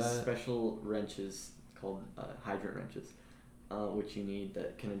tool for that? There's special wrenches called hydrant wrenches, which you need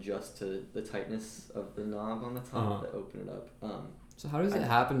that can adjust to the tightness of the knob on the top that open it up. So how does it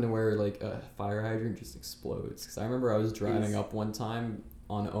happen to where like a fire hydrant just explodes? Because I remember I was driving up one time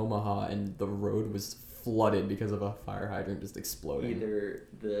on Omaha and the road was flooded because of a fire hydrant just exploding.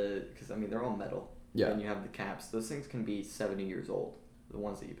 Because I mean they're all metal. Yeah. And you have the caps. Those things can be 70 years old. The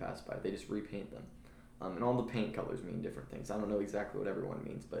ones that you pass by, they just repaint them, and all the paint colors mean different things. I don't know exactly what everyone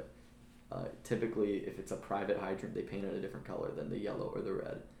means, but typically, if it's a private hydrant, they paint it a different color than the yellow or the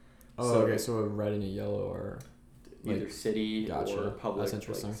red. So a red and a yellow are either city or public, That's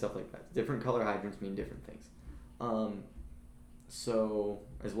interesting. Like, stuff like that. Different color hydrants mean different things. So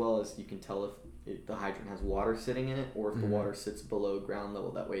as well as you can tell if the hydrant has water sitting in it, or if the water sits below ground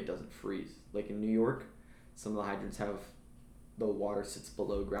level. That way, it doesn't freeze. Like in New York, some of the hydrants have the water sits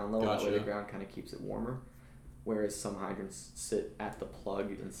below ground level. That way, the ground kind of keeps it warmer. Whereas some hydrants sit at the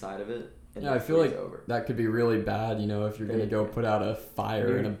plug inside of it. And I feel like that could be really bad, if you're going to go put out a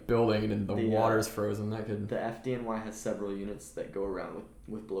fire in a building and the water's frozen. That could... The FDNY has several units that go around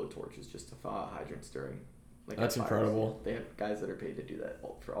with blow torches just to thaw hydrants during... That's incredible. They have guys that are paid to do that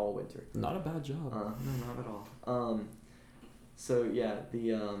for all winter. Not a bad job. No, not at all. So yeah,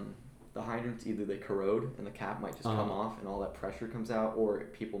 the hydrants, either they corrode and the cap might just come off and all that pressure comes out, or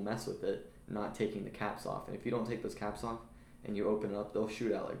people mess with it, not taking the caps off. And if you don't take those caps off and you open it up, they'll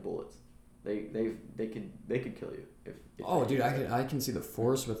shoot out like bullets. They could kill you if dude, I can see the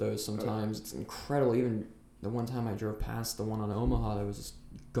force with those sometimes. It's incredible. Even the one time I drove past the one on Omaha that was just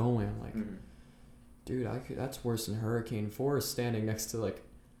going, I'm like, dude, that's worse than hurricane force standing next to like,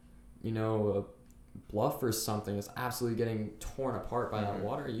 a bluff or something that's absolutely getting torn apart by that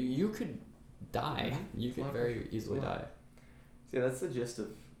water. You could die. You could very easily die. So yeah, that's the gist of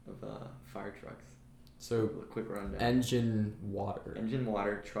fire trucks. So a quick rundown. Engine,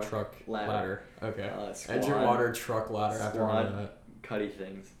 water, truck, ladder. Okay. Squad, engine, water, truck, ladder. Squad, cuddy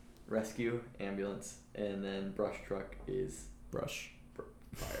things. Rescue, ambulance, and then brush truck is brush.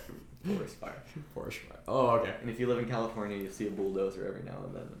 Fire. Forest fire. Forest fire. Oh, okay. And if you live in California, you see a bulldozer every now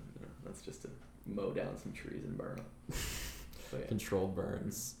and then. That's just to mow down some trees and burn them. So, yeah. Controlled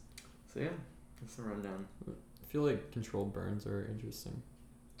burns. So yeah, that's the rundown. I feel like controlled burns are interesting.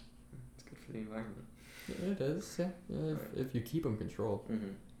 It's good for the environment. Yeah, it is, yeah. If you keep them controlled.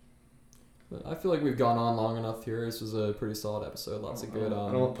 But I feel like we've gone on long enough here. This was a pretty solid episode. Lots of good.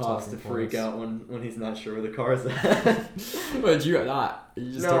 I don't want Pops to freak out when he's not sure where the car's at. But you not.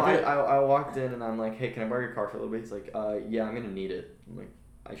 You just took it? I walked in and I'm like, hey, can I borrow your car for a little bit? He's like, yeah, I'm gonna need it. I'm like,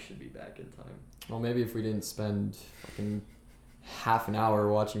 I should be back in time. Well, maybe if we didn't spend fucking half an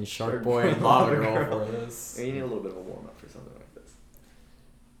hour watching Shark Boy and Lava Girl for this. You need a little bit of a warm up for something like this.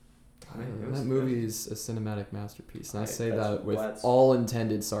 That movie is a cinematic masterpiece, and I say that's that with what's- all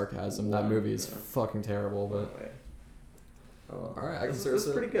intended sarcasm. That movie is Yeah. fucking terrible, but Oh, all right, I this consider is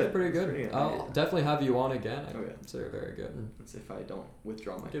it pretty good. Pretty It's good. pretty good. I'll definitely have you on again. I Okay. consider it very good. Let's see if I don't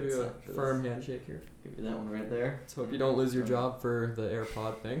withdraw my Give you a consent for firm this. handshake here. Give me that one right there. Let's hope you don't lose your job for the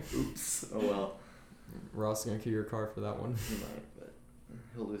AirPod thing. Oops. Oh well. Ross is gonna key your car for that one. He might, but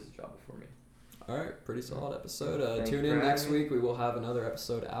he'll lose his job before me. All right, pretty solid episode. Thank Tune you in for next having me. week. We will have another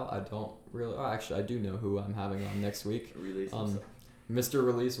episode out. I don't really. Oh, actually, I do know who I'm having on next week. Release Mr.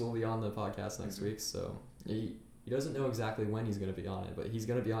 Release will be on the podcast next Mhm. week, so he doesn't know exactly when he's going to be on it, but he's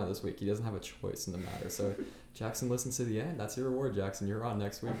going to be on it this week. He doesn't have a choice in the matter. So, Jackson, listen to the end. That's your reward, Jackson. You're on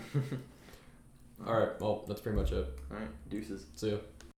next week. All right, well, that's pretty much it. All right. Deuces. See you.